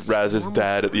reminded of Raz's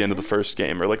dad at the end of the first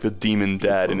game, or like the demon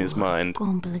dad in his mind.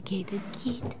 Complicated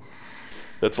kid.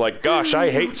 That's like, gosh, I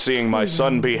hate seeing my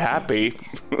son be happy.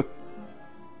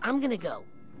 I'm gonna go.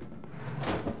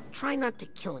 Try not to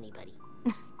kill anybody.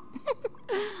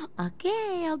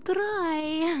 Okay, I'll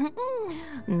try.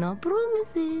 No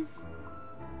promises.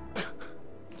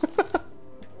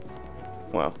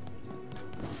 Wow.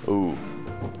 Ooh.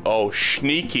 Oh,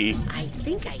 sneaky. I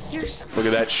think I hear something. Look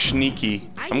at that sneaky.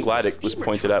 I'm glad it was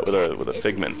pointed out with a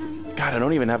figment. God, I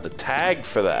don't even have the tag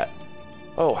for that.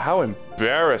 Oh, how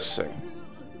embarrassing.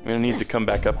 I'm gonna need to come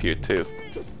back up here too.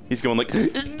 He's going like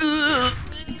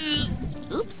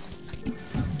Oops.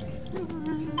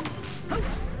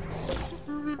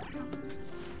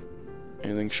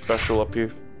 Anything special up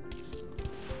here?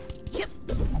 Yep.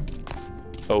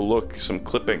 Oh look, some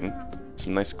clipping.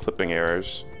 Some nice clipping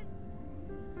errors.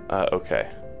 Okay.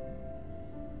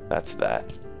 That's that.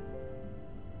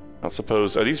 I don't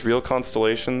suppose, are these real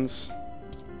constellations?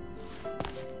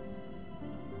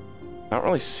 I don't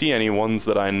really see any ones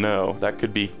that I know. That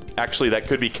could be, actually that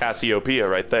could be Cassiopeia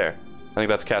right there. I think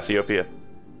that's Cassiopeia.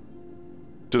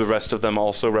 Do the rest of them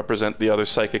also represent the other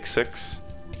Psychic 6?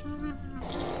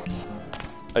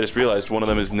 I just realized one of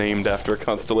them is named after a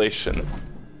constellation.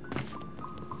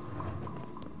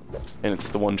 And it's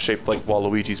the one shaped like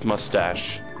Waluigi's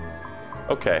mustache.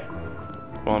 Okay.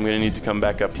 Well, I'm gonna need to come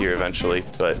back up here eventually,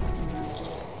 but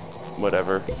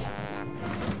whatever.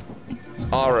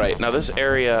 Alright, now this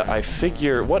area, I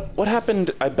figure... What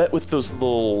happened, I bet, with those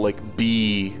little, like,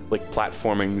 bee, like,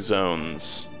 platforming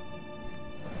zones?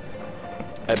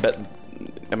 I bet...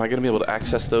 Am I gonna be able to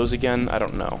access those again? I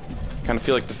don't know. I kind of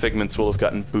feel like the figments will have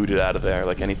gotten booted out of there,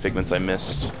 like any figments I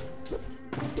missed.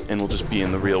 And we'll just be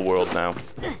in the real world now.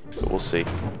 But we'll see.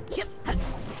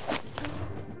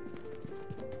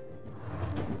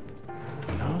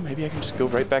 No, maybe I can just go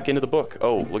right back into the book.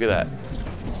 Oh, look at that.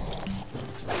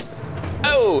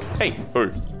 Oh! Hey!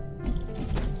 Hey.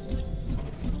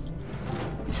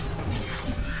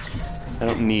 I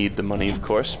don't need the money, of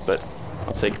course, but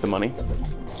I'll take the money.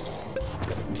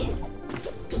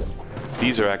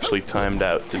 These are actually timed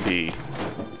out to be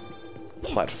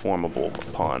platformable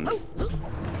upon.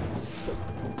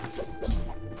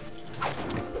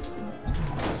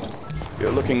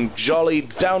 You're looking jolly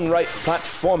downright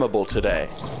platformable today.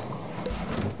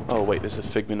 Oh wait, there's a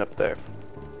figment up there.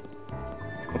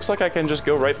 Looks like I can just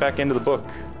go right back into the book.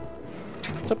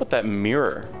 What's up with that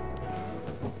mirror?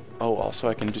 Oh, also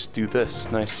I can just do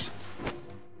this. Nice.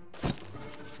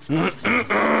 Got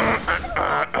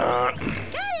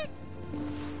it!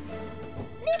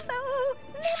 Limbo!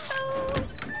 Limbo!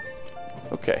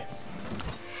 Okay.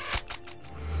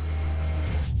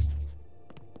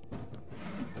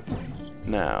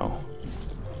 Now.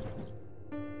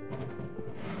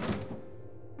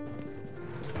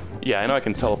 Yeah, I know I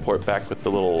can teleport back with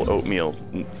the little oatmeal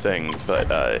thing,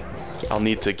 but I'll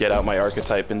need to get out my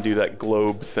archetype and do that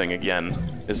globe thing again,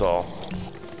 is all.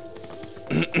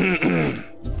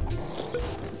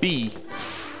 B.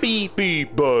 B, B,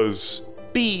 buzz.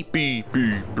 B, B,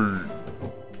 B, B.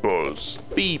 Buzz.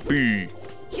 B, B.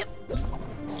 Yep.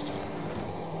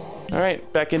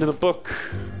 Alright, back into the book.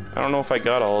 I don't know if I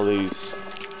got all of these.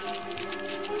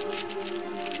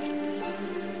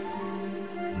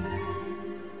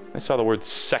 I saw the word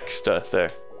sexta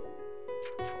there.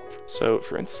 So,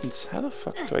 for instance, how the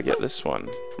fuck do I get this one?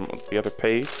 From the other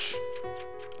page?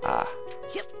 Ah.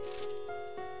 Yep.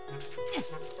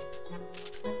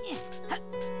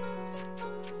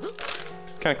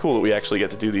 It's kind of cool that we actually get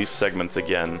to do these segments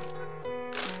again.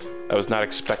 I was not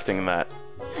expecting that.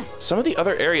 Some of the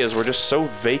other areas were just so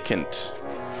vacant.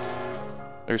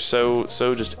 They're so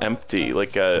just empty.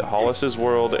 Like Hollis's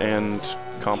world and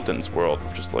Compton's world.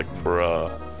 Just like,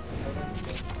 bruh.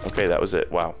 Okay, that was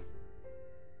it. Wow.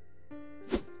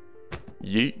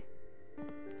 Yeet.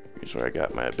 Here's where I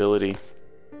got my ability.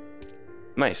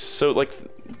 Nice. So, like,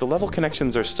 the level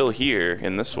connections are still here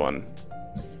in this one.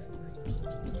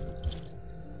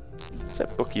 What's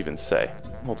that book even say?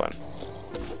 Hold on.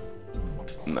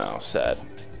 No, sad.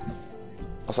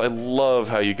 Also, I love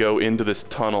how you go into this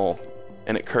tunnel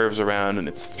and it curves around and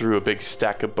it's through a big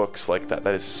stack of books like that.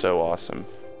 That is so awesome.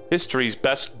 History's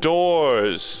best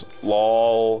doors!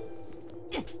 Lol.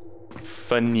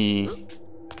 Funny.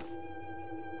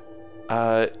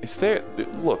 Is there...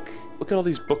 Look at all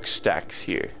these book stacks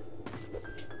here.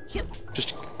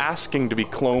 Just asking to be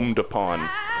cloned upon.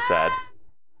 Sad.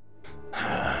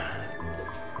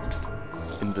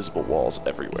 Invisible walls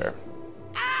everywhere.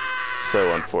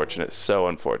 So unfortunate, so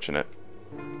unfortunate.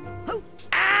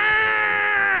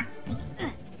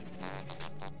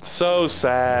 So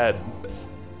sad.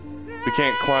 We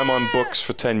can't climb on books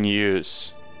for 10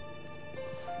 years.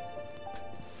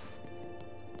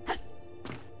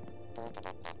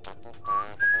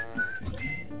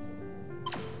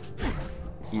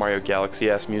 Mario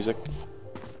Galaxy-ass music.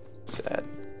 Sad.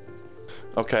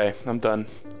 Okay, I'm done.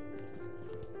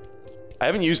 I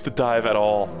haven't used the dive at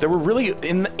all. There were really,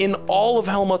 in all of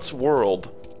Helmut's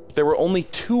world, there were only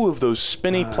 2 of those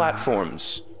spinny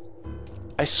platforms.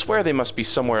 I swear they must be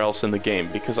somewhere else in the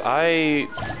game, because I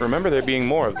remember there being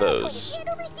more of those.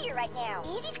 Over here right now.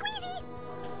 Easy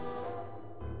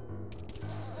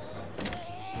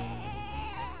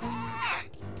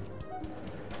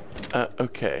squeezy.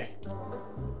 Okay.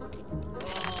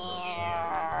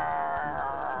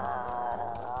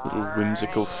 Little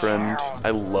whimsical friend. I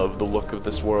love the look of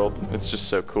this world. It's just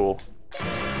so cool.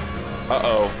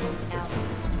 Uh-oh.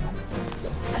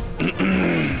 Do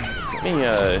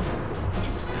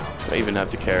I even have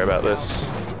to care about this?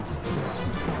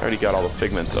 I already got all the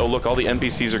figments. Oh, look, all the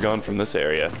NPCs are gone from this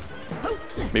area.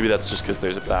 Maybe that's just because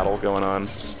there's a battle going on.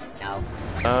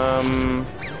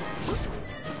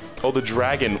 Oh, the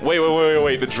dragon.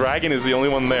 Wait. The dragon is the only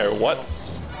one there. What?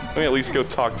 Let me at least go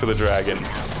talk to the dragon.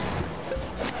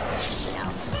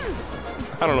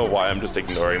 I don't know why I'm just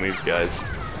ignoring these guys.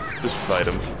 Just fight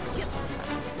them.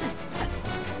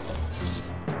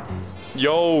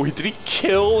 Yo, did he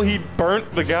kill? He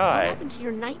burnt the guy. What happened to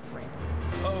your knight friend?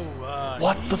 Oh,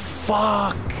 what the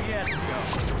fuck? Yeah,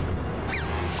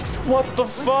 what the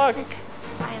fuck? This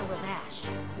pile of ash.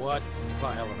 What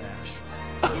pile of ash?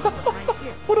 This one right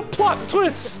here. What a plot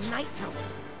twist! The knight helmet.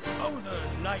 Oh, the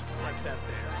knight like that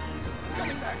there. He's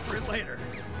coming back for it later.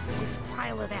 This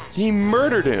pile of ash. He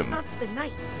murdered It's him. not the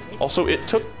knight, is it? Also, it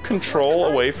took control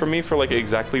away from me for like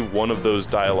exactly one of those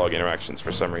dialogue interactions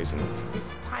for some reason.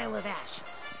 This pile of ash.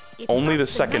 It's Only not the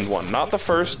second knight, one. is Not it? the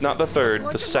first, not the third,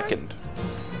 Look the at second.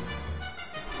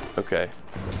 Okay.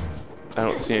 I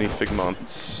don't see any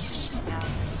figments.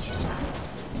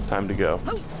 Time to go.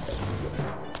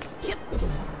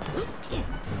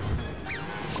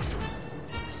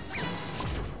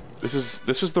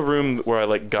 This was the room where I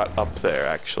like got up there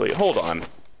actually. Hold on.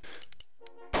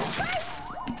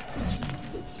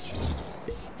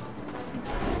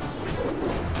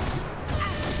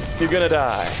 You're gonna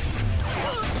die.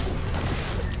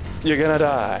 You're gonna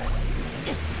die.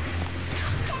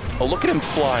 Oh, look at him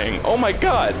flying. Oh my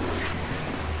god.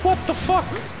 What the fuck?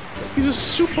 He's a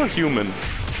superhuman.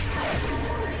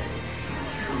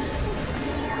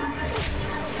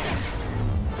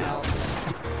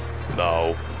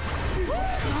 No.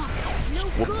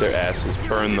 Whoop their asses.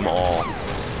 Burn them all.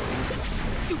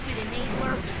 Stupid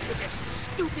enabler with their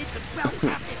stupid but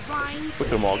well-crafted rhymes. Look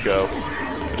at them all go.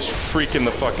 They're just freaking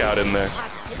the fuck out in there.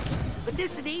 But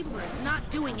this enabler is not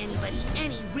doing anybody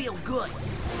any real good.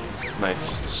 Nice.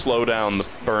 Slow down the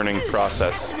burning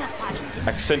process.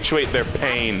 Accentuate their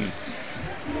pain.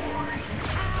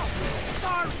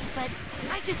 Sorry, but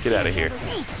I just Get out of can't here.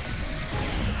 handle it.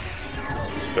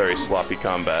 Very sloppy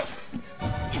combat.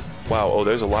 Wow, oh,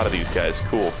 there's a lot of these guys.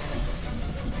 Cool.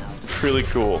 Really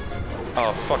cool.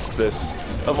 Oh, fuck this.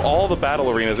 Of all the battle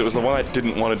arenas, it was the one I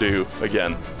didn't want to do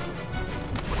again.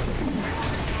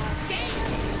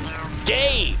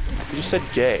 Gay! You just said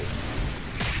gay.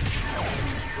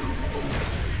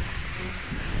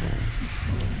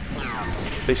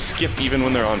 They skip even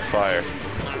when they're on fire. Nope.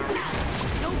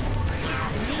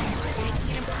 The enabler's making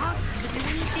it impossible to do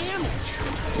any damage.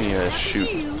 Yeah, shoot.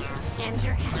 You and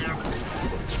your hat.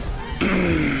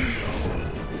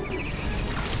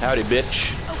 Howdy,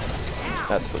 bitch.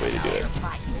 That's the way to do it.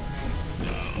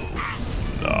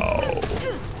 No.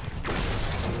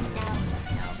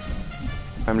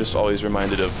 I'm just always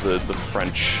reminded of the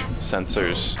French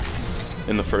censors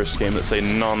in the first game that say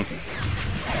non.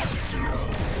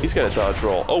 He's got a dodge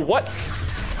roll. Oh, what?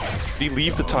 Did he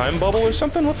leave the time bubble or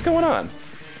something? What's going on?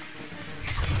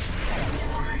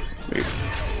 Weird.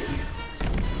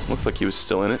 Looked like he was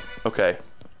still in it. Okay.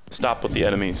 Stop with the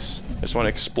enemies. I just want to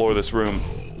explore this room.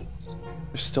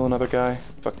 There's still another guy?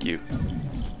 Fuck you.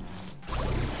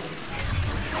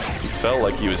 He felt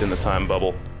like he was in the time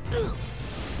bubble.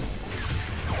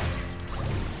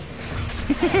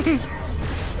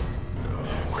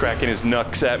 Cracking his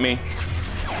knucks at me.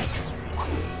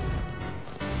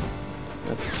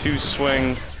 That's a 2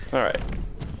 swing. Alright.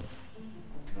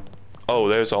 Oh,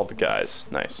 there's all the guys.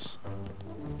 Nice.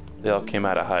 They all came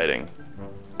out of hiding.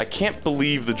 I can't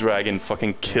believe the dragon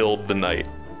fucking killed the knight.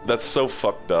 That's so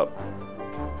fucked up.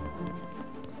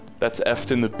 That's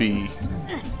F'd in the B.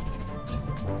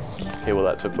 Okay, well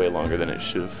that took way longer than it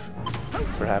should have.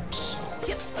 Perhaps.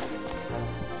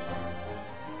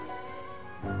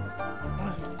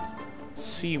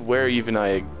 See where even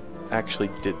I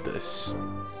actually did this.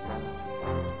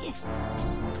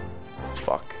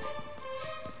 Fuck.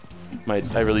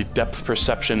 I really depth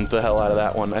perceptioned the hell out of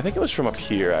that one. I think it was from up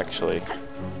here, actually. It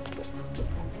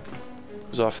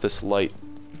was off this light.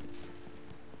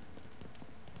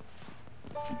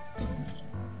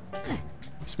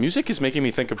 This music is making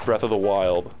me think of Breath of the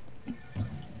Wild.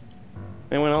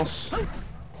 Anyone else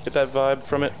get that vibe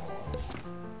from it?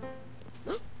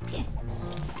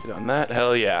 Get on that,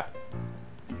 hell yeah.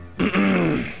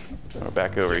 We're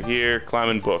back over here,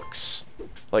 climbing books.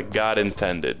 Like God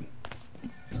intended.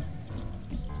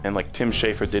 And like Tim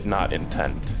Schafer did not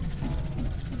intend.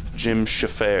 Jim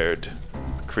Shaferd,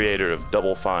 creator of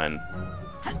Double Fine.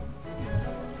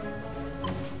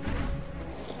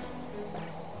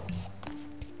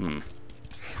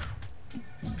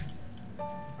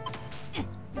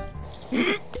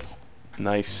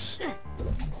 Nice.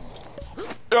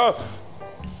 Oh!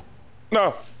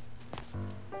 No!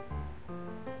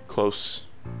 Close.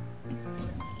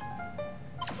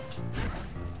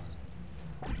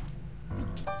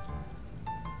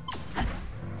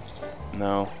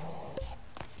 No.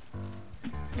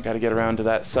 I gotta get around to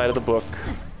that side of the book.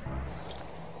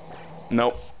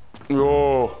 Nope.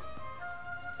 Oh!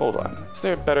 Hold on. Is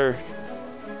there a better...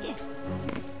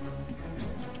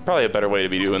 Probably a better way to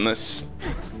be doing this.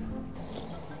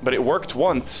 But it worked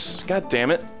once. God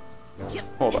damn it.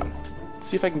 Hold on. Let's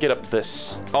see if I can get up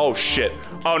this. Oh shit.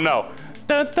 Oh no.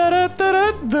 That's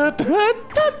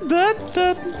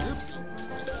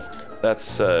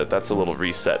a little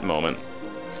reset moment.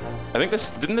 I think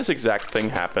didn't this exact thing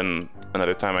happen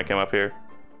another time I came up here?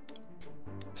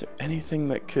 Is there anything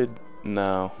that could...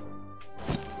 No.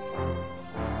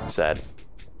 Sad.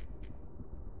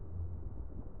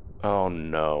 Oh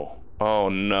no. Oh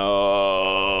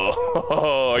no.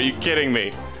 Are you kidding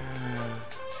me?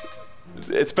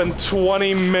 It's been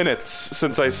 20 minutes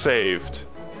since I saved.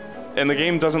 And the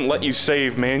game doesn't let you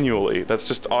save manually. That's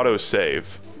just autosave.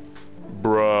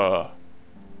 Bruh.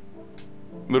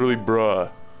 Literally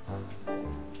bruh.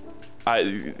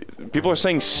 People are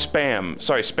saying spam.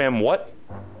 Sorry, spam what?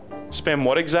 Spam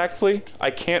what exactly? I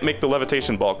can't make the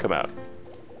levitation ball come out.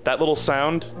 That little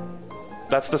sound,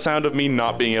 that's the sound of me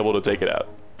not being able to take it out.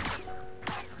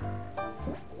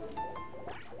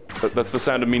 That's the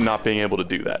sound of me not being able to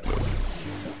do that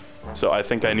move. So I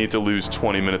think I need to lose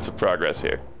 20 minutes of progress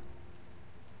here.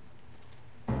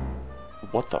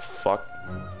 What the fuck?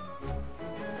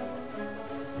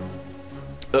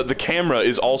 The camera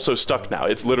is also stuck now.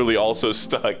 It's literally also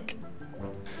stuck.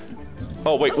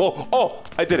 Oh, wait, whoa, oh,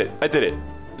 I did it, I did it.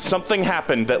 Something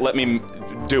happened that let me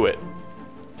do it.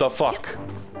 The fuck?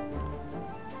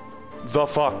 The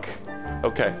fuck?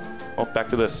 Okay, oh, back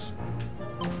to this.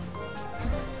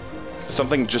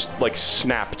 Something just, like,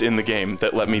 snapped in the game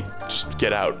that let me just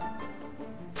get out.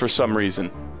 For some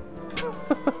reason.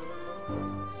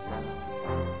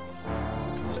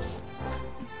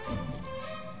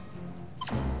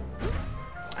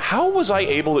 How was I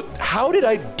able to... How did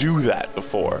I do that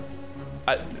before?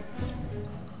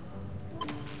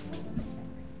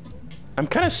 I'm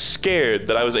kind of scared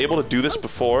that I was able to do this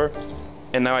before,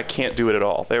 and now I can't do it at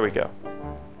all. There we go.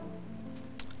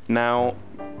 Now,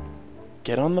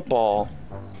 get on the ball.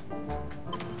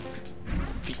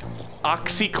 The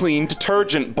OxyClean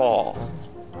detergent ball.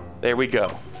 There we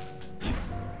go.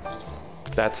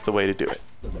 That's the way to do it.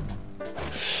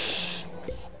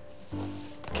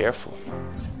 Careful.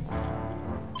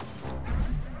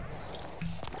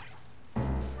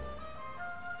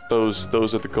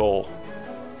 Those are the goal.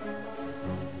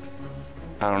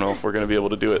 I don't know if we're gonna be able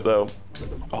to do it though.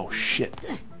 Oh shit.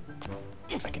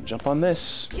 I can jump on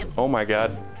this. Oh my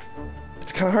god.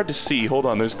 It's kind of hard to see. Hold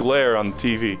on, there's glare on the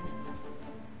TV.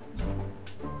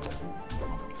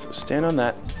 So stand on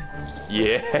that.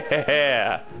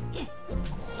 Yeah!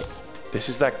 This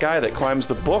is that guy that climbs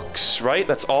the books, right?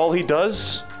 That's all he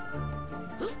does?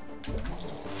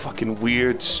 fucking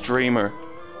weird streamer.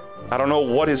 I don't know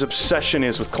what his obsession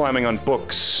is with climbing on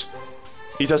books.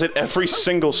 He does it every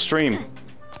single stream.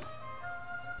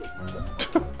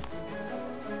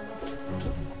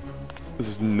 This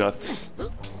is nuts.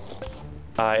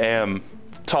 I am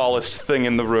tallest thing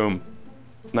in the room.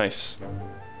 Nice.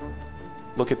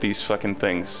 Look at these fucking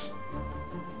things.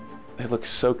 They look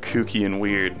so kooky and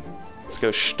weird. Let's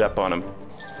go step on them.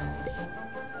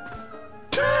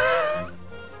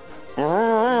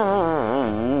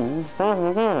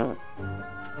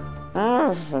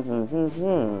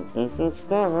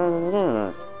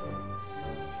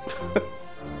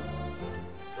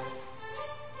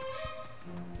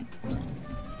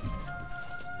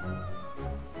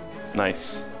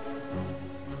 Nice.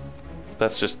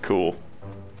 That's just cool.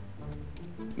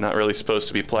 Not really supposed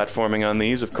to be platforming on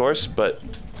these, of course, but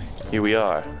here we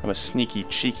are. I'm a sneaky,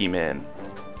 cheeky man.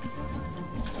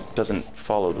 Doesn't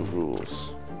follow the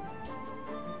rules.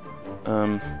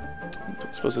 I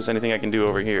don't suppose there's anything I can do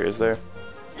over here, is there?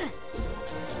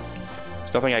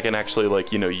 There's nothing I can actually,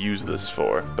 like, you know, use this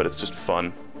for, but it's just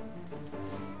fun.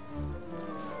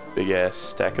 Big ass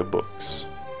stack of books.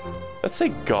 Let's say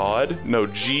God? No,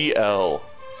 GL.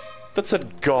 That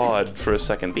said God for a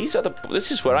second.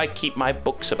 This is where I keep my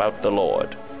books about the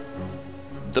Lord.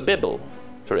 The Bible,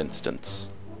 for instance.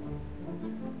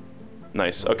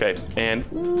 Nice, okay, and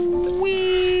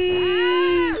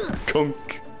whee!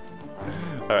 Kunk.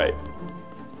 Alright.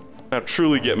 Now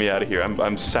truly get me out of here.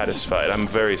 I'm satisfied. I'm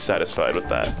very satisfied with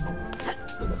that.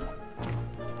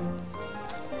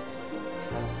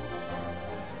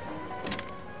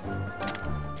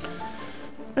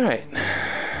 Alright.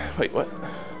 Wait, what?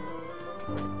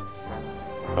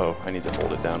 Oh, I need to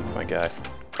hold it down for my guy.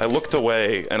 I looked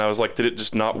away and I was like, did it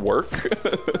just not work?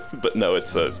 But no,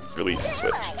 it's a release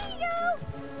switch.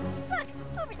 Look,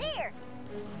 over there.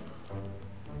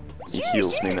 He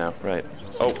heals me now, right.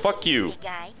 Oh, fuck you! Big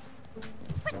guy.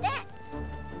 What's that?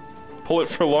 Pull it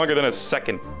for longer than a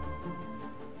second.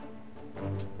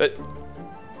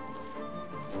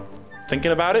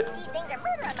 Thinking about it? These things are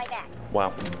murder on my back.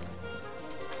 Wow.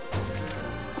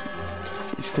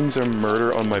 These things are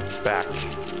murder on my back.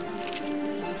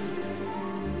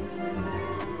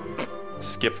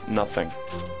 Skip nothing.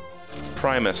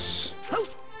 Primus.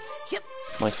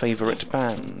 My favorite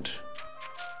band.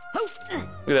 Look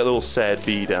at that little sad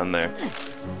bee down there.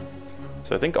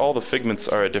 So I think all the figments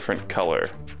are a different color.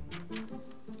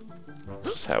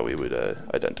 That's how we would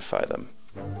identify them.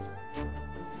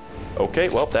 Okay,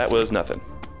 well, that was nothing.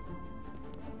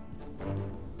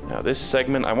 Now this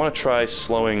segment, I want to try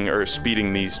slowing or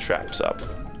speeding these traps up,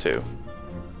 too.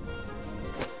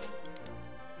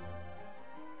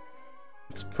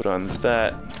 Let's put on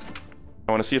that.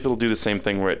 I want to see if it'll do the same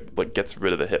thing where it, like, gets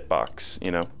rid of the hitbox,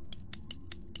 you know?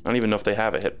 I don't even know if they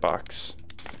have a hitbox.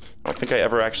 I don't think I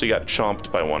ever actually got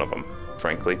chomped by one of them,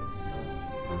 frankly.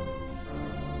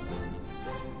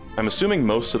 I'm assuming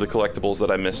most of the collectibles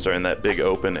that I missed are in that big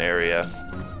open area.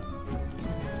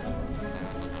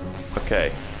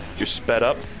 Okay. You're sped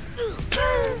up.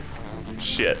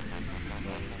 Shit.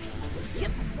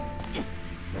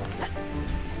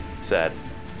 Sad.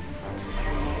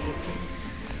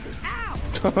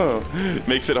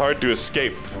 Makes it hard to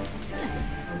escape.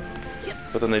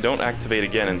 But then they don't activate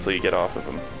again until you get off of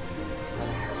them.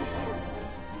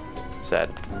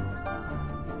 Sad.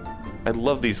 I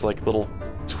love these like little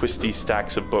twisty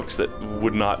stacks of books that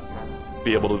would not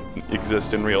be able to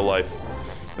exist in real life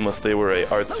unless they were a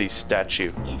artsy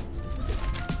statue.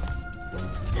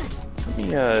 Let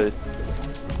me, oh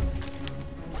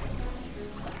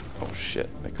shit,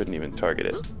 I couldn't even target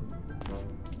it.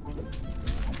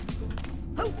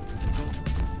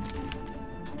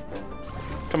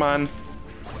 Come on.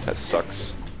 That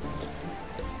sucks.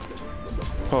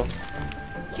 Oh.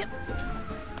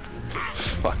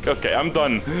 Fuck, okay, I'm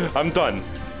done. I'm done.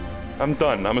 I'm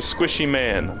done. I'm a squishy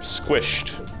man. I'm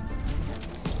squished.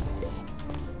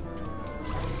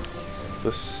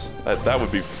 This... that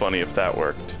would be funny if that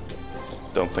worked.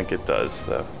 Don't think it does,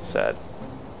 though. Sad.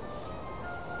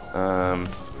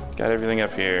 Got everything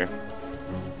up here.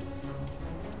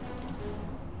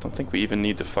 Don't think we even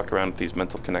need to fuck around with these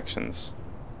mental connections.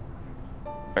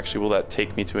 Actually, will that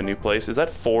take me to a new place? Is that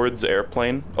Ford's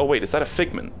airplane? Oh wait, is that a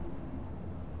figment?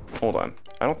 Hold on.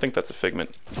 I don't think that's a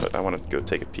figment, but I want to go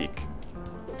take a peek.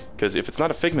 Because if it's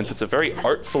not a figment, it's a very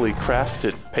artfully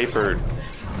crafted paper,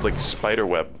 like, spider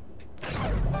web.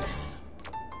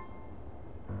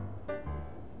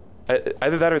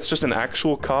 Either that or it's just an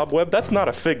actual cobweb. That's not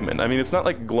a figment. I mean, it's not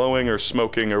like glowing or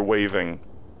smoking or waving.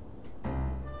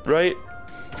 Right?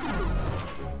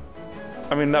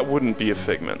 I mean, that wouldn't be a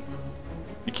figment.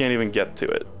 You can't even get to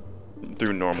it.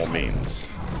 through normal means.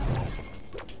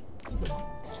 Come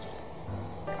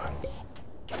on.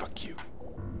 Fuck you.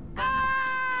 Ah!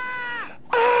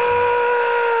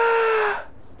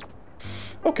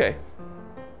 Okay.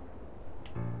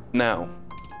 Now,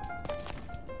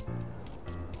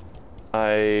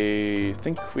 I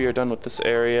think we are done with this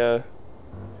area.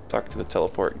 Talk to the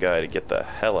teleport guy to get the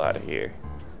hell out of here.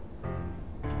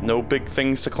 No big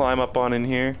things to climb up on in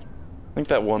here. I think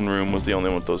that one room was the only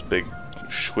one with those big,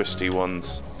 twisty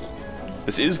ones.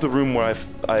 This is the room where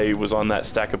I was on that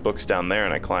stack of books down there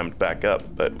and I climbed back up,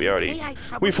 but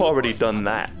we've already done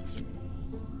that.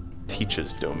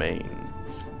 Teacher's domain.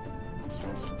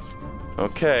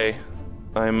 Okay,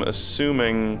 I'm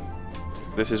assuming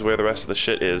this is where the rest of the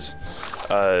shit is.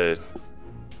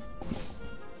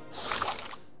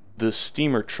 The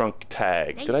steamer trunk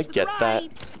tag. Did I get that?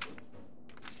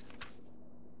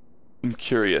 I'm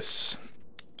curious.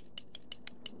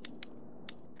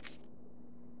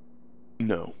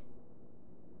 No.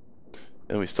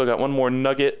 And we still got one more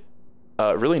nugget.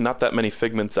 Really not that many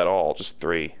figments at all, just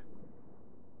 3.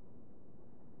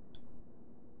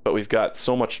 But we've got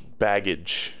so much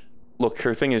baggage. Look,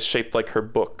 her thing is shaped like her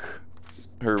book.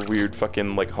 Her weird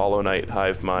fucking, like, Hollow Knight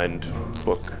Hive Mind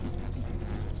book.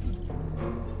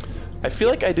 I feel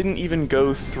like I didn't even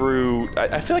go through...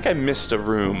 I feel like I missed a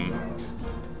room.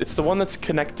 It's the one that's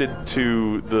connected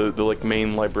to the like,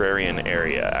 main librarian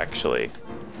area, actually.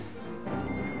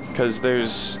 Because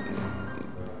there's...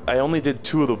 I only did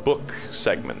 2 of the book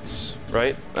segments,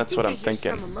 right? That's what I'm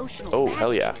thinking. Oh,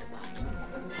 hell yeah.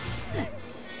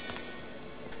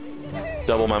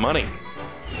 Double my money.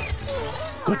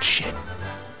 Good shit.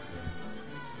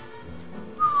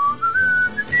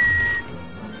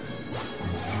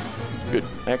 Good.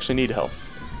 I actually need health.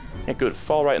 Yeah, good.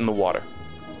 Fall right in the water.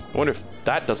 I wonder if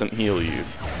that doesn't heal you.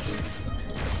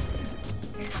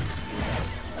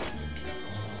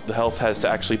 The health has to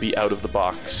actually be out of the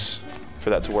box for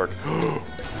that to work.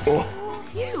 Oh!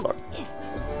 Fuck.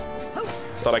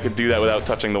 Thought I could do that without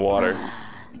touching the water.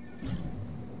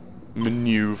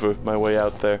 Maneuver my way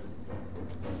out there.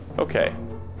 Okay.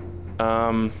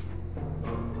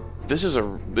 This is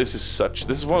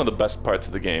one of the best parts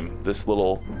of the game. This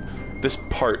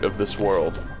part of this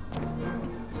world.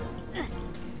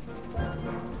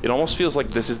 It almost feels like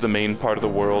this is the main part of the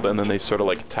world, and then they sort of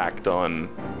like tacked on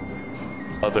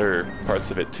other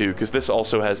parts of it too, because this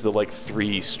also has the like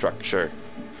 3 structure,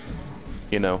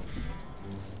 you know,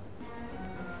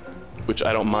 which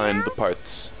I don't mind the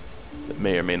parts that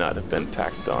may or may not have been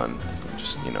tacked on.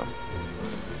 Just, you know,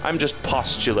 I'm just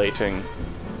postulating.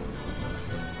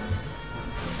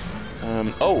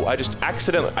 Oh, I just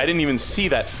accidentally, I didn't even see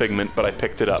that figment, but I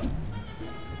picked it up.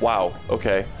 Wow,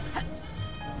 okay.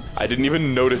 I didn't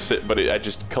even notice it, but I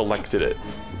just collected it.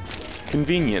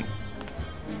 Convenient.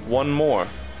 One more.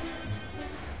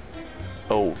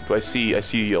 Oh, I see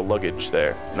a luggage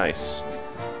there. Nice.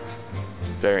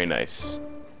 Very nice.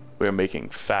 We're making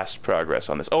fast progress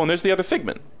on this. Oh, and there's the other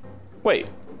figment. Wait.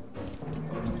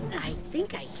 I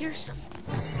think I hear something.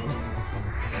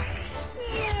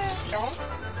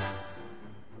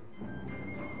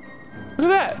 Look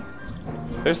at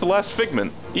that. There's the last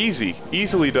figment. Easy.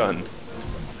 Easily done.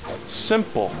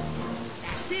 Simple.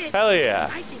 That's it. Hell yeah.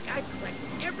 I think I've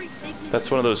collected every figment.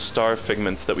 That's one of those star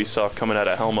figments that we saw coming out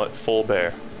of Helmut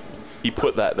Fullbear. He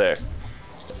put that there.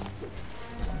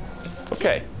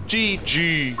 Okay.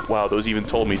 GG. Wow, those even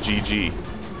told me GG.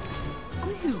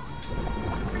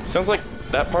 Sounds like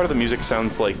that part of the music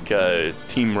sounds like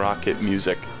Team Rocket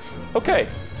music. Okay.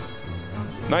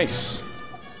 Nice.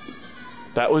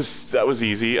 That was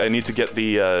easy. I need to get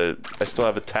the I still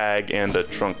have a tag and a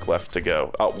trunk left to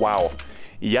go. Oh wow.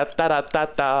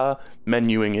 Yatta-da-da-da.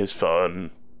 Menuing is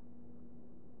fun.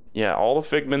 Yeah, all the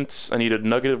figments. I need a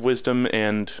nugget of wisdom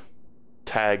and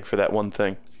tag for that one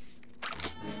thing.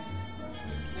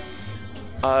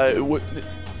 What?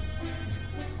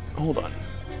 Hold on.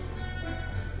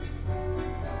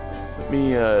 Let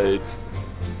me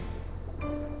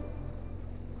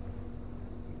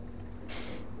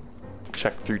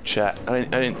check through chat. I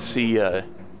didn't see.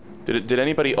 Did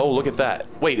anybody? Oh, look at that.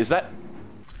 Wait, is that?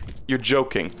 You're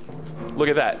joking. Look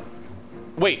at that.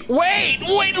 Wait!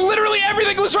 Literally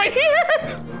everything was right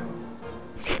here.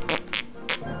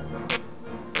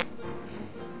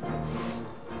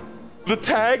 The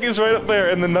tag is right up there,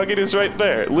 and the nugget is right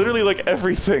there. Literally, like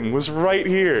everything was right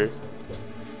here.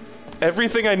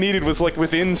 Everything I needed was like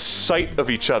within sight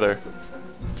of each other.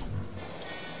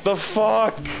 The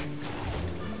fuck?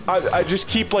 I just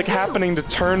keep like happening to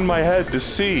turn my head to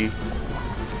see.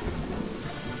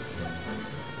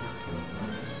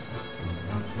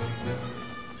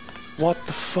 What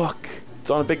the fuck? It's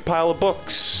on a big pile of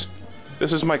books.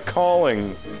 This is my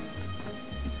calling.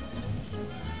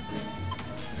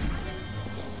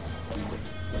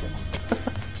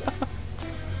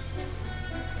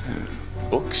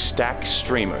 Book stack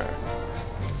streamer.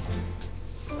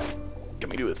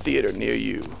 Coming to a theater near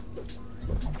you.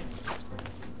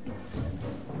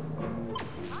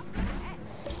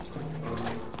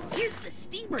 Here's the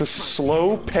steamer. The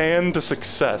slow pan to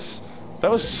success.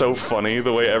 That was so funny,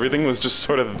 the way everything was just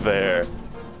sort of there.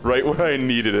 Right where I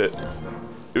needed it.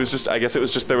 It was just, I guess it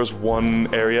was just there was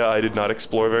one area I did not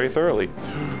explore very thoroughly.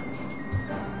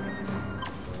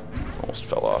 Almost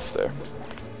fell off there.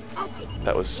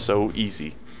 That was so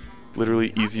easy.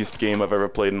 Literally easiest game I've ever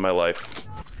played in my life.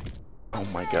 Oh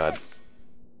my god.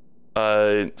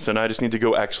 So now I just need to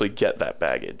go actually get that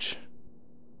baggage.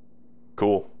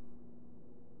 Cool.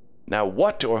 Now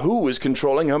what or who is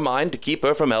controlling her mind to keep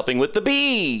her from helping with the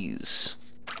bees?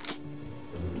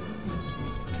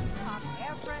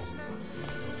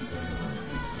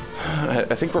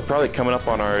 I think we're probably coming up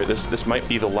on our... This might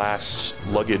be the last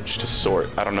luggage to sort.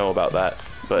 I don't know about that,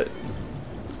 but...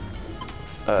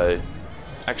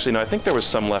 Actually, no, I think there was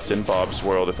some left in Bob's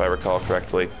world, if I recall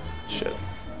correctly. Shit.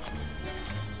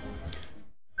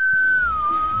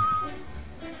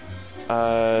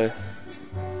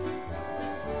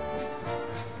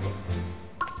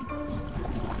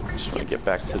 Just want to get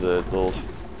back to the little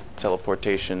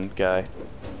teleportation guy.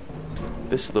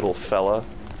 This little fella.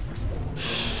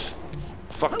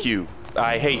 Fuck you.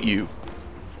 I hate you.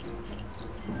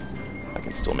 I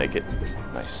can still make it.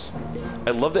 Nice.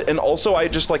 I love that, and also I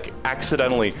just like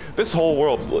accidentally, this whole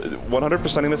world,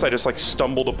 100%ing this, I just like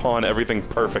stumbled upon everything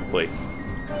perfectly.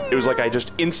 It was like I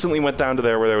just instantly went down to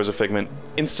there where there was a figment,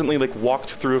 instantly like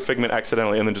walked through a figment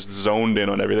accidentally, and then just zoned in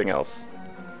on everything else.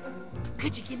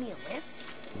 Could you give me a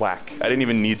lift? Whack. I didn't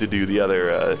even need to do the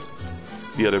other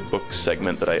book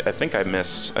segment that I think I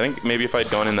missed. I think maybe if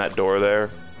I'd gone in that door there.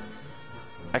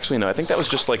 Actually, no, I think that was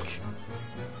just like,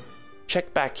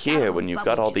 check back here when you've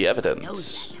got all the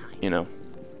evidence, you know.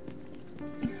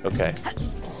 Okay.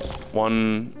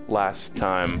 One last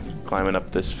time climbing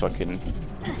up this fucking...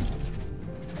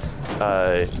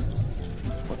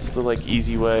 what's the, like,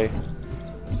 easy way?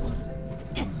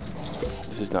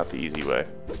 This is not the easy way.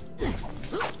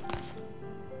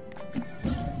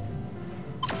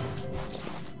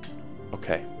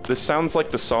 Okay. This sounds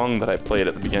like the song that I played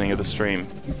at the beginning of the stream.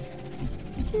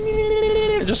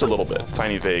 Just a little bit.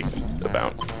 Tiny vague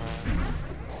amount.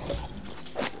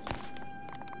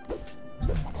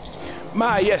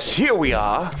 My, yes, here we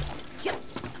are.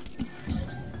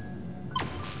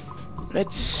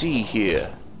 Let's see here.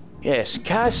 Yes,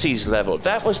 Cassie's level.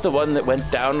 That was the one that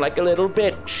went down like a little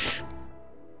bitch.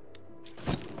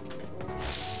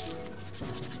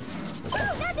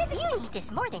 You need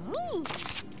this more than me.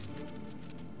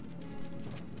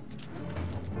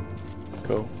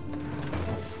 Go.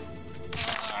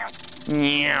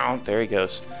 Meow. There he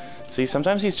goes. See,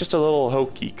 sometimes he's just a little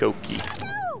hokey cokey.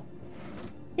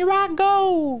 Here I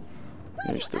go.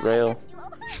 There's the rail.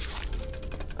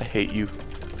 I hate you.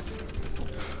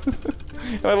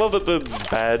 And I love that the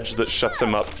badge that shuts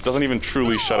him up doesn't even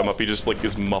truly shut him up. He just like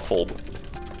is muffled.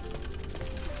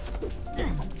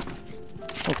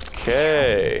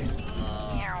 Okay.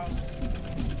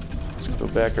 Let's go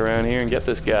back around here and get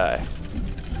this guy.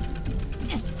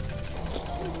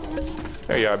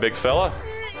 There you are, big fella.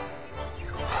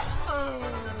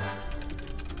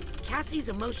 Cassie's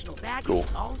emotional baggage Cool.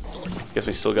 is all sorted. Guess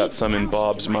we still got some in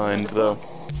Bob's mind, though.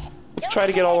 Let's try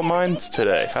to get all the minds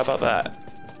today. How about that?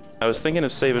 I was thinking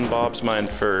of saving Bob's mind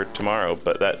for tomorrow,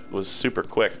 but that was super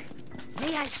quick.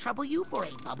 May I trouble you for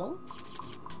a bubble?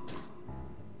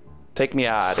 Take me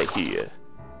out of here.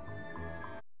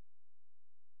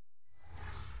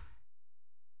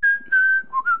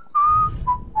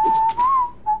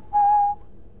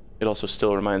 It also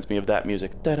still reminds me of that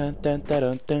music.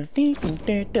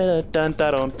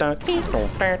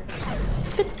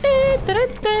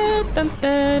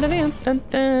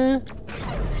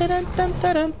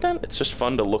 It's just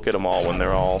fun to look at them all when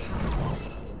they're all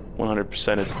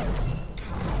 100%ed.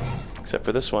 Except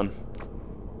for this one.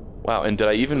 Wow, and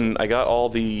I got all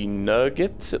the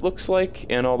nuggets, it looks like,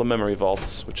 and all the memory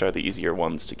vaults, which are the easier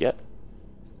ones to get.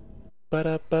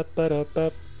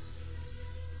 Ba-da-ba-ba-da-ba.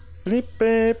 Well,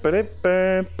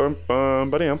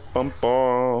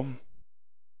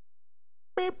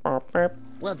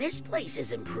 this place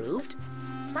is improved.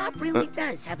 Bob really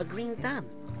does have a green thumb.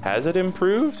 Has it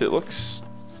improved? It looks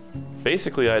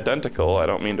basically identical. I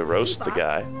don't mean to roast the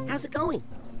guy. How's it going?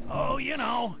 Oh, you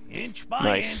know, inch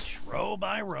by inch, row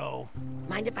by row.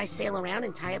 Mind if I sail around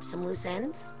and tie up some loose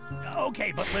ends?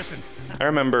 Okay, but listen. I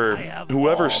remember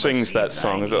whoever sings that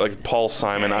song, is that like Paul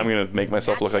Simon? I'm gonna make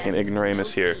myself look like an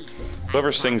ignoramus here.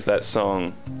 Whoever sings that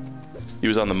song, he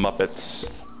was on the Muppets,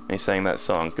 and he sang that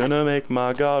song, "Gonna make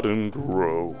my garden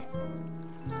grow."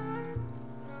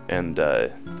 And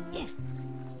it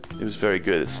was very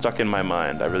good. It stuck in my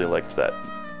mind. I really liked that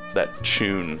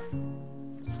tune.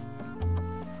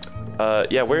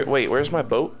 Yeah, where's my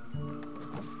boat?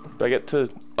 Do I get to...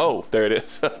 Oh, there it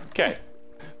is. Okay.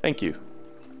 Thank you.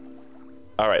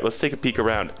 Alright, let's take a peek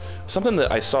around. Something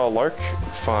that I saw Lark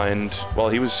find while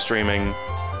he was streaming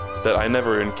that I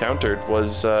never encountered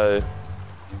was,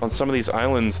 on some of these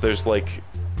islands, there's, like,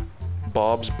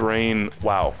 Bob's Brain...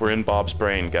 Wow, we're in Bob's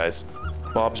Brain, guys.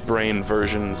 Bob's Brain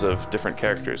versions of different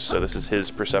characters, so this is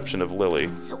his perception of Lily.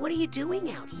 So what are you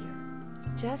doing out here?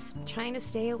 Just trying to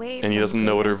stay away. And he doesn't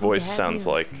know what her voice sounds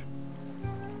like.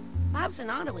 Bob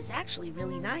Zanotto is actually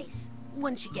really nice,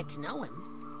 once you get to know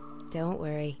him. Don't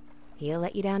worry. He'll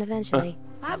let you down eventually.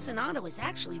 Bob Zanotto is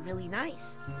actually really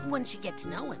nice, once you get to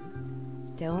know him.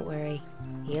 Don't worry.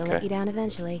 He'll let you down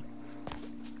eventually.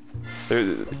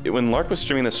 When Lark was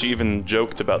streaming this, she even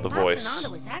joked about the Bob voice.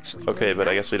 Zanotto is actually Okay, really but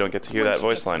I nice, guess we don't get to hear that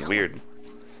voice line. Weird.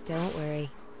 Don't worry.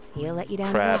 He'll let you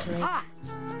down Crap. eventually. Ah,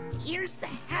 here's the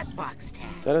Hatbox tag.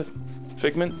 Is that a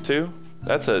figment too?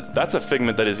 That's a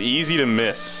figment that is easy to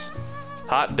miss.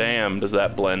 Hot damn, does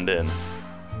that blend in?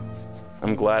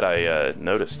 I'm glad I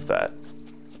noticed that.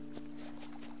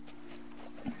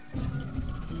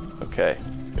 Okay,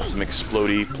 got some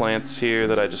explodey plants here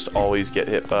that I just always get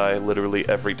hit by, literally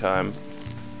every time.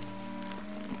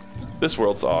 This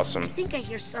world's awesome. I think I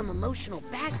hear some emotional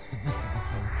back.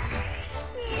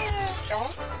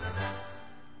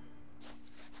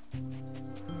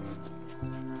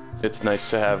 It's nice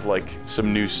to have, like,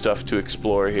 some new stuff to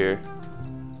explore here.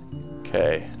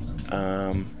 Okay,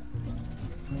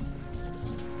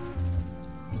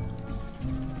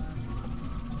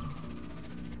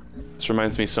 This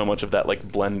reminds me so much of that, like,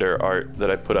 Blender art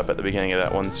that I put up at the beginning of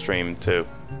that one stream, too.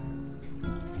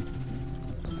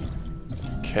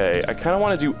 Okay, I kind of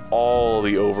want to do all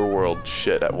the overworld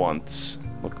shit at once.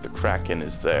 Look, the Kraken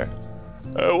is there.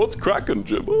 What's Kraken,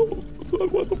 Jim? Oh,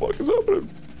 what the fuck is happening?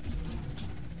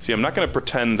 See, I'm not going to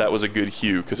pretend that was a good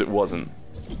hue, because it wasn't.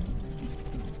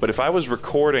 But if I was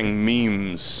recording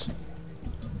memes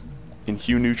in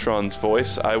Hugh Neutron's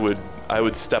voice, I would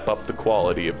step up the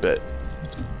quality a bit.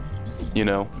 You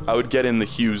know, I would get in the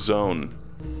Hugh zone.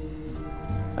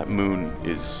 That moon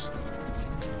is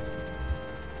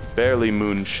barely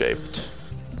moon-shaped.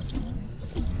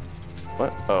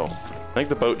 What? Oh. I think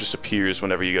the boat just appears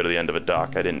whenever you go to the end of a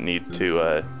dock. I didn't need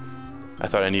to, I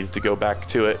thought I needed to go back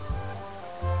to it.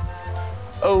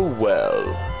 Oh well.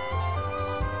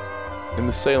 And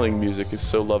the sailing music is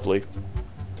so lovely.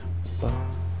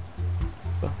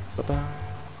 Let's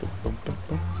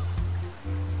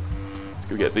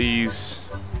go get these.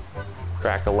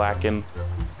 Crack-a-lackin'.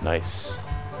 Nice.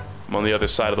 I'm on the other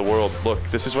side of the world. Look,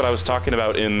 this is what I was talking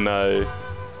about in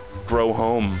Grow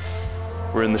Home.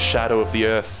 We're in the shadow of the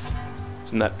earth.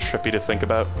 Isn't that trippy to think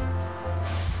about?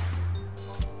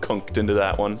 Conked into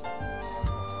that one.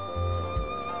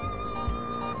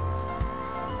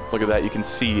 Look at that, you can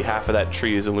see half of that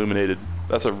tree is illuminated.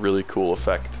 That's a really cool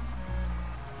effect.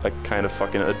 I kind of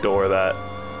fucking adore that.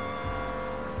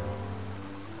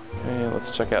 Okay,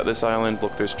 let's check out this island.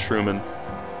 Look, there's Truman.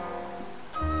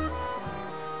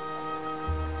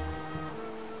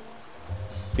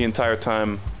 The entire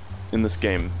time in this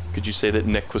game, could you say that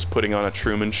Nick was putting on a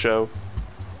Truman show?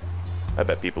 I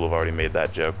bet people have already made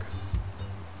that joke.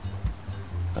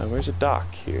 Where's a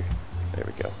dock here? There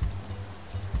we go.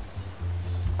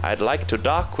 I'd like to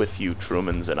dock with you,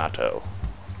 Truman Zanotto.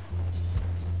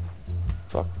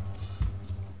 Fuck.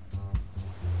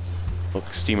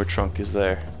 Look, steamer trunk is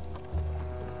there.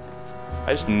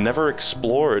 I just never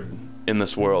explored in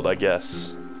this world, I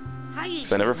guess.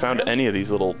 Because I never found any of these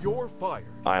little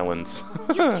islands.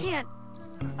 You can't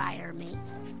fire me.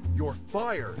 You're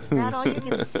fired. Is that all you're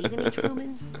gonna say to me,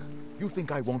 Truman? You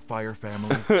think I won't fire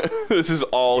family? This is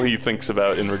all he thinks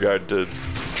about in regard to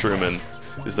Truman,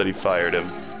 is that he fired him.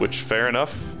 Which, fair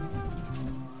enough.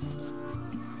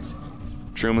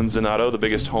 Truman Zanotto, the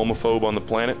biggest homophobe on the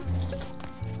planet.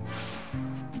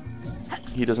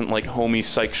 He doesn't like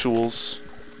homosexuals.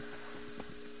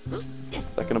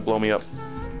 Is that gonna blow me up?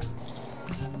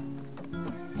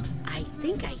 I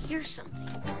think I hear something.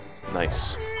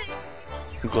 Nice.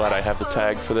 I'm glad I have the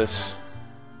tag for this.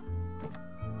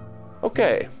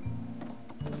 Okay.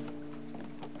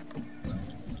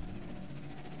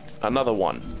 Another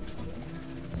one.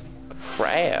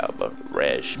 crab,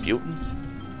 Rasputin.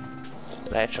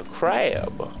 That's a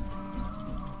crab.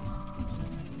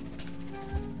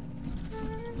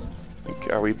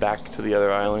 Are we back to the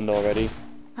other island already?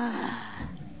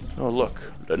 Oh, look.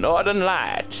 The Northern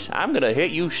Lights. I'm gonna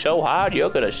hit you so hard you're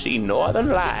gonna see Northern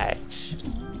Lights.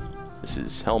 This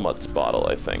is Helmut's bottle,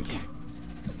 I think.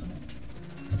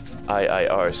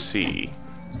 IIRC.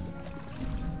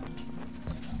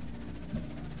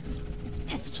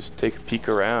 Let's just take a peek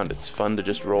around. It's fun to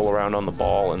just roll around on the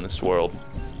ball in this world.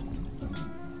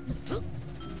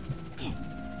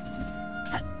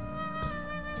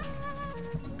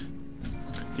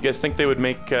 Do you guys think they would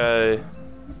make, you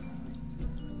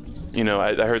know,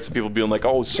 I heard some people being like,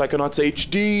 oh, Psychonauts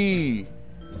HD! Do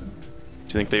you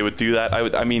think they would do that? I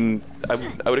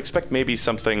would expect maybe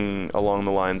something along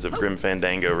the lines of Grim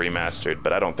Fandango remastered,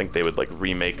 but I don't think they would like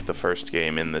remake the first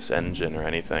game in this engine or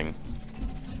anything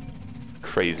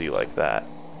crazy like that.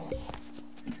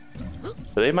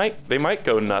 But they might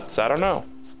go nuts. I don't know.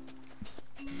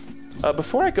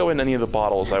 Before I go in any of the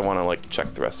bottles, I want to like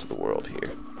check the rest of the world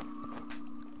here.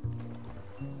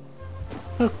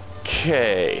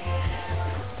 Okay.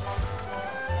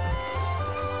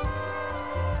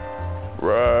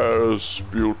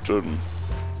 Rasputin.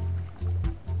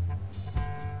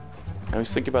 I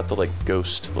was thinking about the like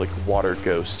ghost, like water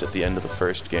ghost at the end of the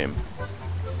first game.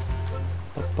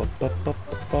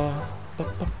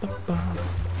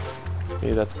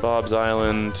 Okay, that's Bob's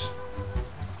Island.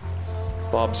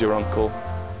 Bob's your uncle.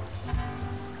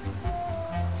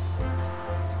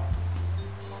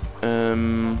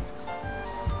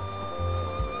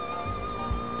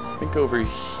 I think over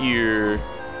here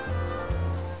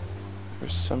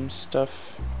there's some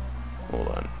stuff. Hold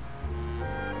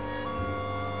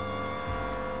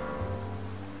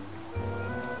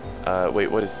on.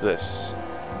 Wait, what is this?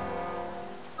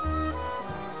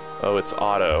 Oh, it's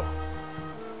Otto.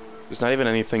 There's not even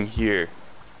anything here.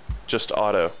 Just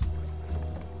Otto.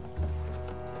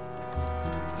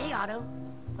 Hey, Otto.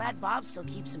 Glad Bob still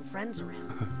keeps some friends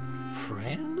around.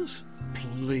 Friends?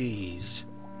 Please.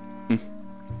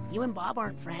 You and Bob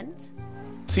aren't friends?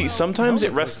 See, sometimes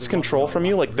it wrests control from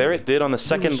you, like there it did on the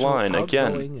second line,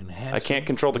 again. I can't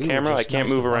control the camera, I can't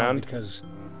move around.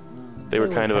 They were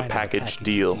kind of a package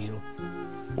deal.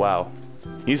 Wow.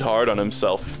 He's hard on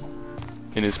himself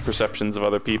in his perceptions of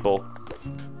other people.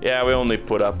 Yeah, we only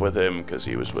put up with him because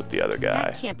he was with the other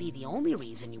guy. That can't be the only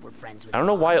reason you were friends with I don't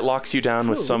know why it locks you down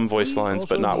with some voice lines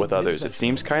but not with others. It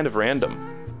seems kind of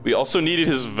random. We also needed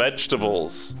his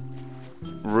vegetables.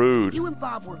 Rude. You and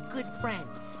Bob were good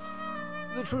friends.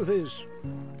 The truth is,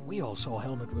 we all saw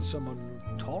Helmut with someone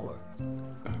taller.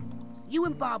 You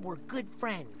and Bob were good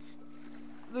friends.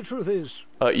 The truth is,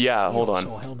 yeah, hold on.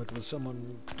 We all saw Helmut with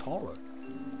someone taller.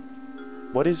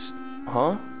 What is...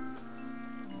 Huh?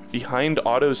 Behind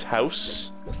Otto's house?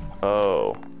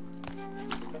 Oh.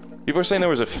 People are saying there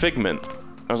was a figment.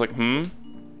 I was like, hmm?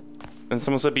 And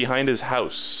someone said behind his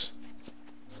house.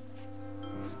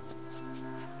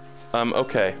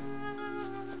 Okay.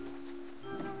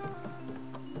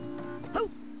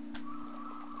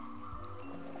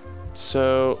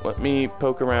 So, let me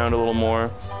poke around a little more.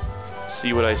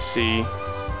 See what I see. I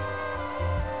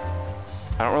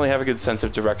don't really have a good sense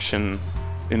of direction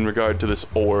in regard to this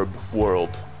orb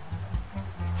world,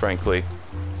 frankly.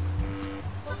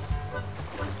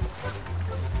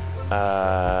 Did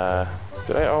I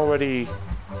already...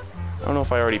 I don't know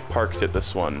if I already parked at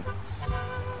this one.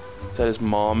 Is that his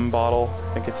mom bottle?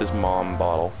 I think it's his mom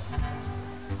bottle.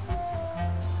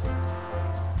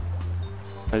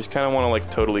 I just kind of want to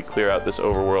like totally clear out this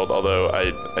overworld, although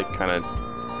I kind of...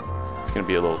 It's going to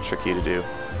be a little tricky to do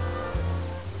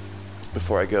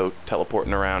before I go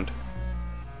teleporting around.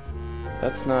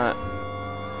 That's not...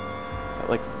 That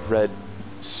like red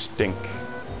stink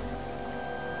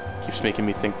keeps making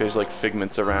me think there's like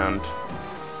figments around.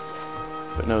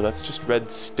 But no, that's just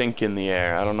red stink in the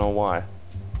air. I don't know why.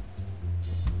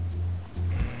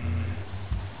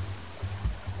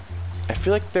 I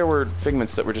feel like there were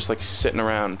figments that were just like sitting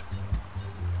around.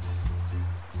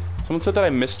 Someone said that I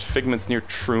missed figments near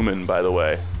Truman, by the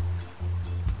way.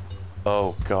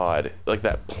 Oh god. Like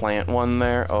that plant one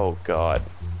there? Oh god.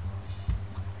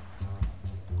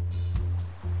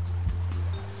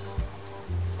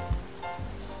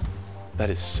 That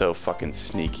is so fucking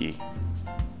sneaky.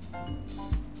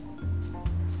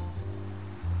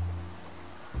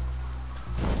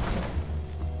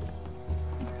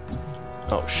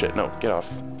 Oh shit, no, get off.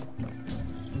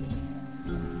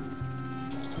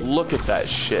 Look at that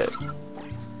shit.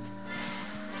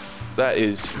 That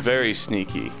is very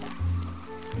sneaky.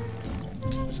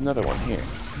 There's another one here.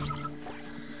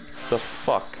 The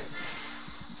fuck?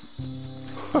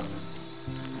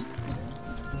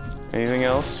 Anything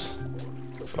else?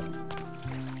 Fuck.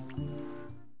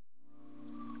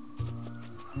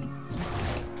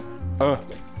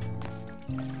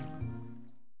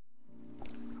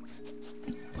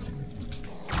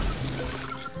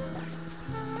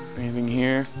 Anything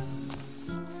here?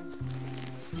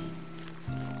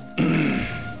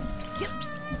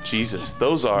 Jesus,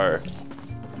 those are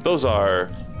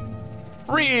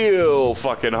real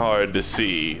fucking hard to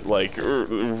see. Like,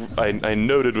 I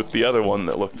noted with the other one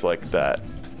that looked like that.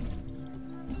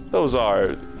 Those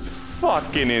are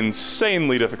fucking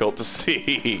insanely difficult to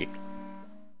see.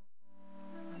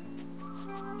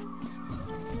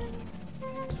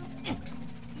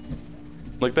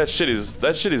 Like, that shit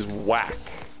is whack.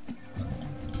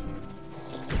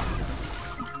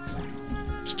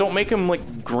 Just don't make them,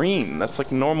 like, green. That's,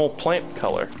 like, normal plant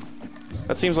color.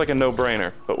 That seems like a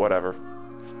no-brainer, but whatever.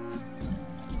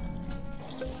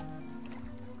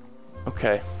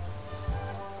 Okay.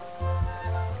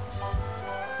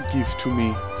 Give to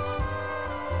me.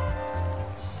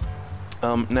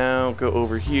 Now go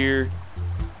over here.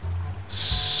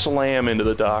 Slam into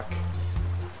the dock.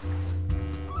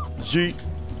 Yeet.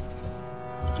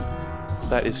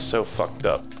 That is so fucked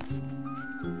up.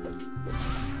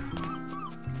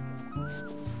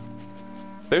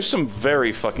 There's some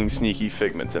very fucking sneaky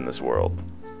figments in this world.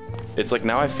 It's like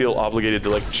now I feel obligated to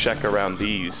like check around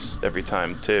these every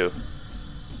time too.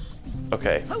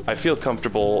 Okay, I feel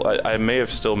comfortable. I may have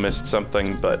still missed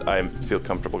something, but I feel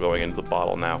comfortable going into the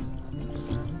bottle now.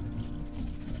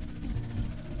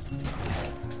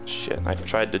 Shit, I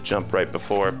tried to jump right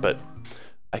before, but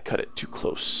I cut it too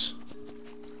close.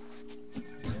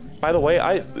 By the way,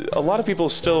 a lot of people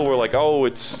still were like, "Oh,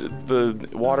 it's the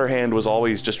water hand was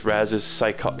always just Raz's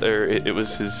it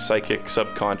was his psychic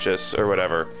subconscious or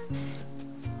whatever."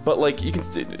 But like,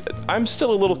 I'm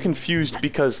still a little confused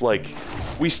because like,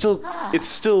 it's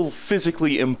still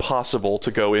physically impossible to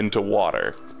go into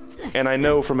water, and I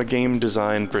know from a game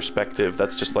design perspective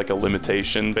that's just like a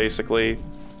limitation, basically.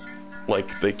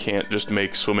 Like they can't just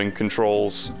make swimming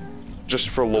controls just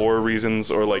for lore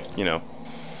reasons, or like, you know.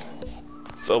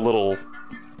 It's a little...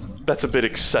 That's a bit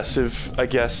excessive, I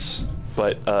guess,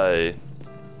 but,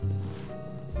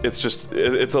 it's just...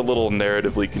 It's a little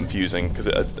narratively confusing, because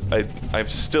I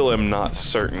still am not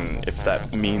certain if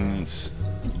that means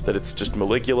that it's just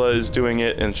Maligula is doing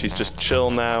it, and she's just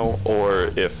chill now, or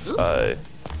if,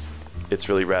 it's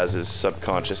really Raz's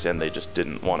subconscious, and they just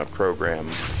didn't want to program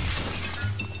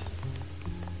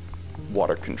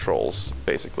water controls,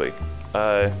 basically.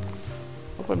 Hope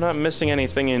I'm not missing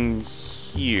anything in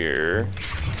here.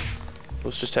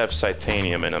 Let's just have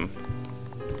Psytanium in them.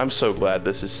 I'm so glad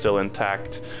this is still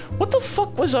intact. What the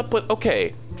fuck was up with...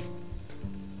 Okay.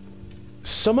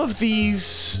 Some of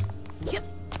these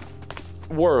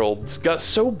worlds got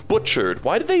so butchered.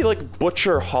 Why did they, like,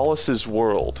 butcher Hollis's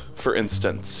world, for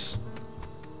instance?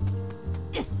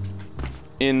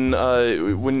 In,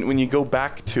 when you go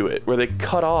back to it, where they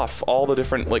cut off all the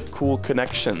different, like, cool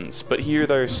connections, but here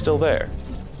they're still there.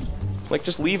 Like,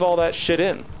 just leave all that shit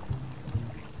in.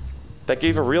 That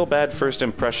gave a real bad first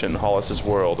impression, Hollis's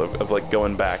world, of like,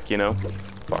 going back, you know?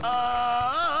 Fuck.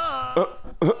 I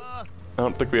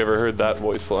don't think we ever heard that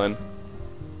voice line.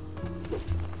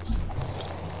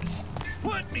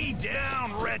 Put me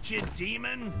down, wretched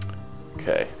demon!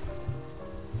 Okay.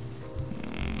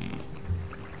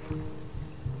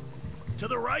 To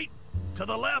the right, to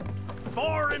the left,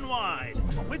 far and wide,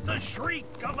 with the shriek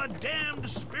of a damned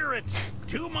spirit,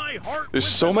 to my heart. There's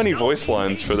so many voice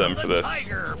lines for them for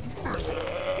this.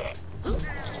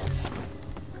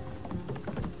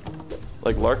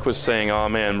 Like Lark was saying, "Oh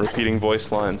man, repeating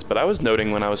voice lines," but I was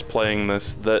noting when I was playing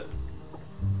this that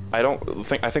I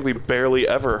think we barely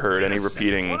ever heard any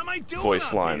repeating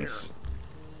voice lines.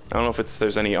 I don't know if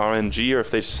there's any RNG or if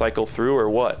they cycle through or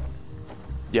what.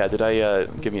 Yeah, did I,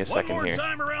 give me a second here. One more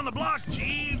time around the block,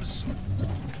 Jeeves.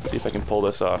 See if I can pull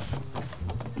this off.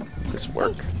 This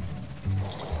work.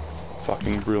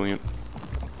 Fucking brilliant.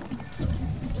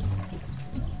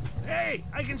 Hey,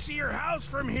 I can see your house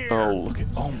from here. Oh, look at,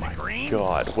 oh my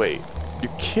god, wait.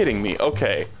 You're kidding me.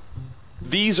 Okay.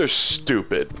 These are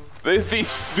stupid.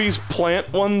 These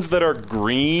plant ones that are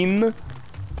green,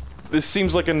 this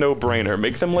seems like a no-brainer.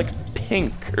 Make them like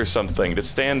pink or something to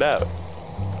stand out.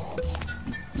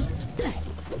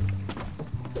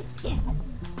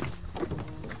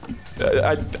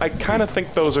 I kind of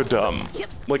think those are dumb.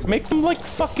 Like, make them like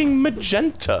fucking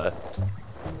magenta.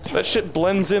 That shit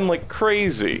blends in like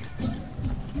crazy.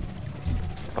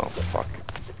 Oh, fuck.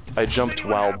 I jumped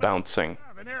while bouncing.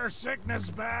 Have an air sickness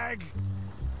bag.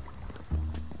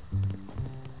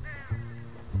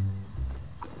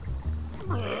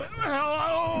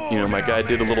 You know, my guy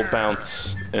did a little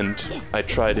bounce, and I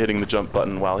tried hitting the jump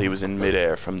button while he was in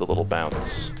midair from the little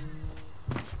bounce.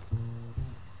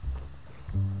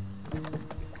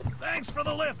 Thanks for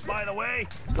the lift, by the way.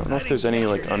 I don't know if there's any,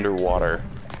 like, underwater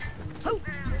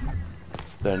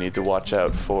that I need to watch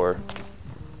out for.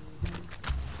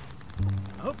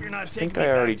 I hope you're not I think I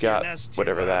already got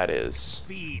whatever that is.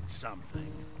 Feed something.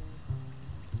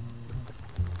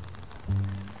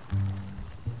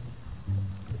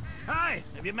 Hi,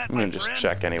 have you met I'm my gonna just friend?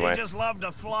 check anyway. They just love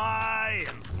to fly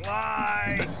and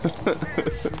fly.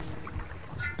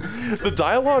 The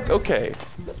dialogue, okay.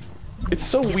 It's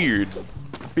so weird.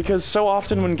 Because so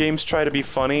often when games try to be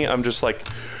funny, I'm just like,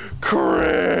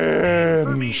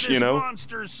 cringe, you know?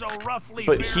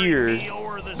 But here,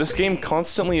 this game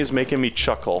constantly is making me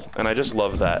chuckle, and I just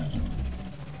love that.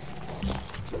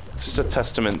 It's just a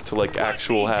testament to, like,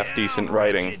 actual half-decent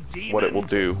writing, what it will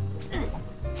do.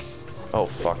 Oh,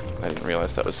 fuck. I didn't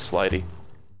realize that was slidey.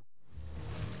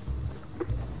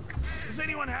 Does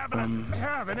anyone have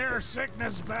an air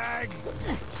sickness bag?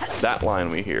 That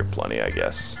line we hear plenty, I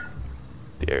guess.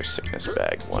 The air sickness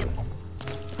bag one.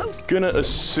 Gonna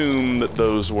assume that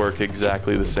those work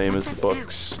exactly the same as the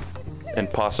books,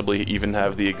 and possibly even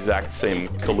have the exact same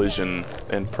collision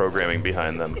and programming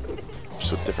behind them,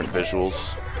 just with different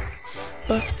visuals.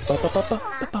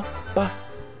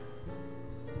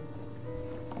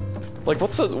 Like,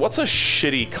 what's a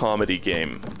shitty comedy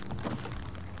game?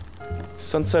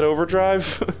 Sunset Overdrive?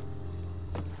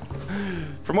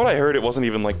 From what I heard, it wasn't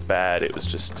even, like, bad. It was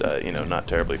just, you know, not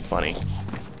terribly funny.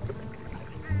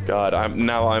 God, I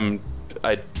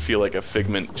feel like a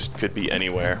Figment just could be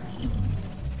anywhere.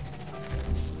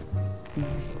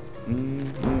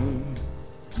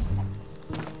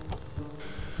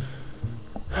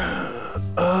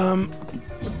 I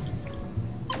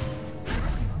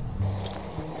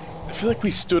feel like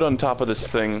we stood on top of this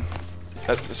thing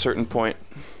at a certain point.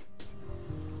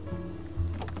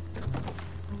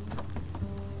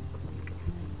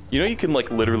 You know you can, like,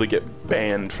 literally get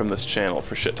banned from this channel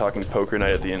for shit-talking Poker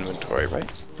Night at the inventory, right?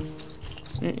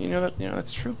 You know that? You know,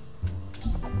 that's true.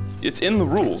 It's in the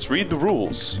rules. Read the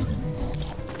rules.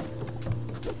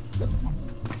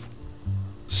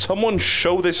 Someone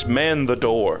show this man the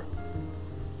door.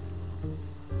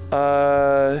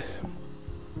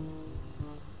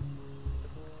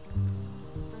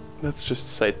 That's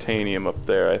just Titanium up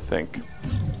there, I think.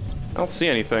 I don't see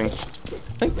anything.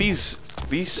 I think these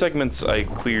segments I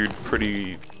cleared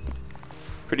pretty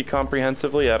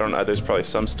comprehensively. I don't know, there's probably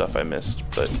some stuff I missed,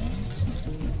 but I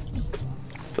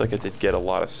feel like I did get a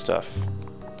lot of stuff.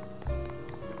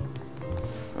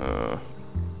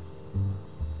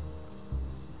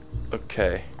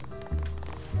 Okay.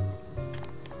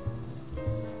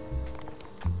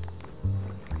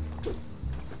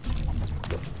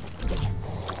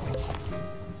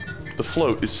 The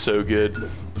float is so good.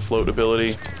 The float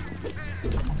ability.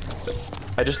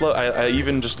 I just love. I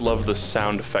even just love the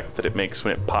sound effect that it makes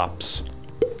when it pops.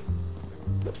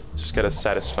 It's just got a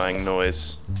satisfying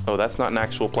noise. Oh, that's not an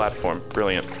actual platform.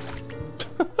 Brilliant.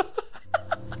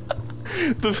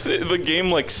 the game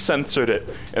like censored it,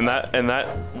 and that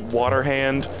water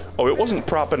hand. Oh, it wasn't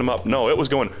propping him up. No, it was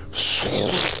going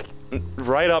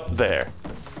right up there.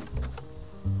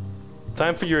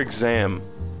 Time for your exam.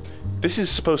 This is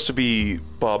supposed to be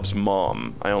Bob's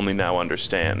mom. I only now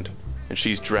understand. And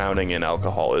she's drowning in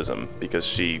alcoholism because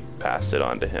she passed it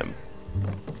on to him.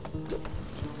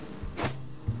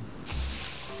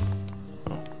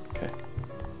 Oh, okay.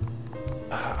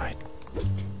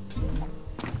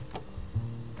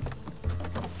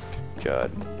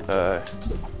 God. I'm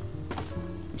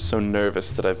so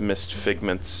nervous that I've missed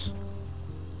Figments.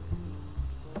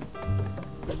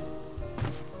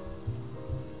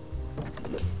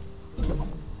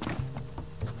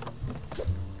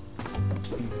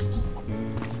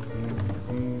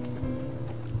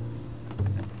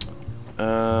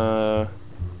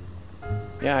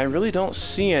 Yeah, I really don't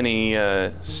see any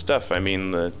stuff. I mean,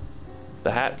 the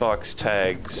hatbox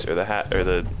tags or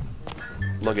the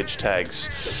luggage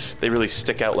tags, they really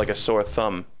stick out like a sore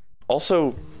thumb.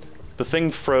 Also, the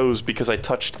thing froze because I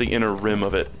touched the inner rim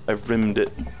of it. I rimmed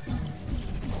it.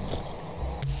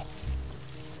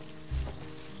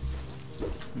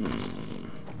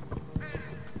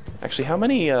 Actually, how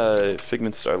many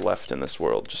Figments are left in this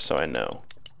world, just so I know?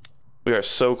 We are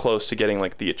so close to getting,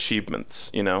 like, the achievements,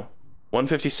 you know?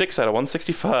 156 out of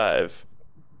 165.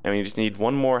 And we just need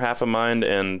one more half a mind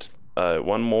and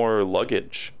one more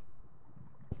luggage.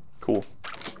 Cool.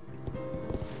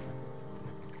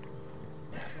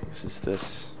 This is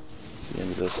this. It's the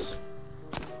end of this.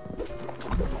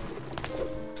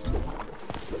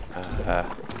 I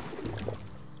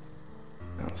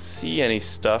don't see any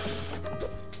stuff.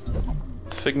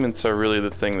 Figments are really the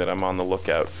thing that I'm on the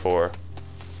lookout for.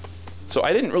 So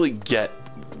I didn't really get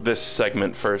this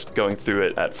segment first, going through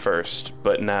it at first,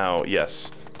 but now,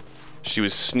 yes. She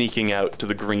was sneaking out to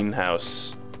the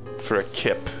greenhouse for a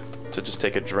kip to just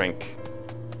take a drink.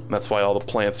 And that's why all the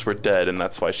plants were dead, and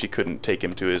that's why she couldn't take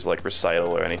him to his, like,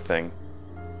 recital or anything.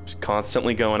 She's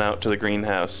constantly going out to the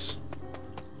greenhouse.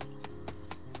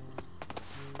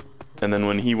 And then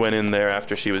when he went in there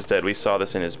after she was dead, we saw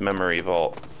this in his memory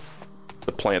vault.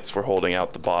 The plants were holding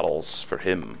out the bottles for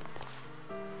him.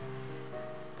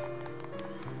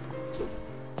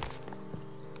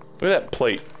 Look at that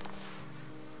plate.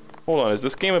 Hold on, is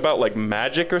this game about, like,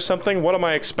 magic or something? What am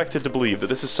I expected to believe? That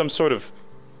this is some sort of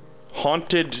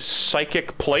haunted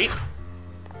psychic plate?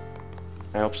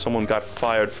 I hope someone got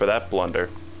fired for that blunder.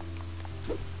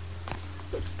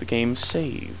 The game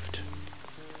saved.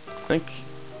 I think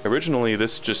originally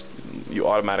this just, you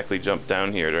automatically jump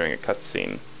down here during a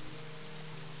cutscene.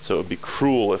 So it would be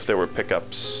cruel if there were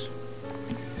pickups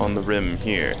on the rim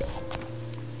here.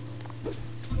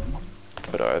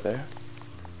 But are there?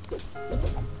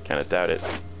 Kinda doubt it.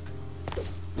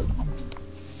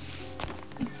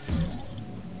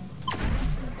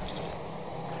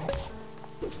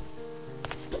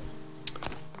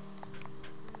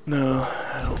 No,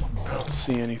 I don't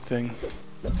see anything.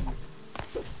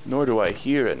 Nor do I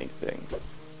hear anything.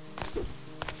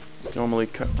 Normally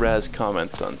Raz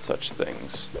comments on such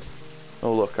things.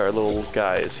 Oh look, our little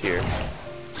guy is here.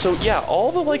 So yeah,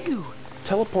 all the like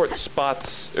teleport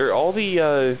spots, or all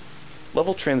the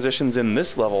level transitions in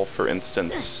this level, for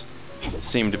instance,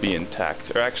 seem to be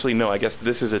intact. Or actually, no, I guess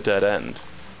this is a dead end,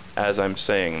 as I'm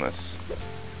saying this.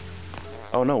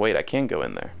 Oh no, wait, I can go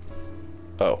in there.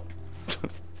 Oh.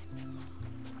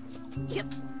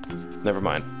 Never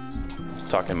mind.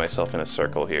 Talking myself in a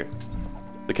circle here.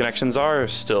 The connections are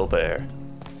still there.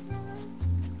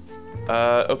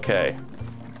 Okay.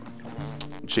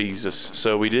 Jesus.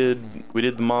 So we did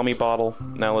the mommy bottle.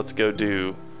 Now let's go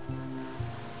do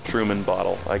Truman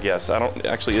bottle, I guess. I don't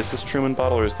actually, is this Truman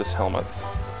bottle or is this helmet?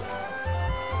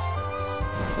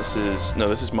 This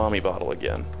is mommy bottle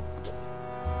again.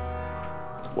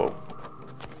 Whoa.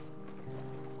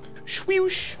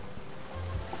 Swoosh.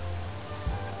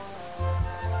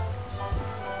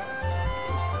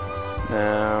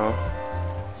 Now,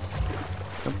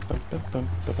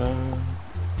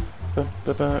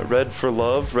 red for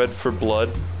love, red for blood,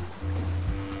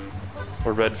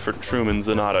 or red for Truman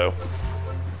Zanato.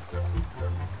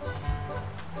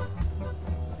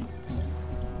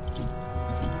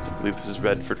 I believe this is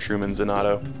red for Truman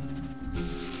Zanato.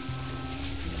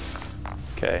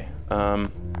 Okay,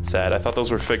 sad. I thought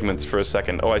those were figments for a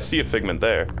second. Oh, I see a figment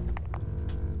there,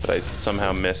 but I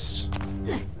somehow missed.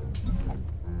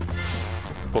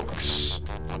 Hooks.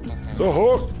 The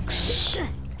hooks!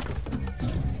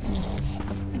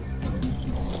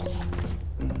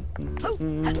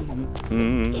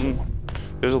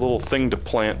 There's a little thing to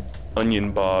plant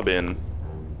onion bob in.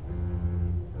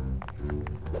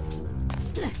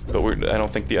 But I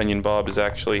don't think the onion bob is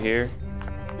actually here.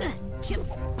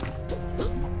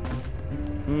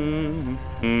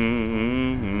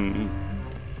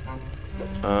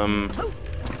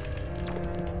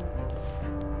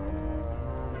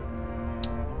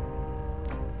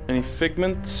 Any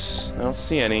figments? I don't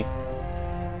see any.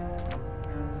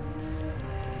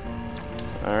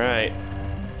 Alright.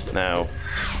 Now.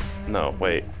 No,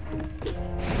 wait.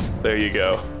 There you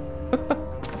go.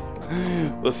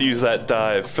 Let's use that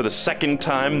dive for the second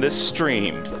time this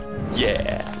stream.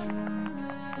 Yeah.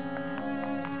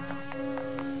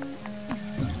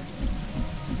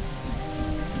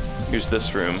 Here's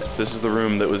this room. This is the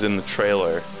room that was in the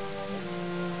trailer.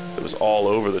 It was all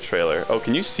over the trailer. Oh,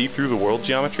 can you see through the world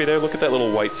geometry there? Look at that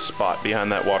little white spot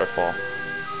behind that waterfall.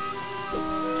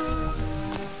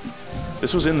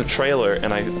 This was in the trailer,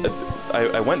 and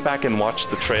I went back and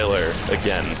watched the trailer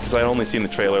again, because I'd only seen the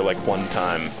trailer like one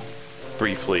time,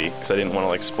 briefly, because I didn't want to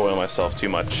like spoil myself too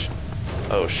much.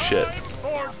 Oh shit.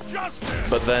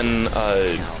 But then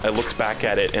I looked back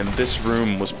at it, and this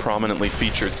room was prominently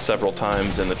featured several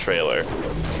times in the trailer,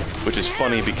 which is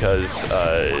funny because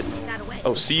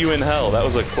oh, see you in hell. That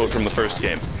was a quote from the first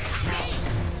game.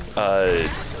 And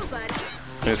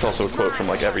it's also a quote from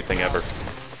like everything ever.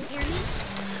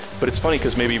 But it's funny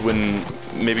because maybe when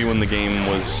the game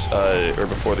was or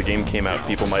before the game came out,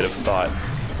 people might have thought,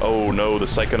 oh no, the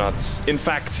Psychonauts. In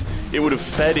fact, it would have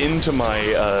fed into my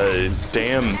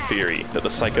dam theory that the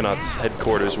Psychonauts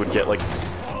headquarters would get like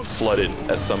flooded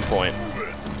at some point.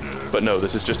 But no,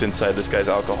 this is just inside this guy's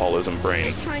alcoholism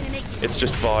brain. It's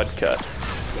just vodka.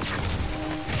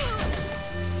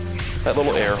 That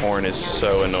little air horn is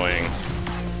so annoying.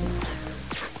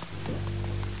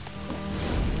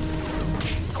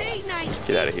 Say nice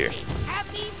Get out of here.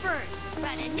 Happy first,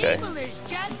 but Okay. enablers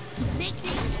just make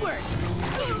things worse.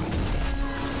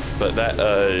 But that,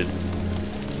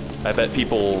 I bet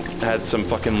people had some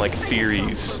fucking, like,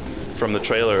 theories from the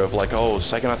trailer of, like, oh,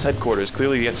 Psychonauts headquarters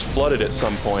clearly gets flooded at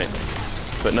some point.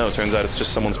 But no, it turns out it's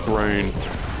just someone's brain.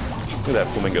 Look at that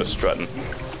flamingo strutting.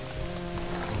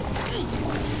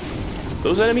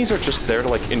 Those enemies are just there to,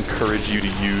 like, encourage you to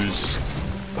use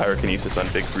pyrokinesis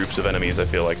on big groups of enemies, I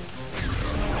feel like.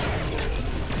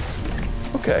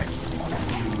 Okay.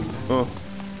 Oh.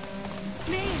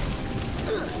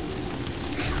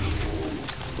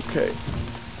 Okay.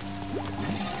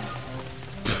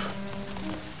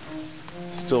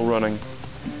 Still running.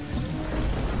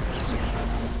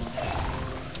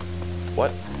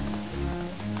 What?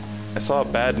 I saw a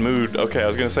bad mood. Okay, I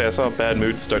was gonna say I saw a bad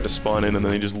mood start to spawn in and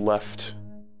then he just left.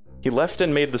 He left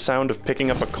and made the sound of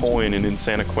picking up a coin in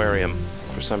Insane Aquarium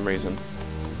for some reason.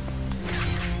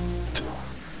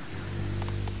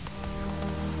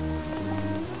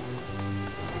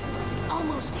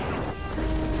 Almost had it.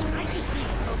 I just need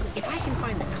to focus. If I can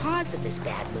find the cause of this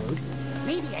bad mood,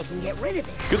 maybe I can get rid of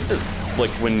it. It's good that,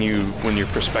 like, when your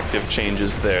perspective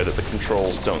changes there, that the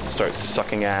controls don't start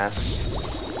sucking ass.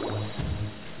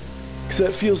 Because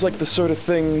that feels like the sort of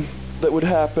thing that would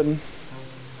happen.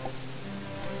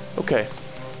 Okay.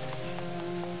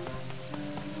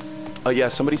 Oh yeah,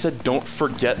 somebody said don't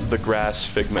forget the grass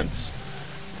figments.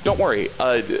 Don't worry.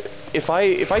 If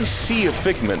I see a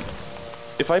figment,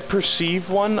 if I perceive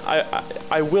one,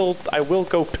 I will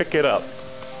go pick it up.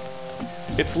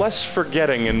 It's less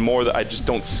forgetting and more that I just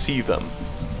don't see them.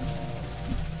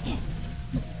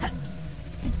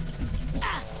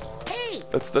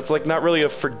 That's like not really a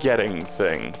forgetting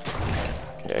thing.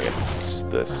 Okay, I guess it's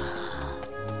just this.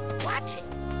 Watch it.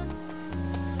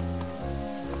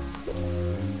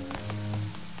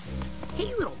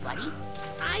 Hey, little buddy.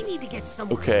 I need to get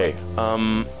somewhere. Okay,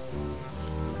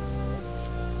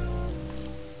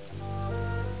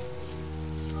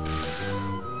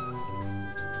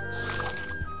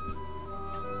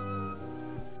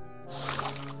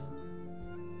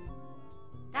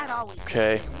 That always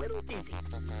okay. makes me a little dizzy.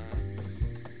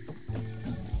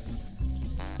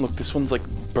 Look, this one's like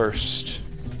burst.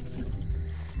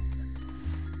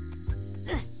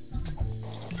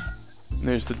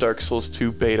 There's the Dark Souls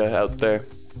 2 beta out there.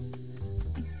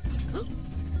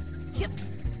 Yep.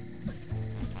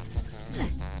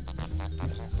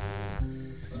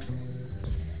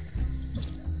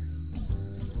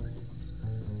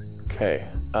 Okay,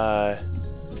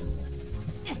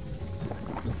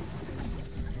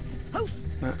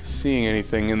 not seeing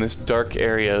anything in this dark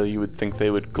area. You would think they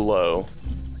would glow.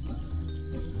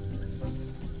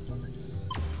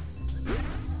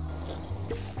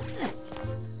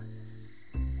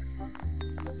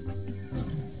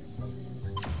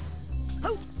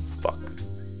 Fuck.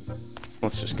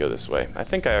 Let's just go this way. I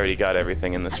think I already got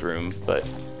everything in this room, but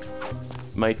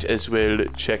might as well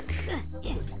check.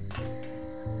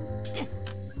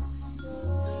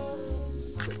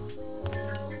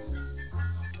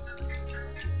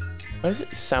 Why does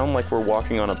it sound like we're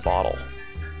walking on a bottle?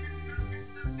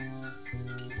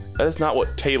 That is not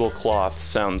what tablecloth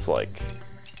sounds like.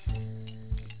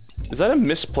 Is that a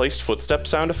misplaced footstep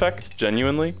sound effect?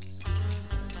 Genuinely?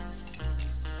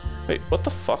 Wait, what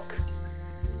the fuck?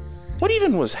 What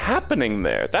even was happening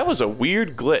there? That was a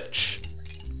weird glitch.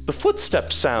 The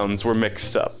footstep sounds were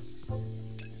mixed up.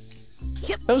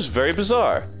 That was very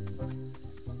bizarre.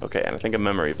 Okay, and I think a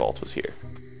memory vault was here.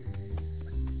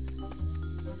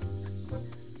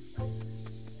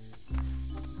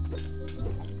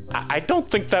 I don't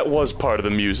think that was part of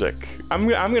the music. I'm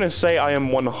gonna say I am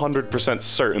 100%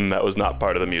 certain that was not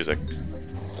part of the music.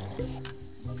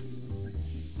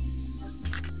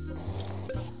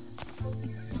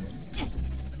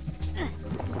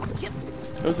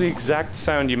 That was the exact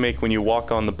sound you make when you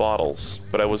walk on the bottles,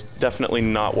 but I was definitely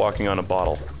not walking on a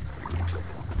bottle.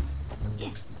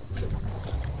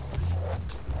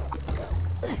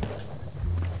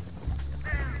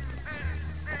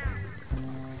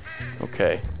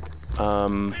 Okay.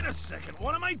 Wait a second,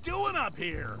 what am I doing up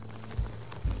here?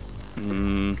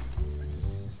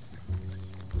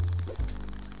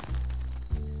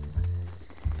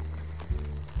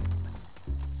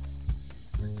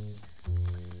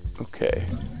 Okay.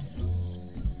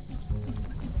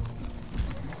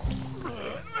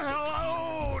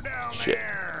 Hello down Shit.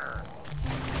 there.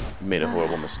 Made a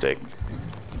horrible mistake.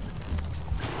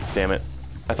 Damn it.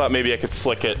 I thought maybe I could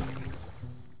slick it.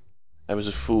 I was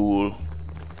a fool.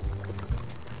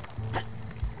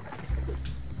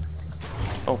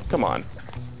 Come on.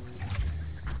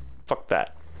 Fuck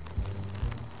that.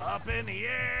 Up in the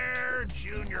air,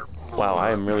 Junior. Wow,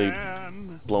 I am really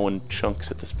Man. blowing chunks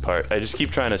at this part. I just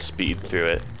keep trying to speed through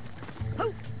it.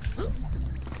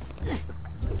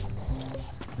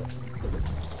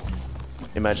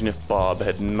 Imagine if Bob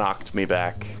had knocked me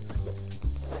back.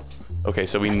 Okay,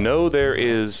 so we know there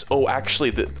is... Oh,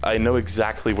 actually, I know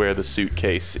exactly where the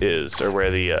suitcase is, or where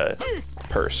the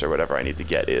purse or whatever I need to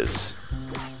get is.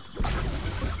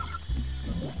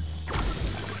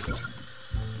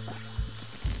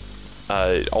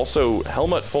 Also,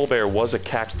 Helmut Fullbear was a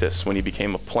cactus when he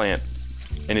became a plant,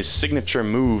 and his signature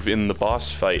move in the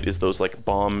boss fight is those, like,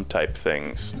 bomb-type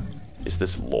things. Is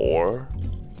this lore?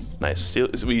 Nice.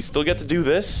 We still get to do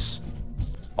this?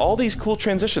 All these cool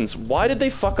transitions. Why did they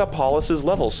fuck up Hollis's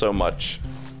level so much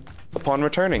upon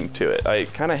returning to it? I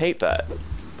kind of hate that.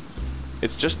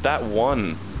 It's just that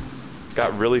one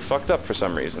got really fucked up for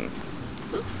some reason.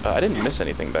 I didn't miss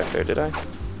anything back there, did I?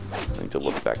 I need to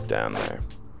look back down there.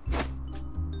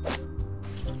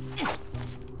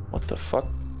 What the fuck?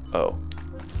 Oh.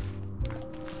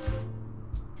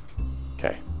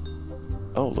 Okay.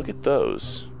 Oh, look at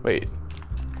those. Wait.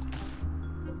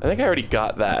 I think I already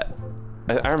got that.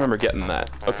 I remember getting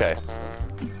that. Okay.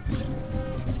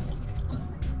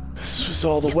 This was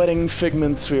all the wedding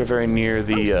figments. We are very near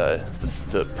the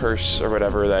purse or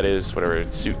whatever that is, whatever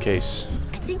suitcase.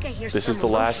 I think I hear This some is the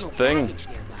last emotional thing. baggage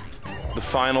nearby. The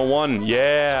final one.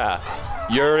 Yeah.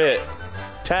 You're it.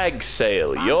 Tag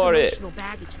sale. Bob's You're it. emotional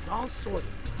baggage is all sorted.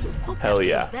 Hope Hell that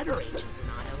yeah. feels better, Agent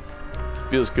Zanotto.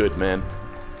 Feels good, man.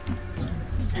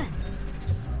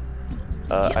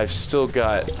 I've still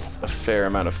got a fair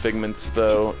amount of figments,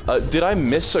 though. Did I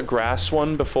miss a grass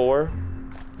one before?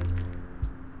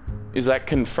 Is that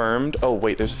confirmed? Oh,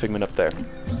 wait, there's a figment up there.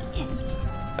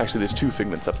 Actually, there's two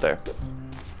figments up there.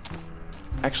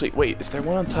 Actually, wait, is there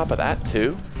one on top of that,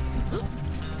 too?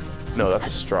 No, that's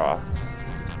a straw.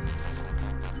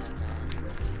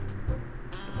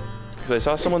 Because I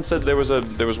saw someone said there was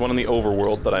one in the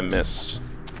overworld that I missed.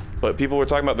 But people were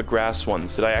talking about the grass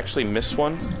ones. Did I actually miss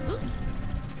one?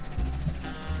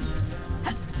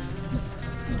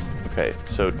 Okay,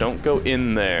 so don't go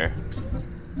in there.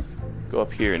 Go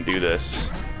up here and do this.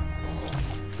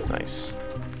 Nice.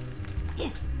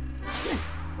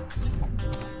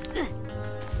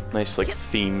 Nice, like,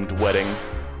 themed wedding.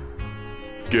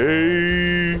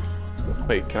 Gay!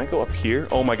 Wait, can I go up here?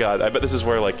 Oh my god, I bet this is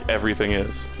where, like, everything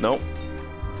is. Nope.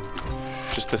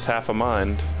 Just this half a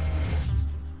mind.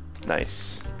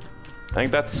 Nice. I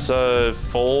think that's,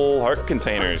 full heart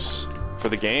containers for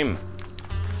the game.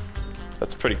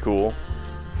 That's pretty cool.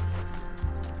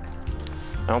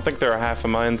 I don't think there are half a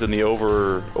minds in the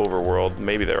overworld.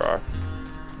 Maybe there are.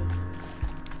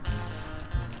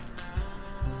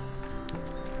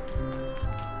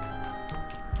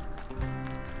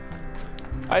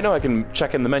 I know I can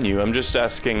check in the menu. I'm just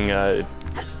asking the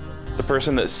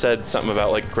person that said something about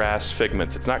like grass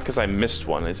figments. It's not because I missed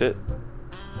one, is it?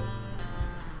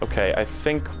 Okay, I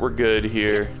think we're good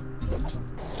here.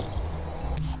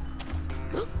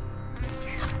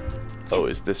 Oh,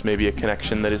 is this maybe a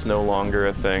connection that is no longer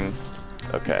a thing?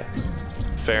 Okay.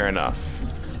 Fair enough.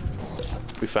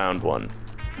 We found one.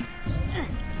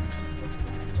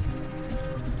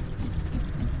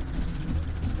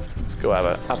 Let's go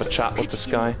have a chat with this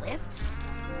guy.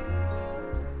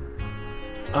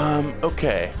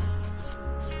 Okay.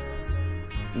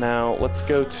 Now, let's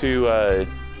go to,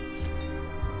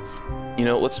 you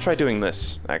know, let's try doing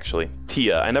this, actually.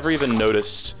 Tia. I never even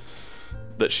noticed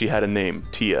that she had a name.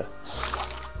 Tia.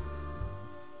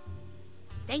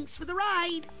 Thanks for the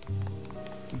ride.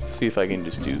 Let's see if I can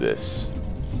just do this.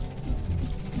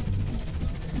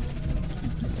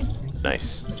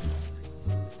 Nice.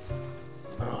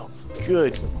 Oh,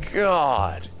 good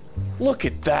God. Look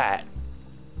at that.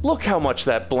 Look how much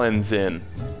that blends in.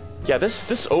 Yeah, this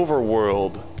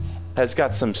overworld has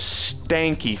got some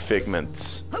stanky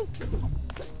figments.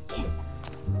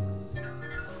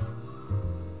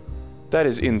 That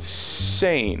is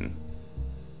insane.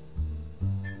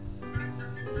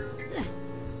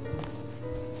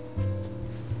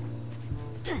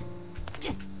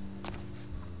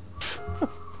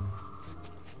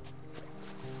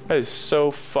 That is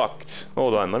so fucked.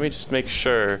 Hold on, let me just make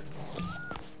sure.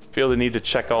 Feel the need to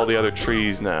check all the other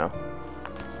trees now.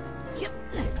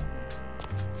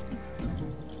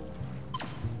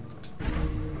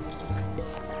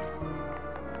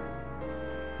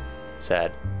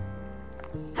 Sad.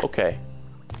 Okay.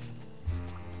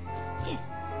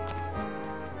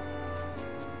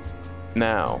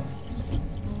 Now,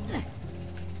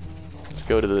 let's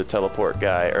go to the teleport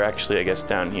guy, or actually I guess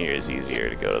down here is easier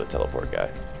to go to the teleport guy.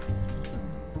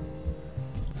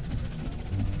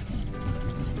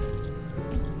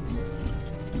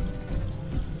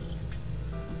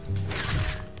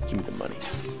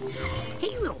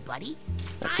 buddy.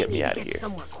 Now I get need me to out of get here.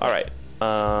 somewhere quick. All right.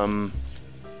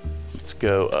 Let's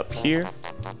go up here.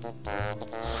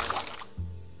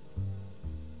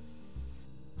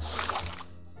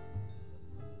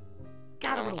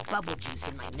 Got a little bubble juice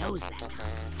in my nose that time.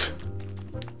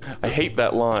 I hate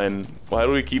that line. Why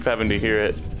do we keep having to hear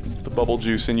it? The bubble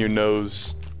juice in your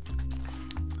nose.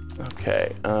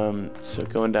 Okay, so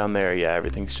going down there, yeah,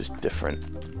 everything's just different.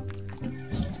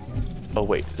 Oh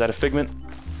wait, is that a figment?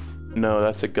 No,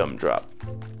 that's a gumdrop.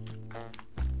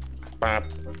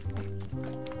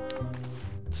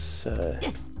 Let's go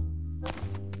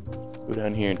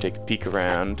down here and take a peek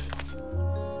around.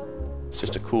 It's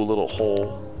just a cool little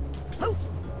hole.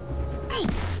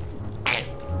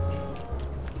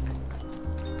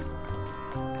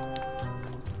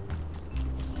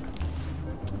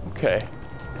 Okay.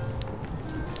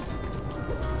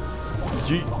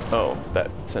 Yeet. Oh, that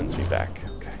sends me back.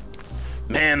 Okay.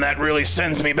 Man, that really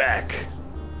sends me back.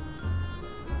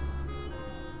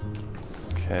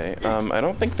 Okay, I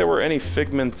don't think there were any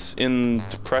figments in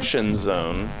Depression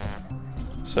Zone.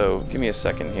 So, give me a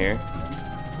second here.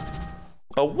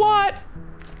 A what?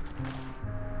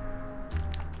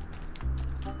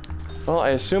 Well, I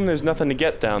assume there's nothing to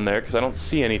get down there because I don't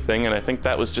see anything, and I think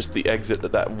that was just the exit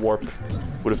that that warp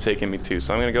would have taken me to.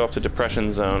 So I'm gonna go up to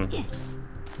Depression Zone.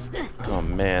 Oh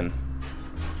man.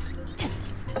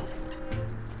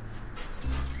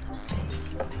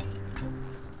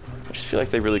 I just feel like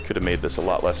they really could have made this a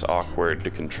lot less awkward to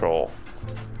control.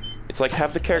 It's like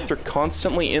have the character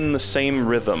constantly in the same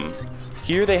rhythm.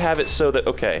 Here they have it so that,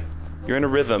 okay, you're in a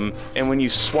rhythm, and when you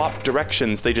swap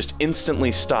directions, they just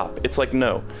instantly stop. It's like,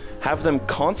 no. Have them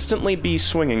constantly be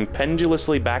swinging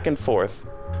pendulously back and forth,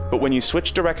 but when you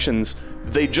switch directions,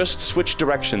 they just switch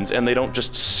directions, and they don't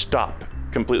just stop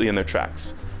completely in their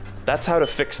tracks. That's how to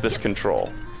fix this control.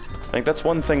 I think that's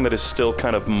one thing that is still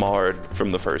kind of marred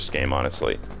from the first game,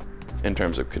 honestly, in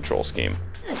terms of control scheme.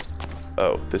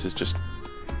 Oh, this is just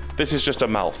a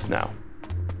mouth now.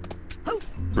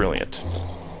 Brilliant.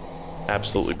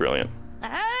 Absolutely brilliant.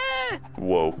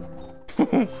 Whoa.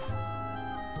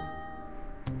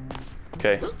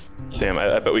 Okay. Damn,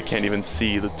 I bet we can't even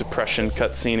see the depression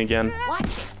cutscene again.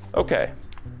 Okay.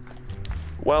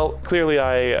 Well, clearly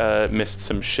I missed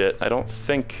some shit. I don't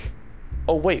think...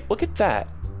 Oh, wait, look at that.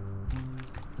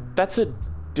 That's a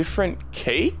different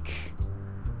cake?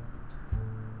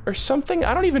 Or something?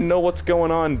 I don't even know what's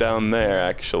going on down there,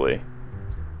 actually.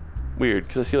 Weird,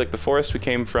 because I see, like, the forest we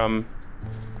came from...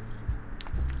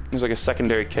 There's like a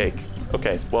secondary cake.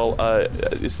 Okay, well,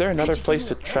 is there another place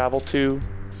to travel to?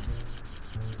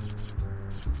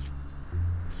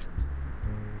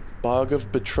 Bog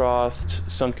of Betrothed,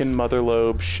 Sunken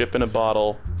Motherlobe, Ship in a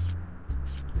Bottle.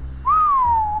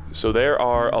 So there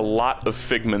are a lot of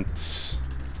figments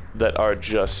that are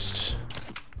just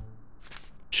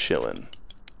chillin'.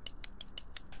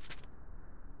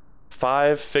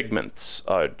 5 figments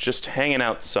are just hanging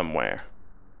out somewhere.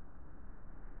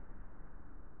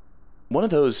 One of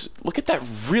those, look at that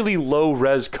really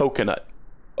low-res coconut.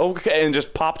 Okay, and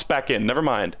just popped back in, never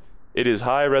mind. It is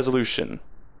high resolution.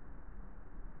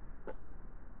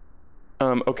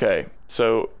 Okay,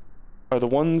 so are the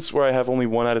ones where I have only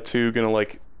 1 out of 2 gonna,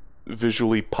 like,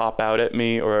 visually pop out at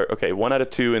me? Or, okay, 1 out of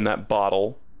 2 in that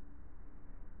bottle.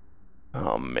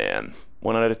 Oh, man.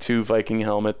 1 out of 2 Viking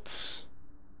helmets.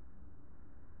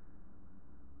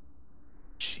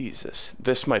 Jesus,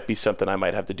 this might be something I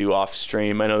might have to do off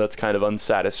stream. I know that's kind of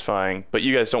unsatisfying, but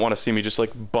you guys don't want to see me just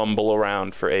like bumble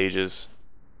around for ages.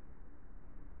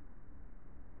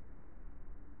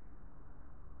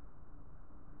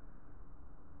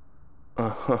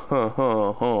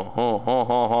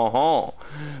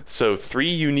 So 3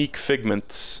 unique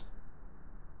figments,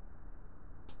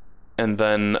 and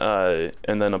then a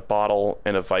bottle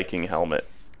and a Viking helmet.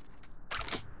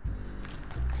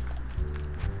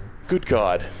 Good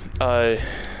God.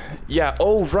 Yeah,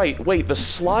 oh right, wait, the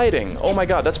sliding. Oh my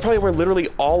God, that's probably where literally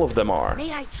all of them are.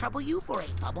 May I trouble you for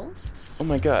a bubble? Oh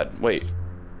my God, wait.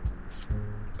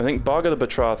 I think Bog of the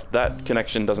Betrothed, that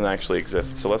connection doesn't actually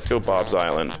exist, so let's go Bob's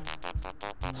Island.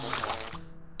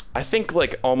 I think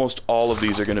like almost all of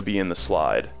these are gonna be in the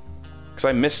slide. Because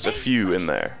I missed a few in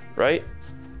there, right?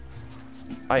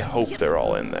 I hope they're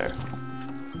all in there.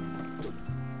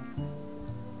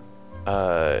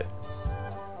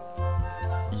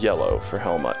 Yellow for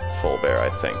helmet, full bear, I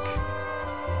think.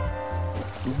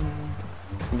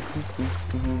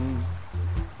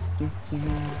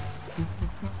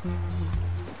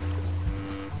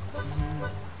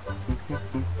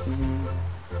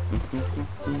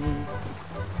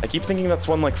 I keep thinking that's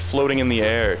one like floating in the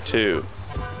air too,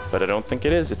 but I don't think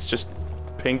it is. It's just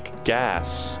pink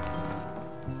gas.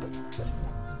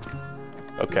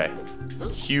 Okay.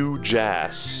 Huge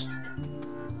ass.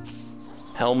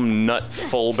 Helm nut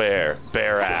full bear.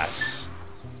 Bear ass.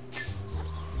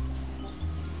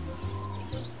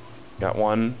 Got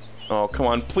one. Oh, come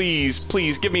on. Please,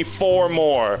 please, give me 4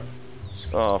 more.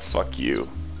 Oh, fuck you.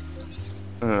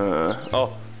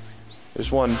 Oh.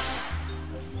 There's one.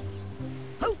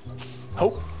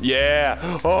 Oh,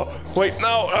 yeah. Oh, wait,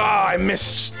 no. Ah, I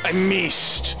missed. I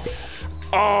missed.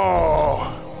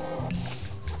 Oh.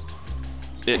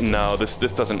 No, this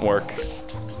doesn't work.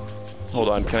 Hold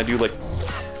on, can I do like...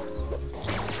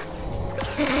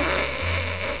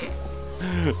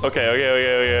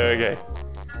 Okay.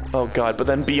 Oh god, but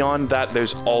then beyond that,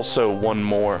 there's also one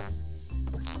more.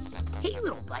 Hey,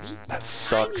 little buddy. That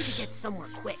sucks. I need to get somewhere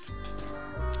quick.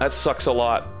 That sucks a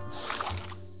lot.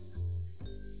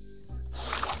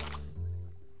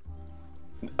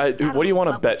 What do you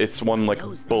want to bet it's one, like,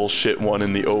 bullshit one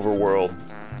in the overworld?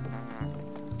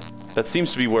 That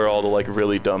seems to be where all the, like,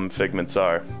 really dumb figments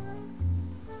are.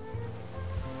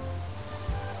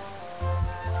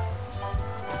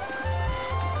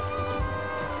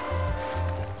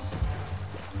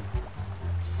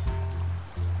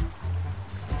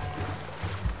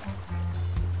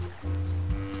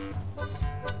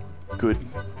 Good.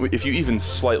 If you even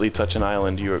slightly touch an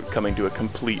island, you are coming to a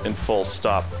complete and full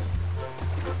stop.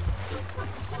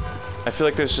 I feel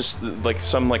like there's just, like,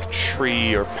 some, like,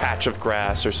 tree or patch of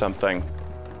grass or something.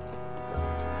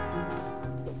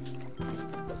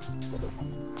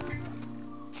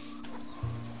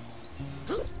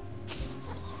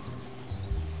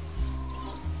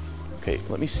 Okay,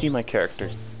 let me see my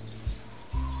character.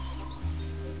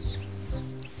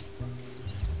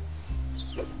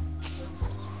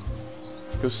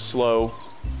 Let's go slow.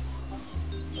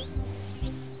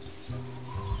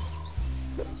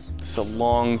 It's a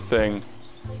long thing.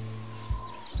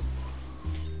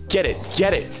 Get it!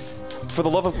 Get it! For the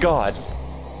love of God!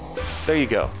 There you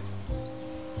go.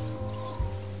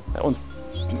 That one's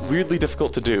weirdly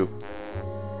difficult to do.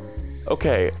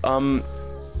 Okay,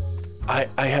 I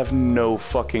have no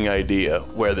fucking idea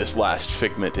where this last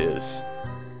figment is.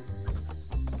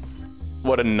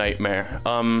 What a nightmare.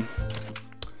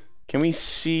 Can we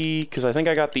see... Because I think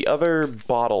I got the other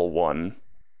bottle one.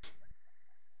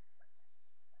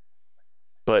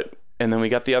 And then we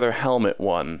got the other helmet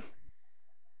one.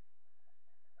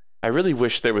 I really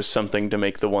wish there was something to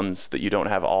make the ones that you don't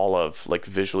have all of, like,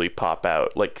 visually pop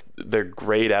out. Like, they're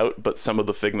grayed out, but some of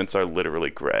the figments are literally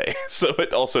gray. So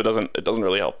it also doesn't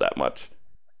really help that much.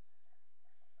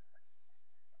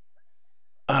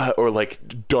 Or,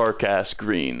 like, dark-ass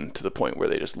green to the point where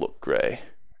they just look gray.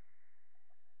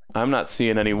 I'm not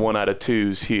seeing any 1 out of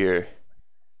 2s here.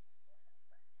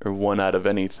 Or 1 out of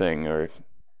anything, or...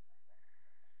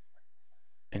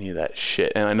 any of that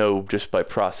shit. And I know just by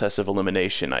process of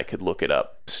elimination I could look it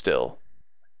up still.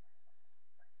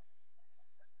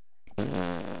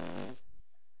 I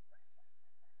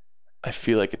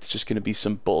feel like it's just gonna be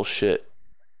some bullshit.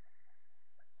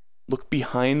 Look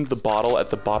behind the bottle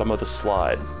at the bottom of the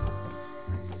slide.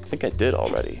 I think I did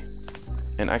already.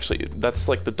 And actually, that's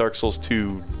like the Dark Souls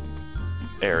 2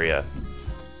 area.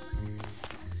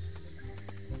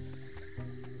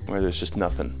 Where there's just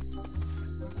nothing.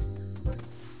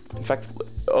 In fact,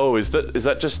 oh, is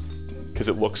that just because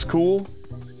it looks cool?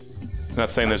 I'm not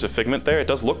saying there's a figment there. It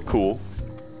does look cool.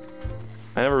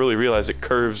 I never really realized it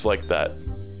curves like that.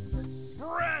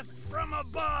 Breath from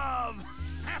above.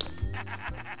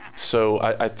 So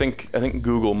I think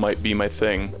Google might be my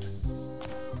thing.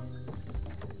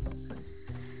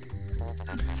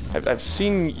 I've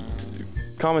seen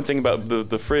commenting about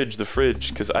the fridge,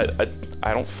 because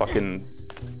I don't fucking...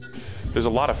 There's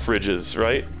a lot of fridges,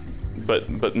 right?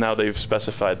 But now they've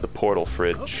specified the portal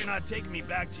fridge. Hope you're not taking me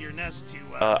back to your nest to,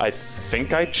 I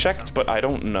think I checked, but I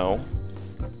don't know.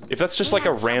 If that's just like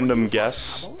a random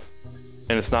guess,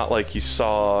 and it's not like you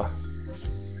saw...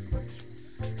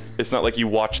 It's not like you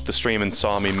watched the stream and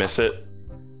saw me miss it.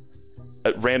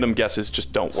 Random guesses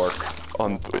just don't work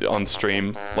on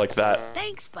stream like that.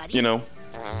 Thanks, buddy. You know?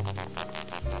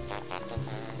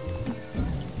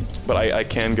 But I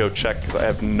can go check, because I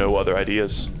have no other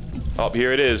ideas. Oh,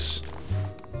 here it is.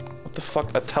 What the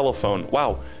fuck? A telephone.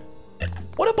 Wow.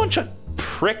 What a bunch of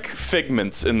prick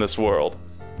figments in this world.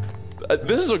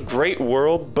 This is a great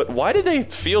world, but why did they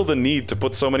feel the need to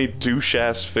put so many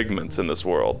douche-ass figments in this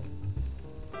world?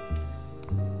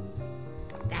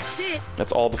 That's it.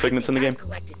 That's all the figments in the game? I've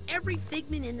collected every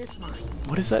figment in this mine.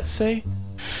 What does that say?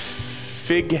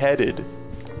 Fig-headed.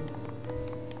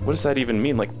 What does that even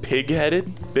mean? Like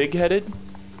pig-headed? Big-headed?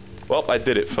 Well, I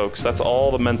did it, folks. That's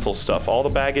all the mental stuff. All the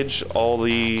baggage, all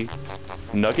the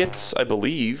nuggets, I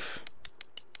believe.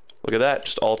 Look at that,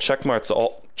 just all check marks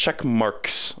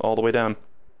all the way down.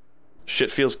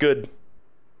 Shit feels good.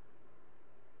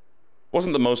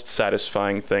 Wasn't the most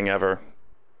satisfying thing ever.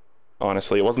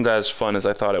 Honestly, it wasn't as fun as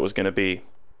I thought it was gonna be.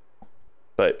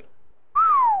 But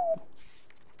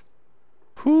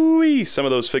hooey, some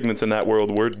of those figments in that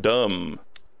world were dumb.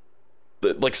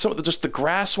 Like some of just the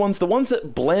grass ones, the ones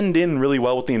that blend in really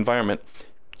well with the environment.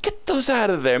 Get those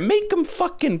out of there. Make them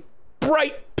fucking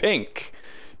bright pink,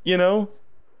 you know?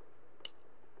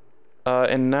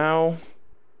 And now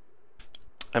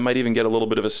I might even get a little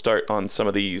bit of a start on some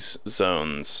of these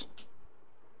zones.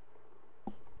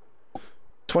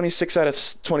 26 out of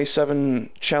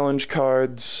 27 challenge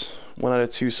cards, 1 out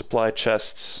of 2 supply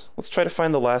chests. Let's try to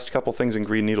find the last couple things in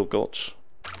Green Needle Gulch.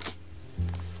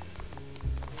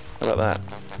 How about that?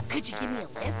 Could you give me a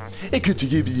lift? Hey, could you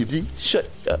give me a lift? Shut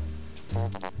up.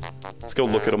 Let's go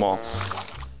look at them all.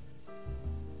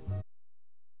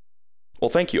 Well,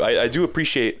 thank you. I do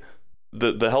appreciate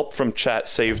the help from chat.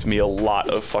 Saved me a lot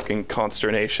of fucking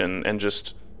consternation and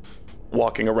just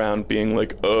walking around being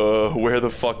like, where the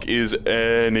fuck is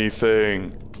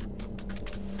anything?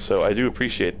 So I do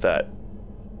appreciate that.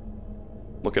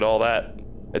 Look at all that.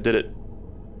 I did it.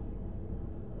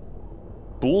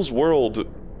 Bull's World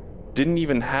didn't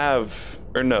even have,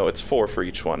 or no, it's 4 for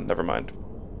each one. Never mind.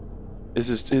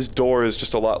 His door is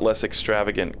just a lot less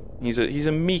extravagant. He's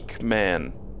a meek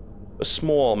man, a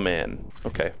small man.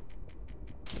 Okay,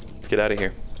 let's get out of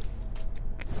here.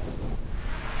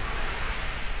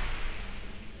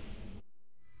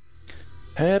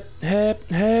 Hep hep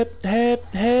hep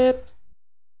hep hep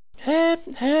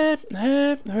hep hep hep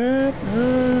hep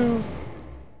hep.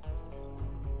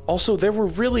 Also, there were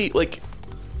really like,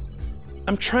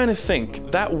 I'm trying to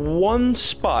think, that one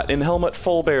spot in Helmut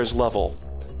Fullbear's level,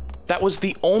 that was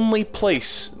the only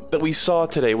place that we saw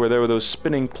today where there were those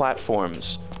spinning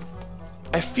platforms.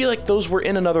 I feel like those were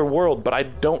in another world, but I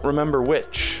don't remember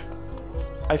which.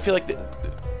 I feel like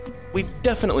we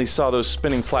definitely saw those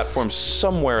spinning platforms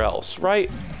somewhere else, right?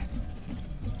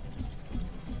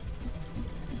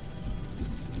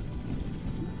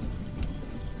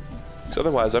 Because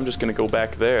otherwise, I'm just gonna go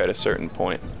back there at a certain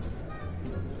point.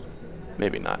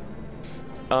 Maybe not.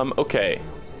 Okay.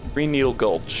 Green Needle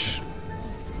Gulch.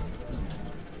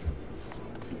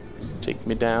 Take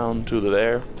me down to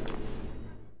there.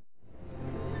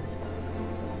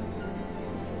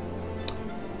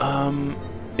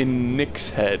 In Nick's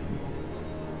Head.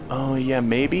 Oh yeah,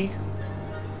 maybe?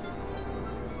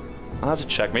 I'll have to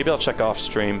check. Maybe I'll check off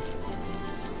stream.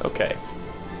 Okay.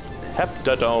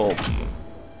 Heptadome.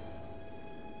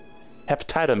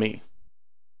 Heptadomy.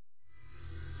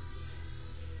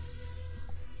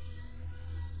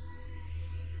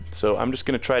 So I'm just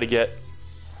gonna try to get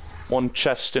 1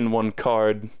 chest and 1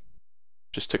 card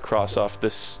just to cross off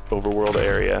this overworld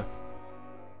area.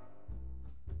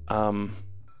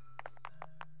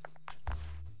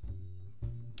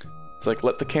 It's like,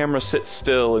 let the camera sit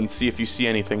still and see if you see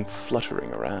anything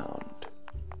fluttering around.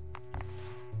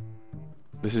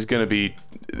 This is gonna be,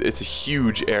 it's a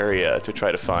huge area to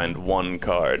try to find 1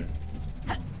 card,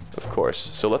 of course.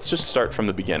 So let's just start from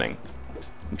the beginning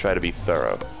and try to be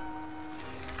thorough.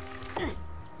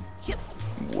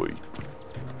 Wait.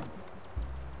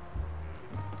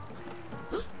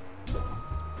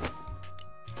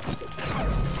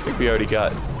 I think we already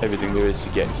got everything there is to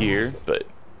get here, but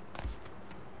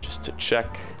just to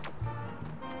check.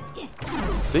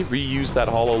 They reuse that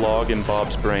hollow log in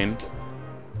Bob's brain.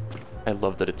 I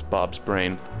love that it's Bob's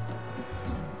brain.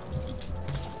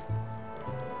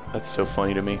 That's so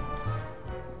funny to me.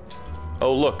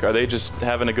 Oh look, are they just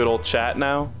having a good old chat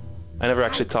now? I never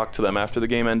actually talked to them after the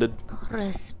game ended.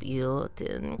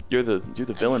 Rasputin. You're the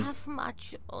villain. I have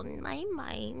much on my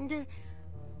mind,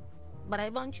 but I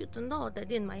want you to know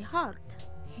that in my heart,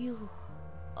 you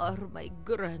are my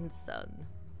grandson.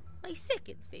 My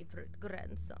second favorite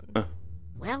grandson.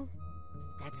 Well,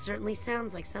 that certainly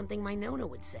sounds like something my Nona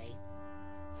would say.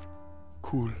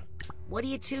 Cool. What are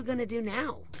you two gonna do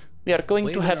now? We are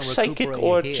going to have psychic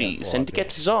orgies and get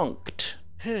zonked.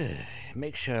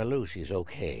 Make sure Lucy's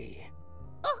okay.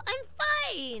 Oh, I'm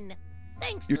fine.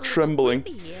 Thanks. You're trembling.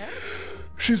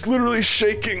 She's literally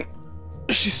shaking.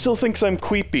 She still thinks I'm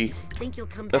queepy. Think you'll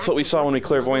come That's back what we to saw when we work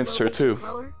clairvoyanced her too.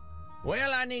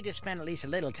 Well, I need to spend at least a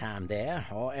little time there,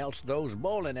 or else those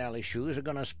bowling alley shoes are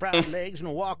gonna sprout legs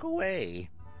and walk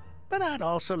away. But I'd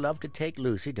also love to take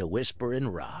Lucy to Whispering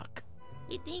Rock.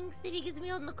 He thinks if he gets me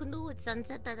on the canoe at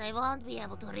sunset that I won't be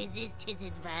able to resist his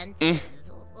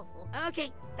advances.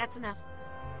 Okay, that's enough.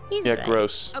 He's Yeah, right.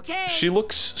 gross. Okay. She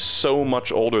looks so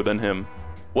much older than him.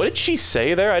 What did she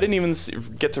say there? I didn't even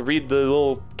get to read the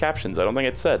little captions. I don't think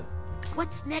it said.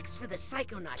 What's next for the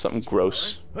Psychonauts? Something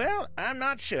gross. Well, I'm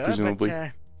not sure, Presumably.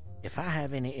 but if I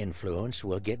have any influence,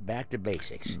 we'll get back to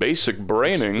basics. Basic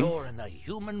braining. Exploring the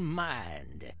human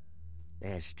mind.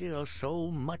 There's still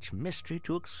so much mystery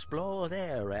to explore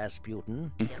there,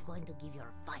 Rasputin. You're going to give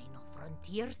your final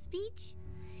frontier speech?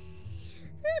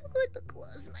 I'm going to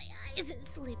close my eyes and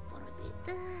sleep for a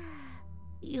bit.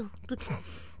 You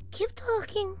keep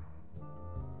talking.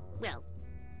 Well,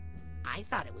 I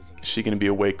thought it was. Is she gonna be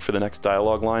awake for the next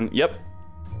dialogue line? Yep.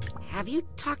 Have you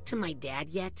talked to my dad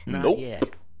yet? Not Nope. yet.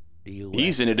 Do you?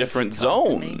 He's in a different I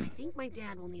zone. think my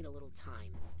dad will need a little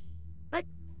time. But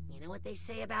you know what they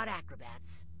say about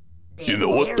acrobats? You know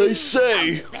what they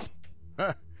say.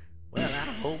 Huh. Well,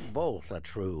 I hope both are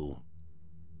true.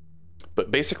 But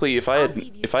basically, if I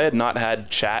had not had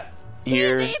chat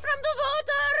here, Away from the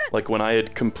water! like when I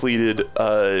had completed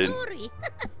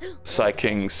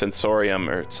Psyking Sensorium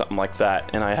or something like that,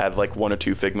 and I had like 1 or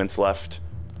 2 figments left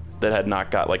that had not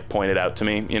got like pointed out to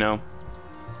me, you know,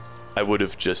 I would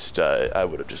have just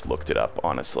looked it up,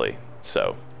 honestly.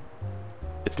 So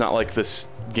it's not like this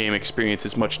game experience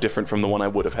is much different from the one I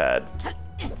would have had,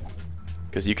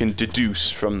 because you can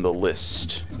deduce from the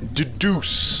list.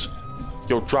 Deduce.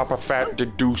 Yo, drop a fat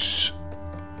deduce.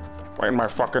 Right in my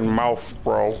fucking mouth,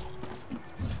 bro.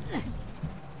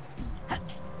 I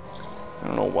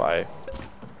don't know why.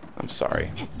 I'm sorry.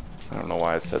 I don't know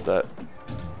why I said that.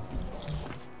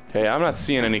 Okay, I'm not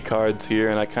seeing any cards here,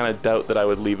 and I kind of doubt that I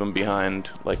would leave them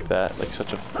behind like that, like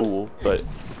such a fool, but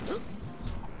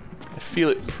I feel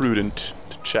it prudent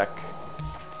to check.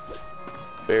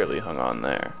 Barely hung on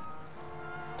there.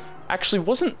 Actually,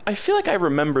 I feel like I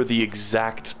remember the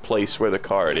exact place where the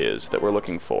card is that we're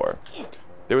looking for.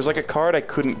 There was like a card I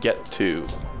couldn't get to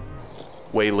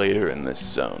way later in this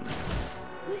zone.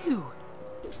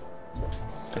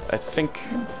 I think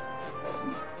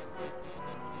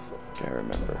I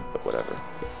remember, but whatever.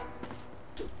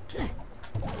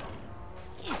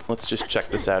 Let's just check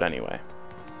this out anyway.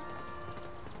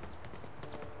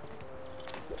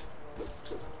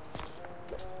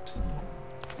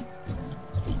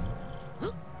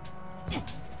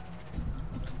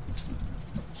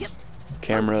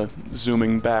 Camera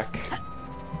zooming back.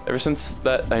 Ever since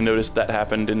that I noticed that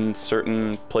happened in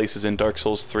certain places in Dark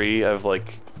Souls 3, I've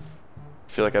like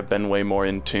feel like I've been way more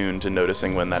in tune to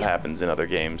noticing when that happens in other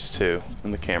games too,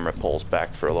 when the camera pulls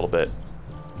back for a little bit.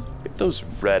 Look at those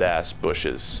red ass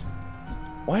bushes.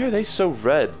 Why are they so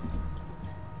red?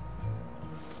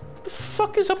 What the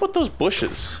fuck is up with those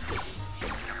bushes?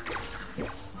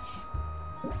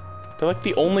 They're like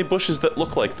the only bushes that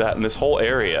look like that in this whole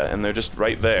area, and they're just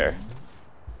right there.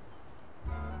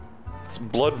 It's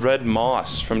blood red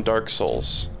moss from Dark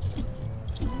Souls.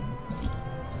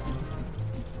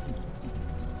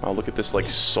 Oh, look at this, like,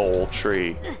 soul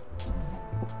tree.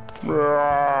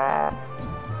 So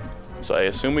I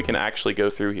assume we can actually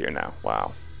go through here now.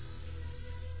 Wow.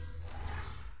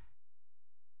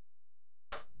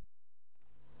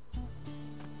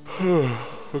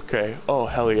 Okay. Oh,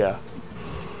 hell yeah.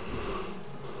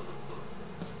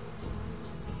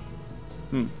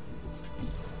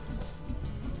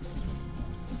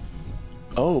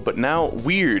 Oh, but now,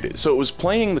 weird. So it was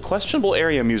playing the questionable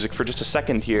area music for just a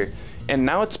second here, and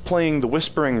now it's playing the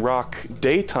Whispering Rock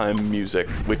daytime music,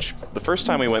 which the first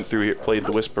time we went through here played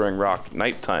the Whispering Rock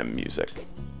nighttime music.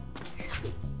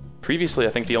 Previously, I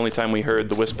think the only time we heard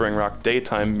the Whispering Rock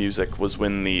daytime music was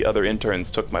when the other interns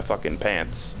took my fucking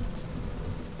pants.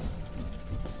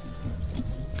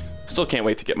 Still can't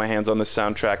wait to get my hands on this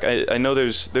soundtrack. I know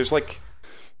there's like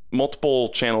multiple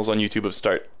channels on YouTube have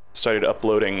started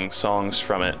uploading songs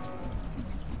from it,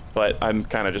 but I'm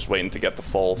kind of just waiting to get the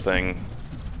full thing,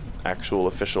 actual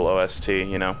official OST,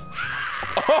 you know.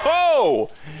 Oh!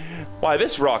 Why,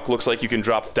 this rock looks like you can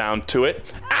drop down to it.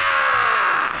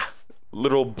 Ah!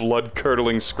 Literal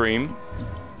blood-curdling scream.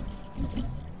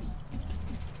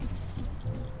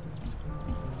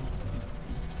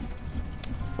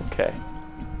 Okay.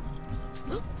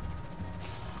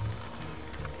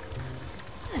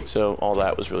 So all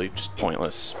that was really just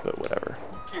pointless, but whatever.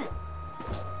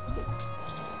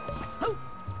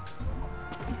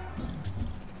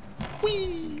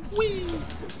 Wee, wee.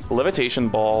 The levitation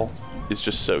ball is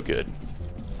just so good.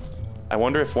 I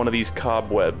wonder if one of these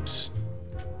cobwebs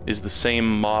is the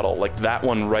same model, like that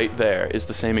one right there is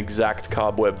the same exact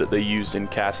cobweb that they used in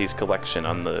Cassie's collection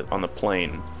on the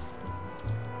plane.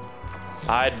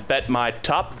 I'd bet my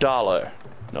top dollar.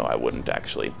 No, I wouldn't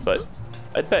actually, but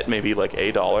I'd bet maybe like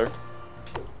 $1.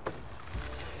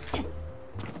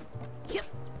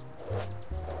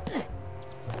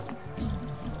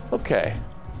 Okay.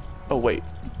 Oh wait.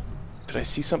 Did I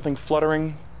see something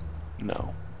fluttering?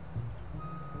 No.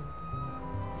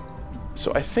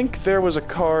 So I think there was a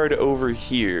card over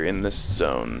here in this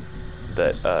zone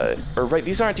that, or right,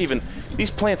 these aren't even, these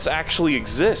plants actually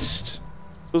exist.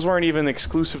 Those weren't even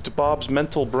exclusive to Bob's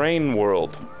mental brain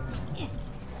world.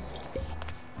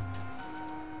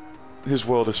 His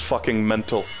world is fucking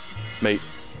mental, mate.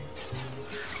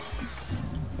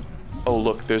 Oh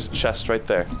look, there's a chest right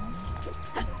there.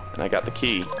 And I got the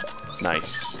key.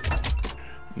 Nice.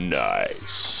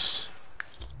 Nice.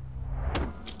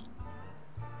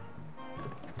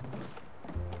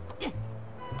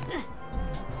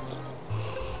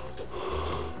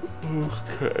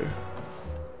 Okay.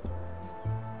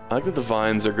 I like that the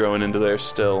vines are growing into there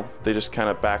still. They just kind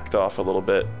of backed off a little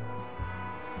bit.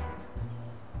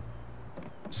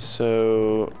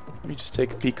 So, let me just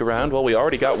take a peek around. Well, we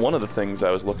already got one of the things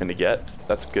I was looking to get.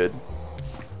 That's good.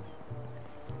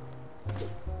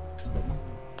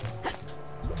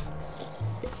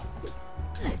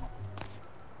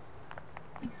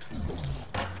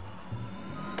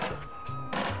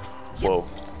 Whoa.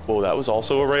 Whoa, that was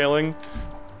also a railing?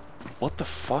 What the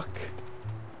fuck?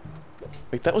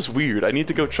 Wait, that was weird. I need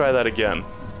to go try that again.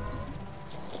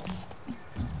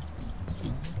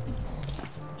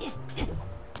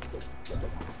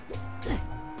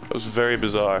 That was very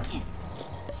bizarre.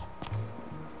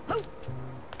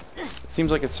 It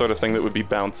seems like it's sort of thing that would be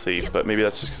bouncy, but maybe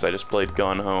that's just because I just played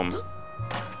Gone Home.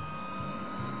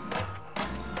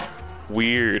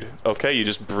 Weird. Okay, you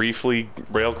just briefly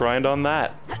rail grind on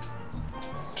that.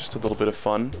 Just a little bit of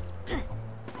fun.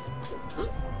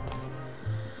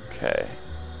 Okay.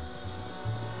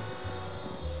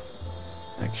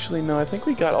 Actually, no, I think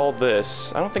we got all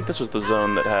this. I don't think this was the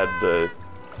zone that had the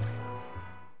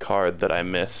card that I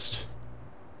missed.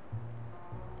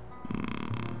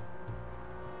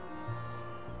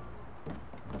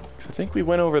 Because I think we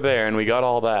went over there and we got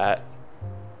all that.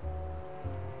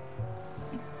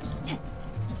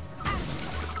 I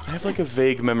have like a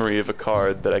vague memory of a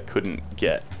card that I couldn't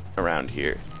get around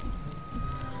here.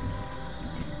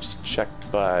 Just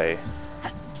checked by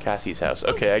Cassie's house.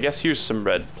 Okay, I guess here's some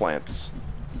red plants.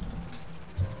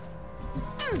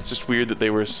 It's just weird that they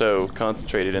were so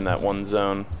concentrated in that one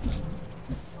zone.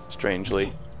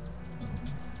 Strangely.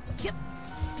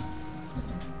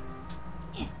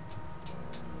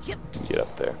 Get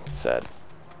up there. Sad.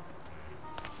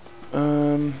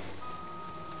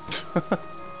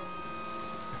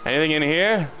 Anything in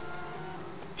here?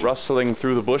 Rustling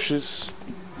through the bushes.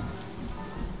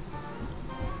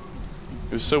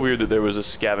 It was so weird that there was a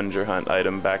scavenger hunt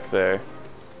item back there.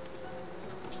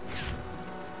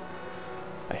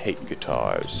 I hate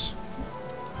guitars.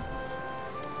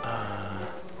 I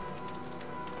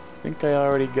think I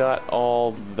already got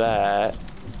all that,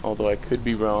 although I could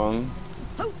be wrong.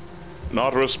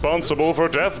 Not responsible for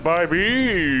death by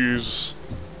bees!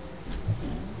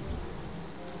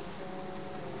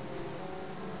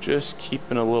 Just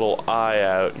keeping a little eye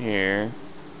out here.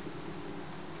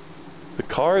 The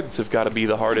cards have got to be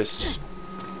the hardest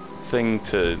thing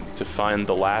to find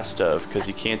the last of, because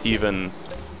you can't even...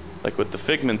 Like with the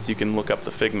figments, you can look up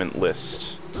the figment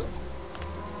list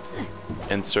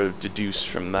and sort of deduce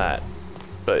from that.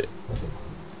 But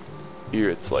here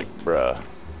it's like, bruh.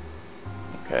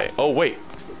 Okay. Oh, wait.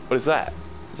 What is that?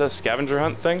 Is that a scavenger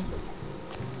hunt thing?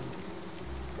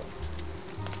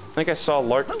 I think I saw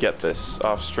Lark get this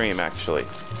off stream, actually.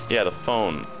 Yeah, the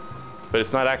phone. But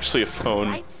it's not actually a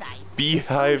phone.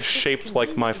 Beehive shaped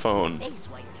like my phone.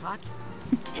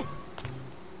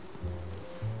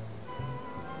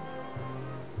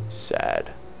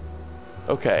 Sad.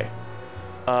 Okay.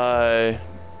 I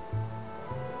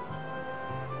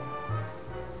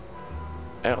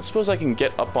don't suppose I can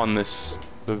get up on this,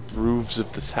 the roofs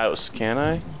of this house, can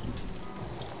I?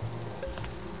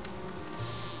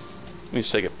 Let me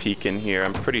just take a peek in here.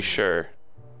 I'm pretty sure.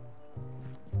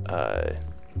 Pretty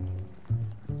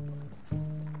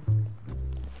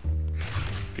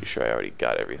sure I already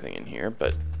got everything in here,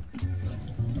 but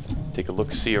take a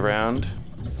look-see around.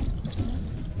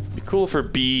 Be cool if her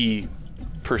bee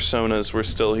personas were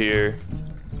still here,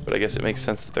 but I guess it makes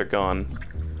sense that they're gone.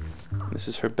 This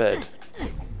is her bed.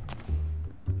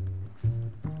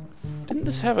 Didn't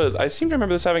this have a... I seem to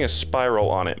remember this having a spiral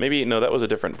on it. Maybe, no, that was a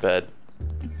different bed.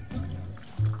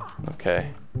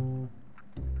 Okay.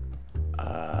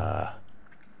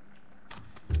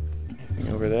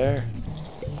 Anything over there?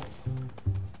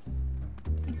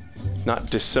 It's not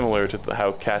dissimilar to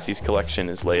how Cassie's collection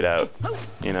is laid out,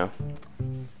 you know?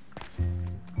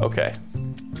 Okay.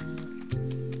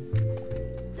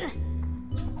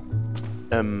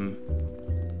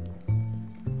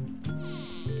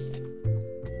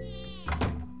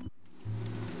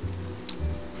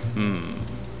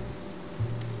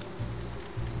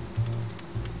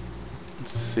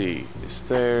 see. Is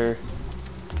there...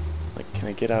 Like, can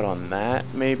I get out on that,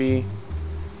 maybe?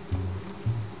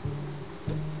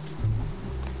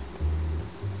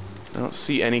 I don't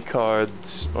see any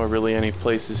cards or really any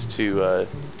places to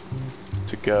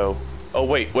go. Oh,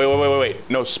 wait.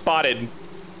 No, spotted.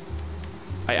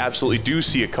 I absolutely do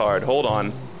see a card. Hold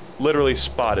on. Literally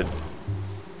spotted.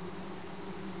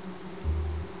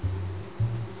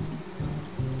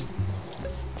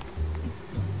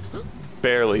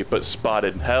 Barely, but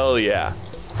spotted. Hell yeah.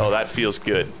 Oh, that feels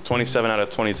good. 27 out of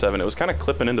 27. It was kind of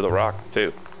clipping into the rock,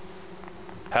 too.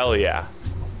 Hell yeah.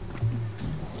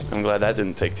 I'm glad that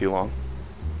didn't take too long.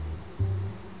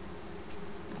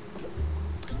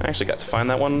 I actually got to find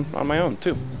that one on my own,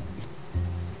 too.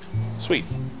 Sweet.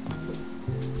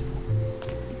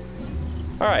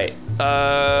 Alright.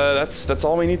 That's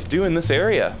all we need to do in this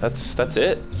area. That's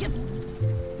it.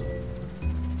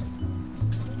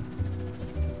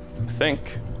 I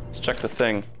think. Let's check the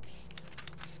thing.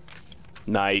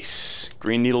 Nice.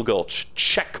 Green Needle Gulch.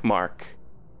 Check mark.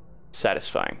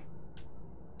 Satisfying.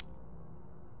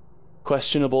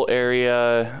 Questionable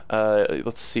area.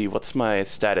 Let's see. What's my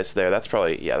status there? That's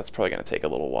probably gonna take a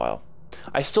little while.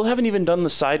 I still haven't even done the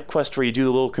side quest where you do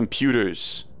the little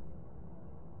computers.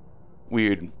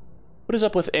 Weird. What is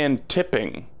up with and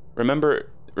tipping? Remember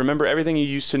everything you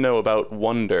used to know about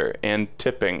wonder and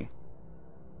tipping.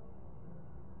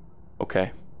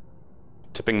 Okay.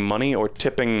 Tipping money or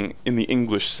tipping in the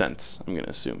English sense? I'm gonna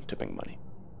assume tipping money.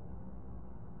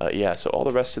 Yeah, so all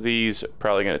the rest of these are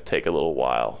probably gonna take a little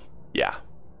while. Yeah.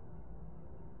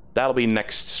 That'll be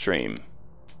next stream.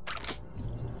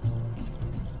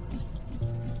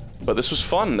 But this was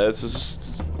fun. This was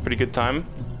a pretty good time.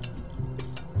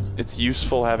 It's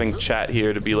useful having chat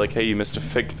here to be like, hey, you missed a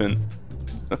Figment.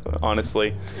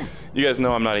 Honestly. You guys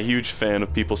know I'm not a huge fan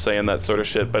of people saying that sort of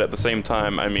shit, but at the same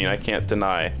time, I mean, I can't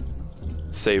deny it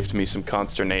saved me some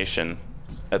consternation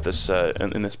at this,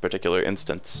 in this particular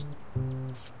instance.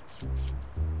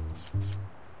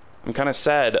 I'm kind of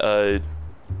sad,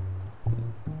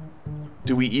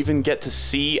 do we even get to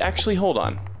see... Actually, hold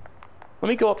on. Let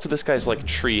me go up to this guy's, like,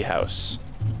 tree house.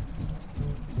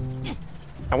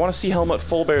 I want to see Helmut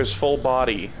Fullbear's full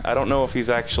body. I don't know if he's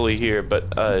actually here, but,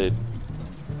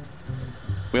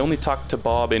 we only talked to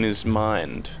Bob in his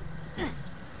mind.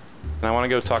 And I want to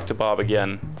go talk to Bob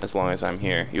again, as long as I'm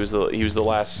here. He was the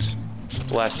last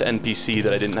NPC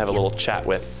that I didn't have a little chat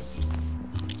with.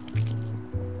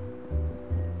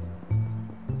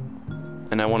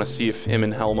 And I want to see if him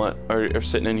and Helmut are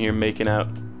sitting in here making out.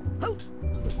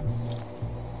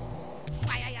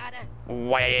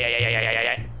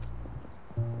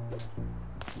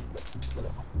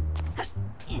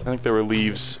 I think there were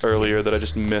leaves earlier that I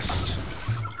just missed.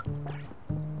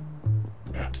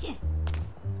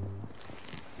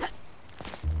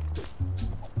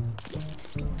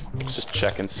 Let's just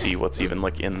check and see what's even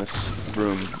like in this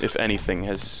room, if anything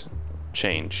has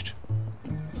changed.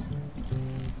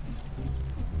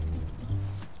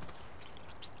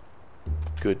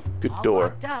 Good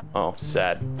door. Oh,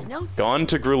 sad. Gone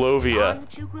to Grulovia. Gone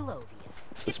to Grulovia.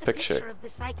 It's this a picture of the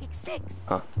Psychic 6.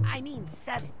 Huh. I mean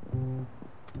 7.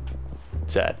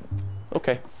 Sad.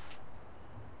 Okay.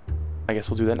 I guess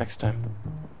we'll do that next time.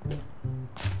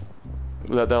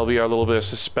 That'll be our little bit of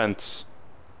suspense.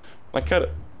 I kind of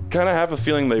have a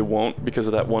feeling they won't because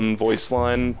of that one voice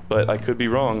line, but I could be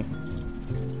wrong.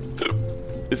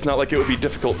 It's not like it would be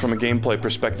difficult from a gameplay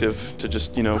perspective to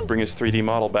just, you know, bring his 3D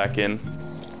model back in.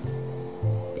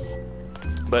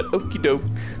 But okie doke.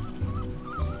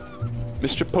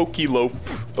 Mr. Pokelope.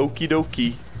 Okie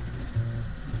dokie.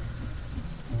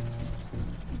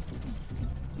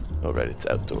 Oh, right, it's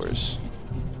outdoors.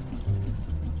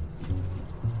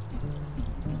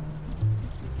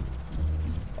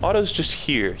 Otto's just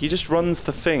here. He just runs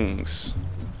the things.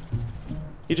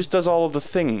 He just does all of the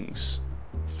things.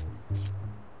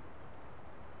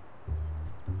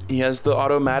 He has the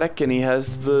automatic and he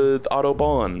has the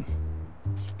Autobahn.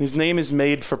 His name is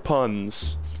made for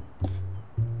puns.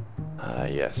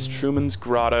 Yes, Truman's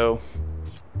Grotto.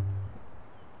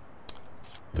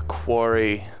 The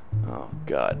Quarry. Oh,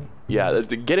 God. Yeah,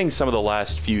 getting some of the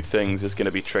last few things is going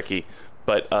to be tricky.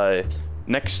 But,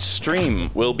 next stream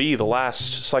will be the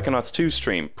last Psychonauts 2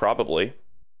 stream, probably.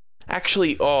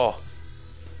 Actually,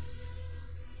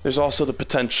 there's also the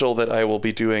potential that I'll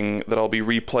be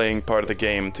replaying part of the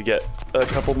game to get a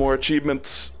couple more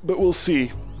achievements, but we'll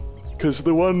see. Because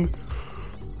the one...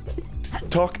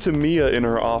 Talk to Mia in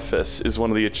her office is one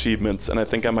of the achievements, and I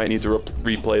think I might need to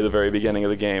replay the very beginning of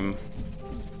the game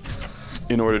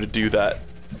in order to do that.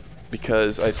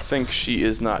 Because I think she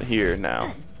is not here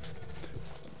now.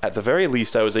 at the very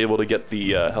least, I was able to get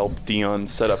the help Dion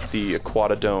set up the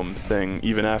Aquatodome thing,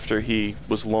 even after he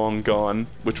was long gone,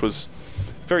 which was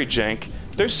very jank.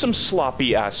 There's some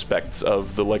sloppy aspects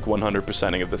of the, like,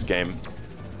 100%ing of this game.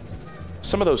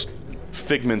 Some of those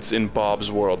figments in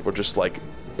Bob's world were just like,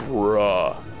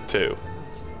 bruh, too.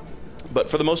 But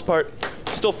for the most part,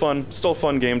 still a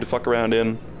fun game to fuck around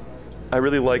in. I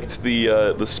really liked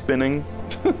the spinning.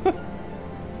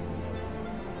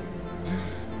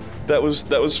 That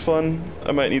was fun.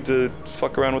 I might need to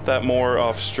fuck around with that more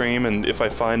off stream, and if I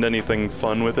find anything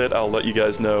fun with it, I'll let you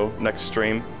guys know next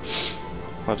stream.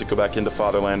 I'll have to go back into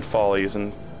Fatherland Follies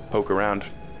and poke around.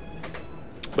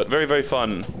 But very, very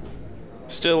fun.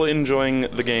 Still enjoying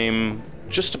the game.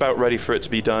 Just about ready for it to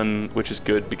be done, which is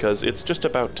good because it's just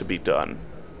about to be done.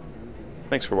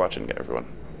 Thanks for watching, everyone.